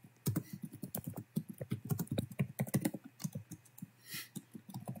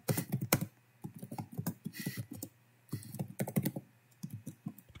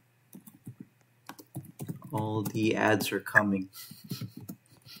 All the ads are coming.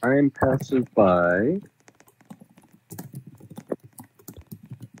 I'm passive by.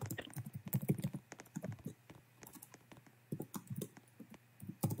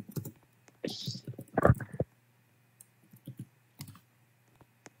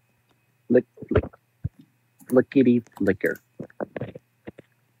 Flick, flick. Flickety flicker.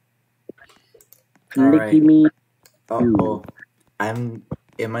 All Flicky right. me. Oh, am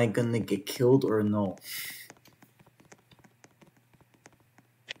I gonna get killed or no?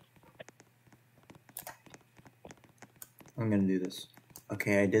 I'm gonna do this.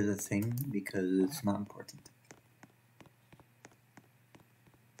 Okay, I did the thing because it's not important.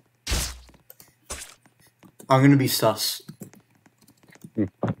 I'm gonna be sus.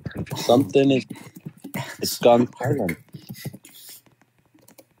 Something is. It's gone silent.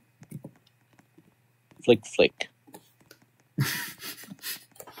 Flick, flick.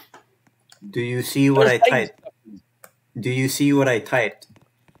 Do you see what I typed? Do you see what I typed?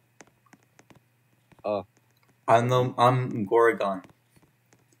 Oh. I'm Gorgon.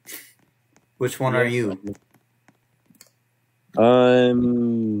 Which one are you?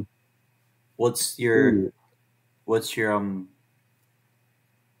 What's your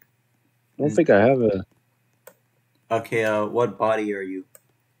I don't think I have a. Okay, what body are you?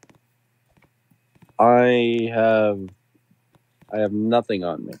 I have nothing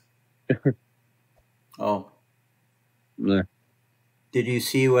on me. Oh. Nah. Did you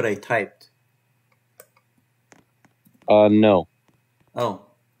see what I typed? No. Oh.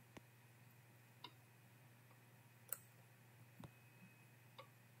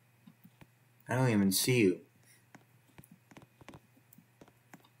 I don't even see you.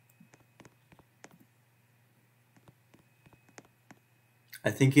 I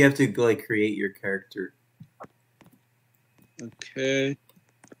think you have to like create your character. Okay.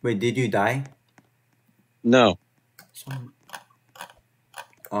 Wait, did you die? No.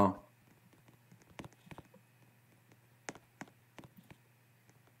 Oh.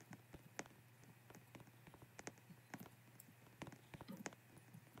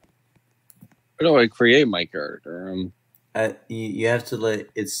 How do I create my character? You have to let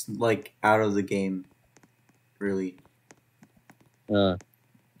it's like out of the game, really.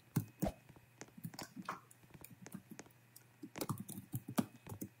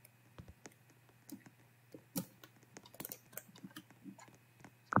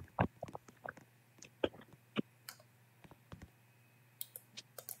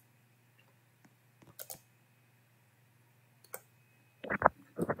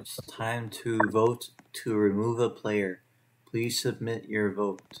 It's time to vote to remove a player. Please submit your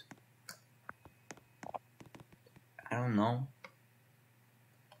vote. I don't know.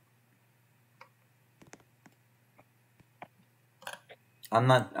 I'm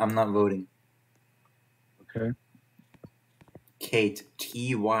not voting. Okay. Kate,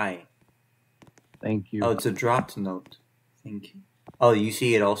 T-Y. Thank you. Oh, it's a dropped note. Thank you. Oh, you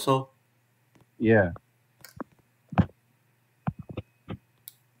see it also? Yeah.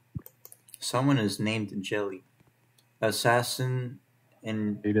 Someone is named Jelly. Assassin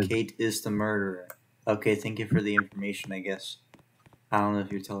and Kate is the murderer. Okay, thank you for the information, I guess. I don't know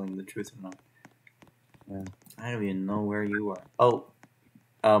if you're telling the truth or not. Yeah. I don't even know where you are. Oh.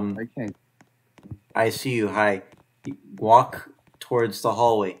 I can't. I see you. Hi. Walk towards the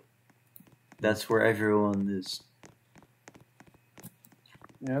hallway. That's where everyone is.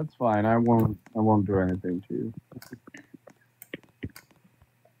 Yeah, it's fine. I won't do anything to you.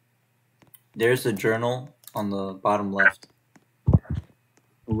 There's a journal on the bottom left. Oh,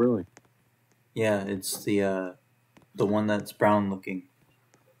 really? Yeah, it's the one that's brown looking.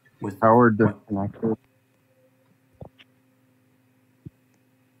 With power disconnected.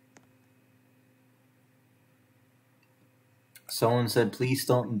 Someone said, "Please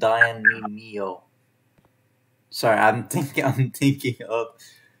don't die on me, Neo." Sorry, I'm thinking of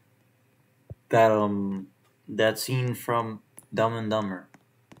that scene from Dumb and Dumber.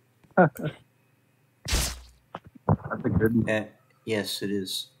 That's a good one. Yes, it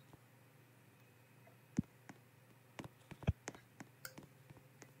is.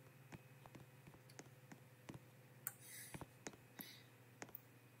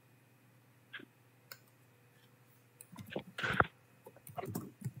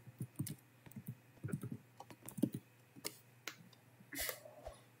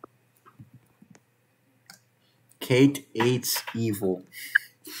 Kate hates evil.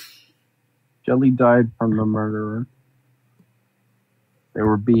 Jelly died from the murderer. They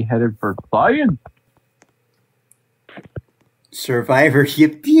were beheaded for science. Survivor,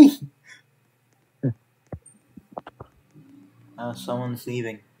 yippee! Someone's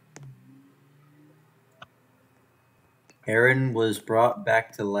leaving. Aaron was brought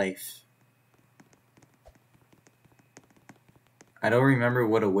back to life. I don't remember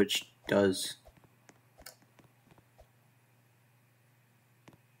what a witch does.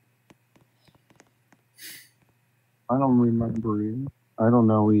 I don't remember either. I don't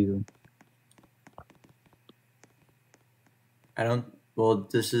know either. Well,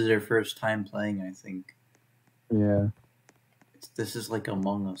 this is their first time playing, I think. Yeah. This is like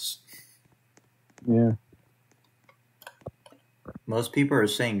Among Us. Yeah. Most people are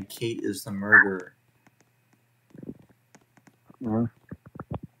saying Kate is the murderer. Yeah.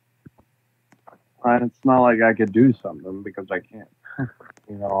 It's not like I could do something because I can't.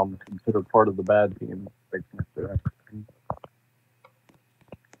 You know, I'm considered part of the bad team. I can't do that.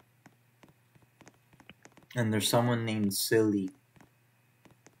 And there's someone named Silly.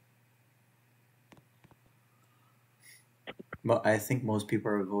 But I think most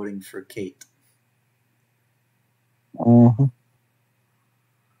people are voting for Kate. Mm-hmm.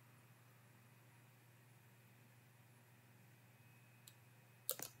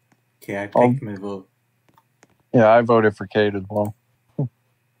 Okay, I picked my vote. Yeah, I voted for Kate as well.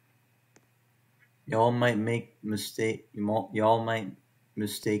 Y'all might make mistake. Y'all might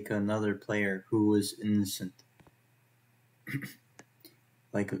mistake another player who was innocent,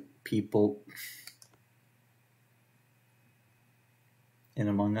 like people in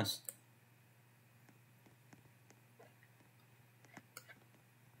Among Us.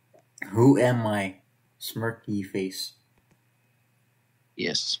 Who am I? Smirky face.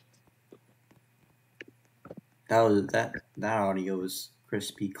 Yes. That audio was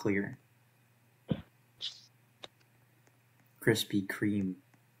crispy clear. Krispy Kreme.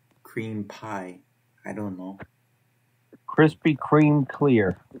 Cream pie. I don't know. Krispy Kreme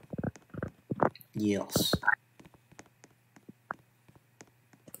clear. Yes.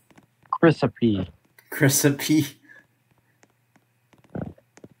 Crispy. Crispy.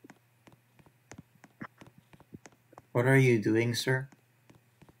 What are you doing, sir?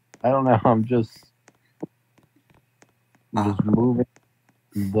 I don't know. I'm just moving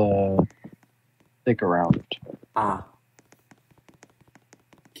the stick around. I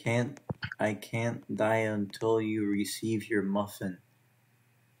can't die until you receive your muffin.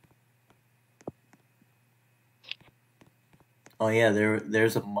 Oh yeah,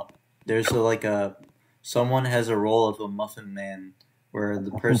 someone has a role of a muffin man where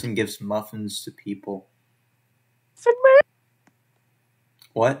the person gives muffins to people. Muffin man?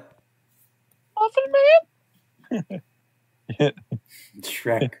 What? Muffin man?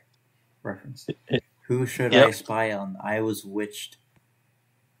 Shrek reference. Who should I spy on? I was witched.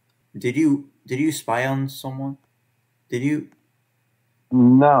 Did you spy on someone? Did you?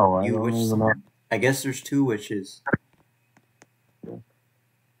 No, I you don't witched even someone? know. I guess there's two witches.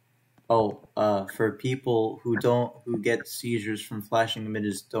 Oh, for people who get seizures from flashing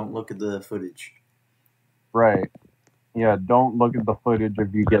images, don't look at the footage. Right. Yeah, don't look at the footage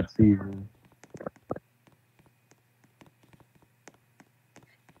if you get seizures.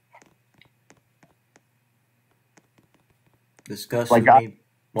 Discuss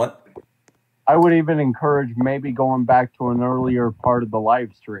what? I would even encourage maybe going back to an earlier part of the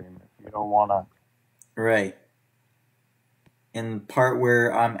live stream if you don't want to. Right. In part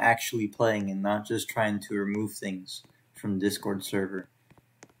where I'm actually playing and not just trying to remove things from Discord server.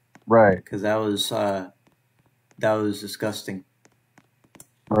 Right. Because that was disgusting.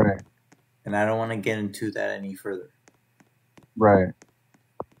 Right. And I don't want to get into that any further. Right.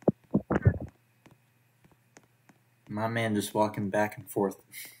 My man just walking back and forth.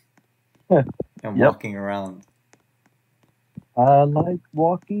 And Yep. walking around. I like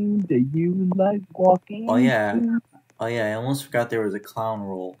walking. Do you like walking? Oh yeah. I almost forgot there was a clown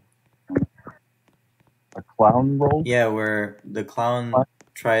roll. A clown roll? Yeah, where the clown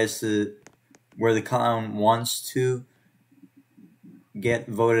tries to where the clown wants to get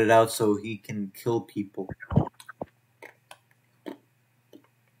voted out so he can kill people.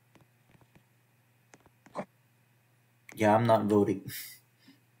 Yeah, I'm not voting.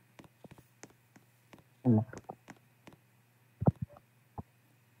 I'm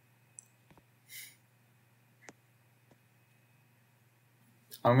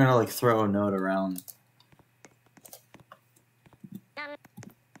gonna like throw a note around.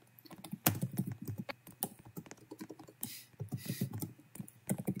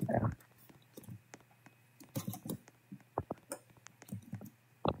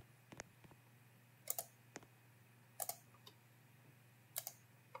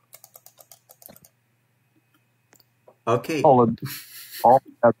 Okay. All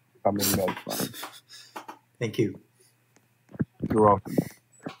that's coming, that's fine. Thank you. You're welcome.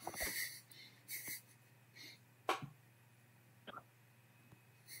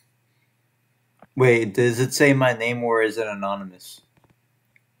 Wait, does it say my name or is it anonymous?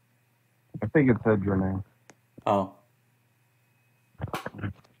 I think it said your name. Oh.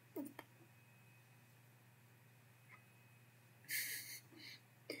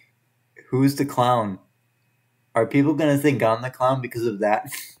 Who's the clown? Are people gonna think I'm the clown because of that?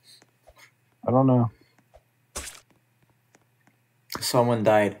 I don't know. Someone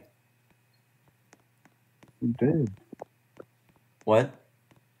died. Who did? What?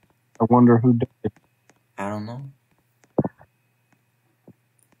 I wonder who did. I don't know.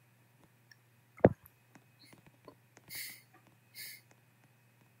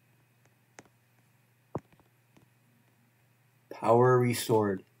 Power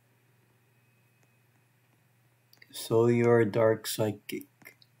restored. So you're a dark psychic.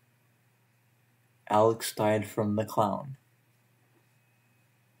 Alex died from the clown.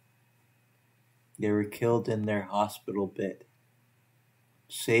 They were killed in their hospital bed.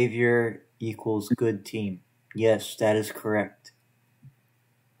 Savior equals good team. Yes, that is correct.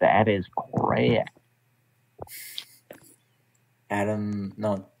 That is correct.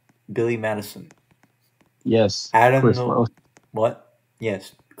 Billy Madison. Yes. Adam, Chris no, Farley. what?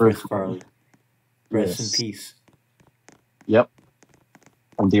 Yes, Chris Chris Farley. Rest in peace. Yep.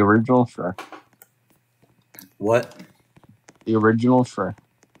 And the original Shrek. What? The original Shrek.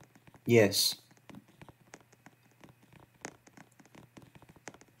 Yes.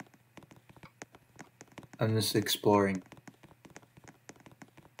 I'm just exploring.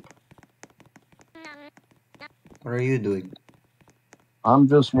 What are you doing? I'm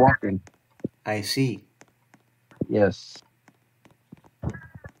just walking. I see. Yes. I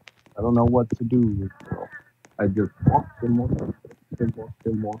don't know what to do with girl. I just walk and walk and walk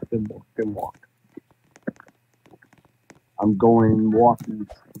and walk and walk and walk. I'm going walking.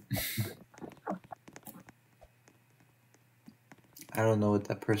 I don't know what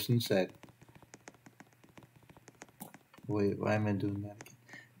that person said. Wait, why am I doing that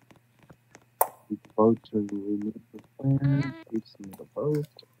again? Vote to remove the plan. Please submit a vote.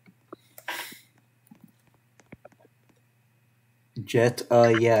 Jet,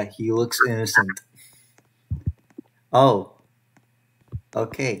 yeah, he looks innocent. Oh.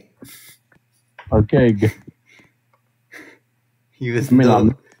 Okay. Okay, good. He was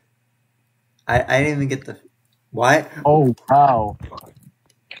I didn't even get the... Why? Oh, wow.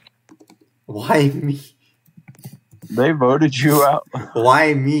 Why me? They voted you out.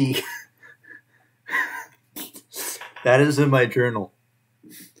 Why me? That is in my journal.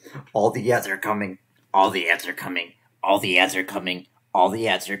 All the ads are coming. All the ads are coming. All the ads are coming. All the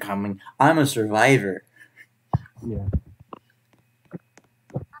ads are coming. I'm a survivor. Yeah.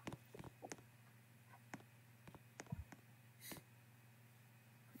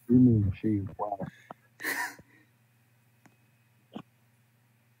 You mean she? Wow.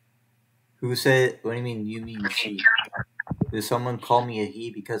 Who said... What do you mean, you mean she? Did someone call me a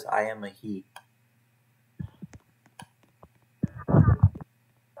he because I am a he?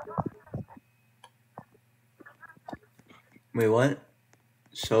 Wait, what?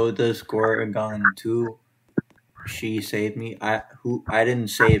 So does Gorgon too? She saved me. I didn't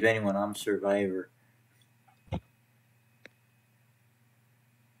save anyone. I'm survivor.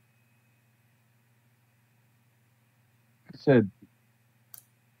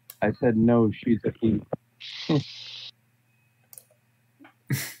 I said no. She's a he.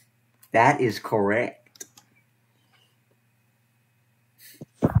 That is correct.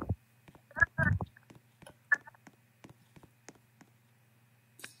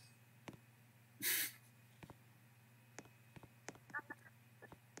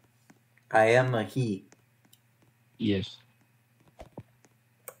 I am a he. Yes.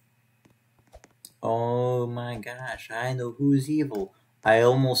 Oh my gosh, I know who's evil. I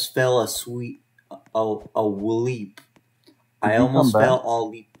almost fell a leap. Did I you almost come back? fell all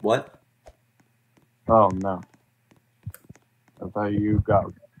leap. What? Oh no. I thought you got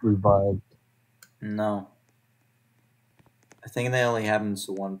revived. No. I think that only happens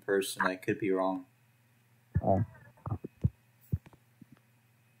to one person. I could be wrong. Oh.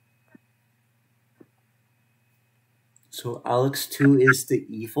 So Alex 2 is the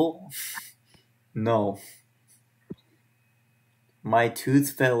evil? No. My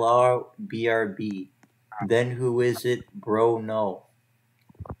tooth fell out, BRB. Then who is it? Bro, no.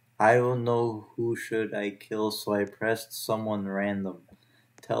 I don't know who should I kill, so I pressed someone random.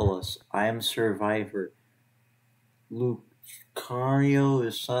 Tell us. I am survivor. Lucario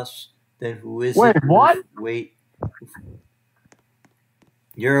is sus. Then who is Wait, it? what? Wait.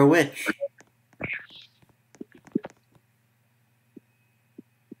 You're a witch.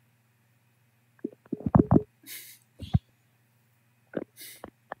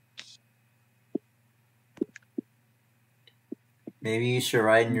 Maybe you should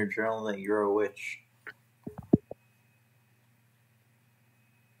write in your journal that you're a witch.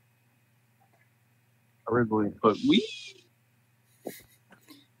 Originally put we.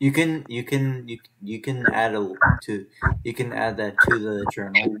 You can add that to the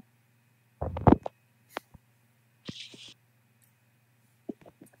journal.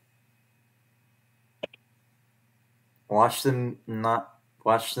 Watch them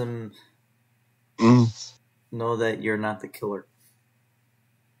know that you're not the killer.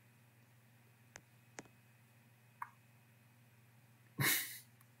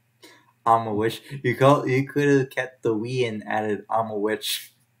 I'm a witch. You could have kept the we and added I'm a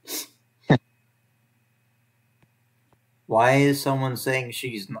witch. Why is someone saying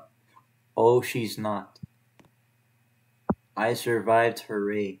she's not? Oh, she's not. I survived,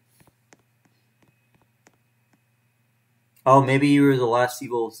 hooray. Oh, maybe you were the last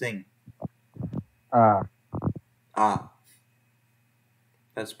evil thing. Ah.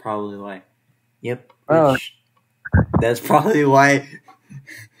 That's probably why. Yep. That's probably why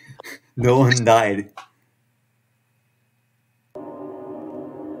no one died.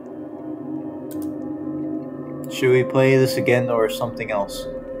 Should we play this again or something else?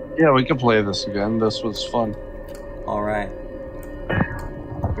 Yeah, we can play this again. This was fun. Alright.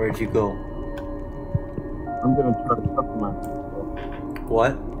 Where'd you go? I'm gonna try to customize myself.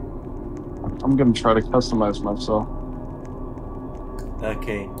 What? I'm gonna try to customize myself.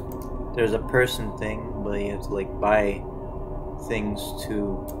 Okay. There's a person thing, but you have to like buy things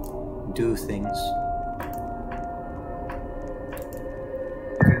to do things.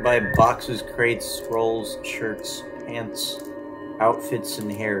 You can buy boxes, crates, scrolls, shirts, pants, outfits,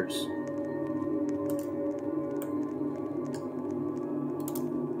 and hairs.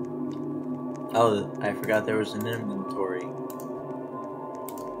 Oh, I forgot there was an inventory.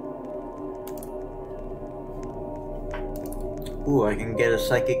 Ooh, I can get a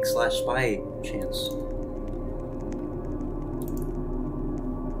psychic/spy chance.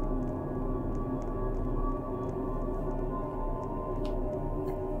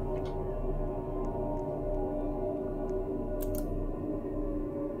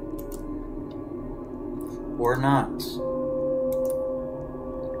 Or not.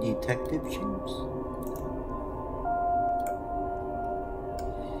 Detective James.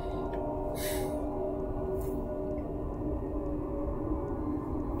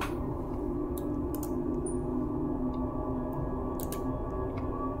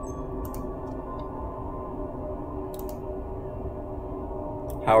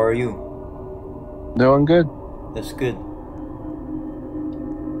 How are you? Doing good. That's good.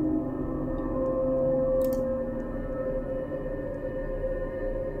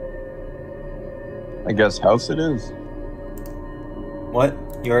 I guess house it is. What?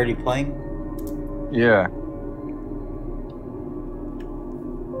 You already playing? Yeah.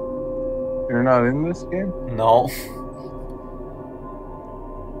 You're not in this game? No.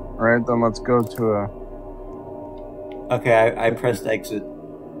 Alright, then let's go to a... Okay, I pressed exit.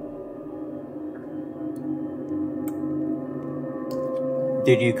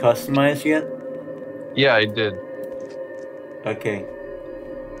 Did you customize yet? Yeah, I did. Okay.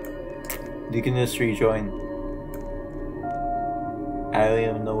 You can just rejoin. I don't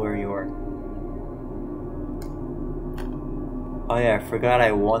even know where you are. Oh yeah, I forgot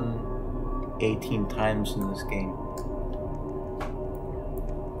I won 18 times in this game.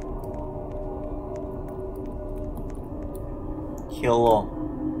 Hello.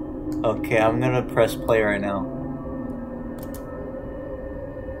 Okay, I'm gonna press play right now.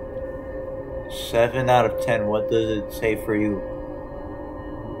 7 out of 10, what does it say for you?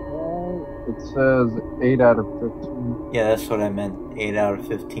 It says 8 out of 15. Yeah, that's what I meant. 8 out of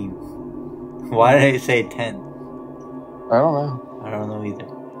 15. Why did I say 10? I don't know. I don't know either.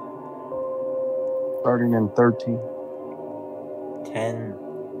 Starting in 13. 10,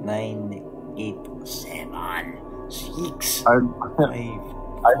 9, 8, 7, 6, I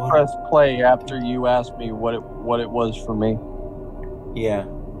 5, pressed play after you asked me what it was for me. Yeah.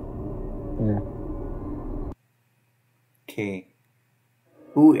 Yeah. Okay.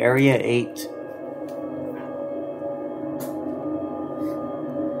 Ooh, Area 8.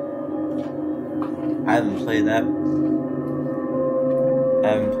 I haven't played that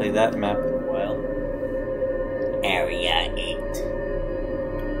map in a while. Area 8.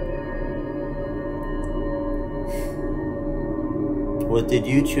 What did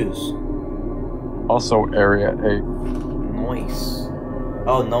you choose? Also Area 8. Nice.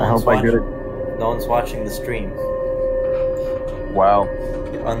 Oh, no one's watching the stream. Wow.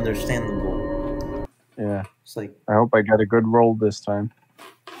 Understandable. Yeah. It's like, I hope I get a good roll this time.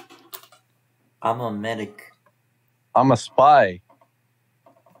 I'm a medic. I'm a spy.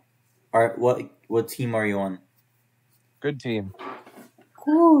 Alright, what team are you on? Good team.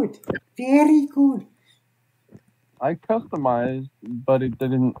 Good. Very good. I customized, but it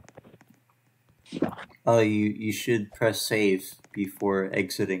didn't. Oh, you should press save before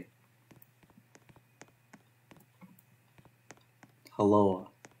exiting.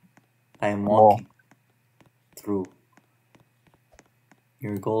 Hello. I am walking through.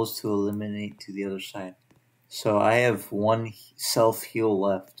 Your goal is to eliminate to the other side. So I have one self-heal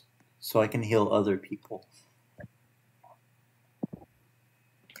left, so I can heal other people.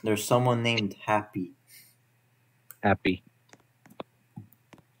 There's someone named Happy. Happy.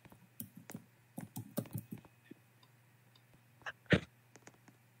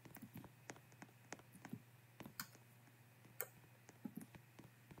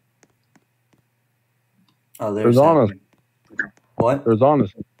 Oh, there's Happy. What? There's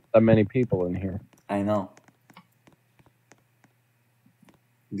honestly that many people in here. I know.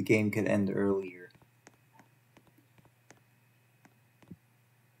 The game could end earlier.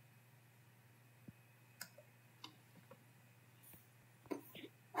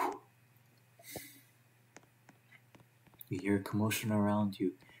 You hear a commotion around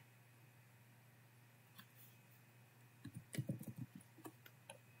you.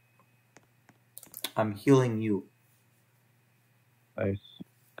 I'm healing you. Nice.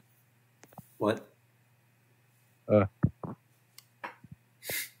 What?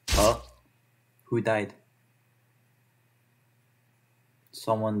 Who died?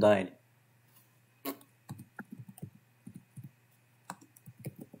 Someone died.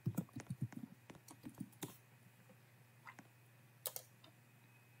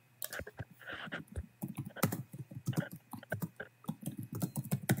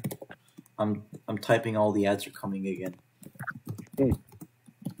 I'm typing, all the ads are coming again.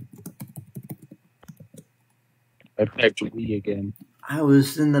 I typed we again. I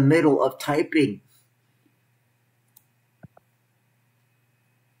was in the middle of typing.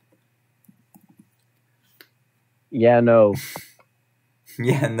 Yeah, no.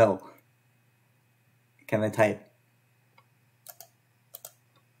 Yeah, no. Can I type?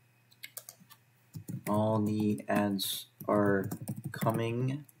 All the ads are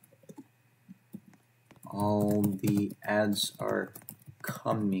coming. All the ads are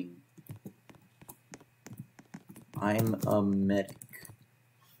coming. I'm a medic.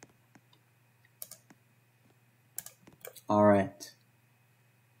 Alright.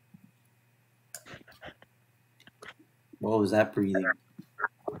 What was that breathing?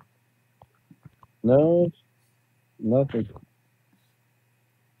 No, nothing.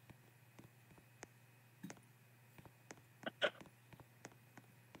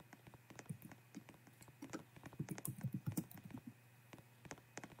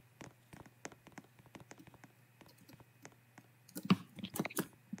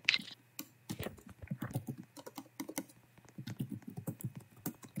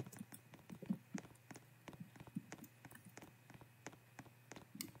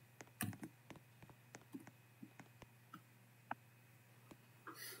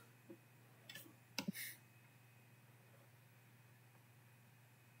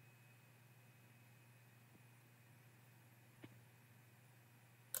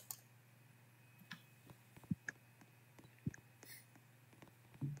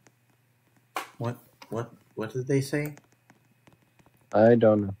 What did they say? I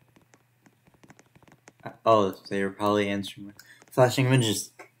don't know. Oh, they were probably answering flashing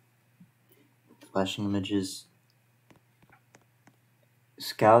images. Flashing images.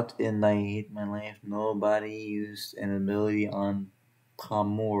 Scout in I Hate My Life. Nobody used an ability on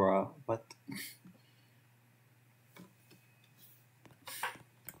Tamura. What?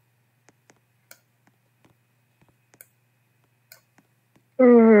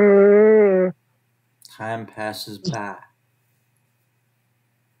 Time passes by.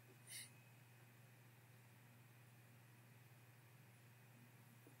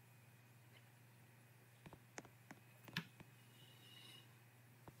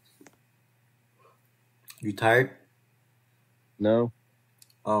 You tired? No,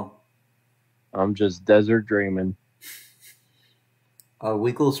 Oh. I'm just desert dreaming. A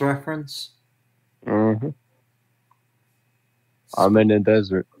Wiggles reference? Mm-hmm. I'm in the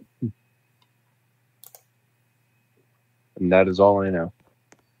desert. And that is all I know.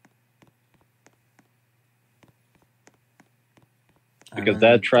 Because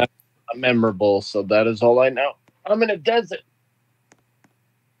that track is memorable, so that is all I know. I'm in a desert.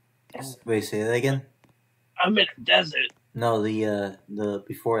 Wait, say that again? I'm in a desert. No, the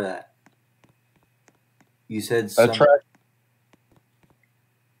before that. You said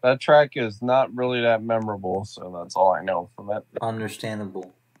that track is not really that memorable, so that's all I know from it.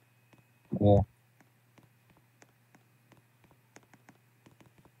 Understandable. Yeah.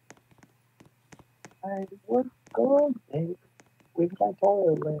 I would go with my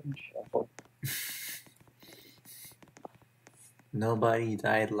toilet shuffle. Nobody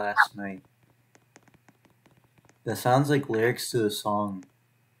died last night. That sounds like lyrics to a song.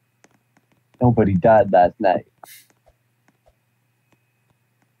 Nobody died last night.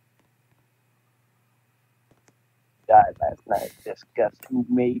 Died last night. Discuss who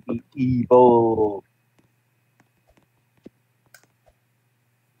may be evil.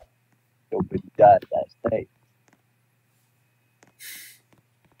 Nobody died last night.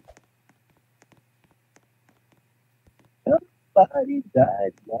 Nobody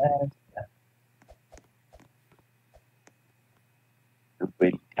died last night.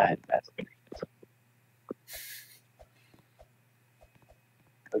 Nobody died last night.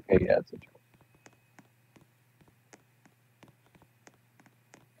 Okay, yeah, it's a joke.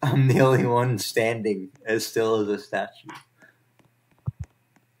 I'm the only one standing as still as a statue.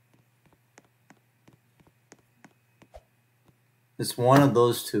 It's one of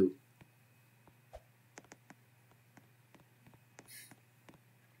those two.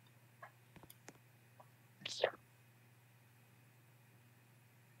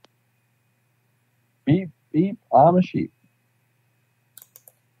 Beep, beep, I'm a sheep.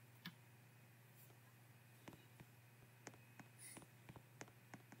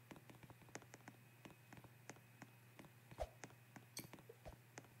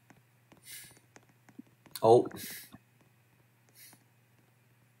 Oh.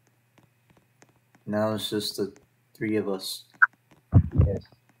 Now it's just the three of us. Yes.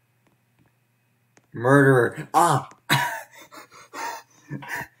 Murderer. Ah!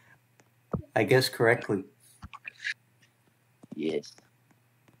 I guess correctly. Yes.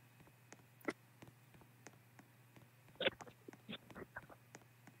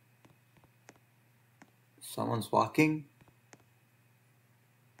 Someone's walking.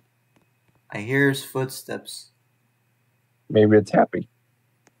 I hear his footsteps. Maybe it's happy.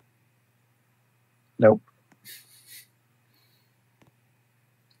 Nope.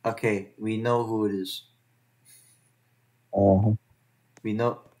 Okay, we know who it is. Uh-huh. We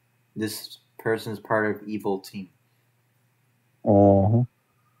know this person's part of evil team. Uh-huh.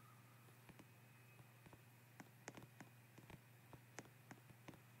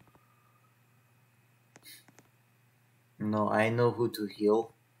 No, I know who to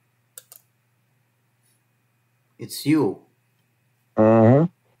heal. It's you. Uh-huh.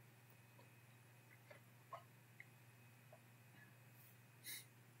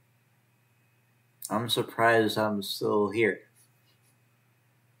 I'm surprised I'm still here.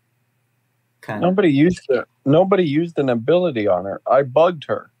 Kinda. Nobody used an ability on her. I bugged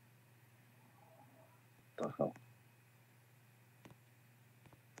her. What the hell?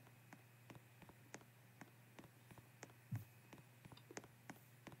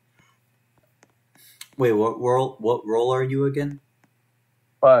 Wait, what role are you again?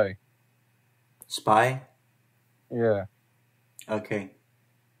 Spy. Spy? Yeah. Okay.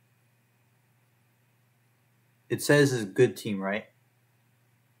 It says it's a good team, right?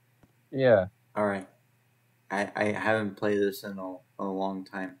 Yeah. Alright. I haven't played this in a long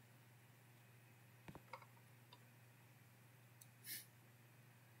time.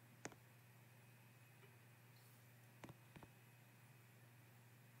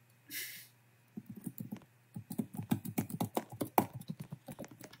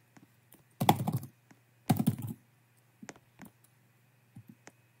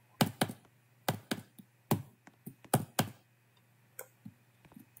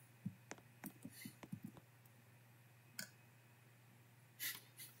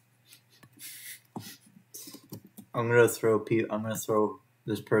 I'm gonna throw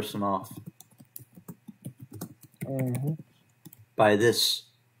this person off Mm-hmm. by this.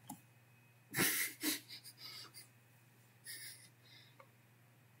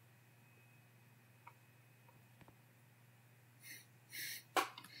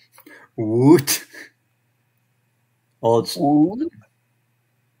 Woot. Oh, it's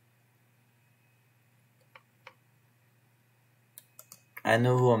I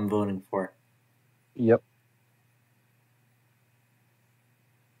know who I'm voting for. Yep.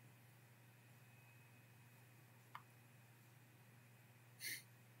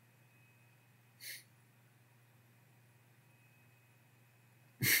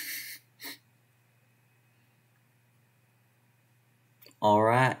 All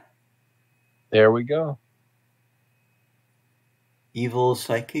right. There we go. Evil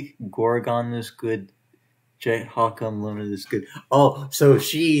Psychic, Gorgon is good. Jet Hawk Unlimited is good. Oh, so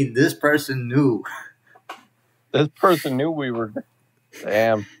this person knew. This person knew we were.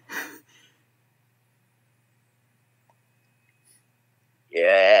 Damn.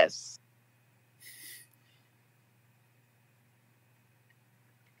 Yes.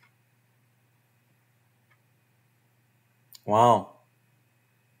 Wow.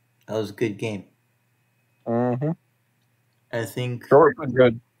 That was a good game. Mm-hmm. I think. Short but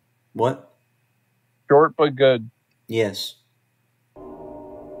good. What? Short but good. Yes.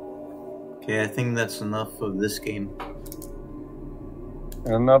 Okay, I think that's enough of this game.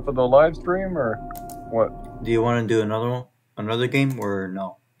 Enough of the live stream, or what? Do you want to do another game, or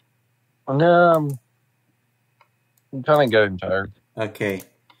no? I'm kind of getting tired. Okay.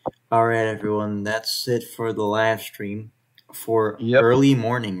 All right, everyone. That's it for the live stream for Yep. early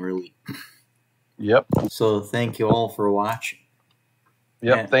morning, really. Yep. So thank you all for watching.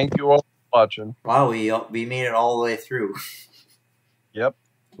 Yep. And thank you all for watching. wow, we made it all the way through. Yep.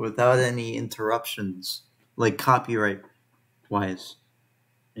 Without any interruptions, like copyright wise.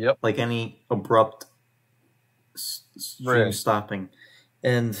 Yep. Like any abrupt stream stopping.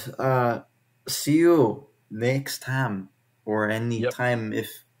 And see you next time or any time if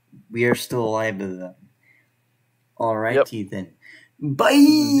we are still alive by then. Alrighty then. Bye.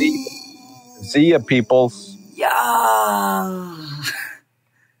 See ya, peoples. Yeah.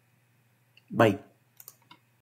 Bye.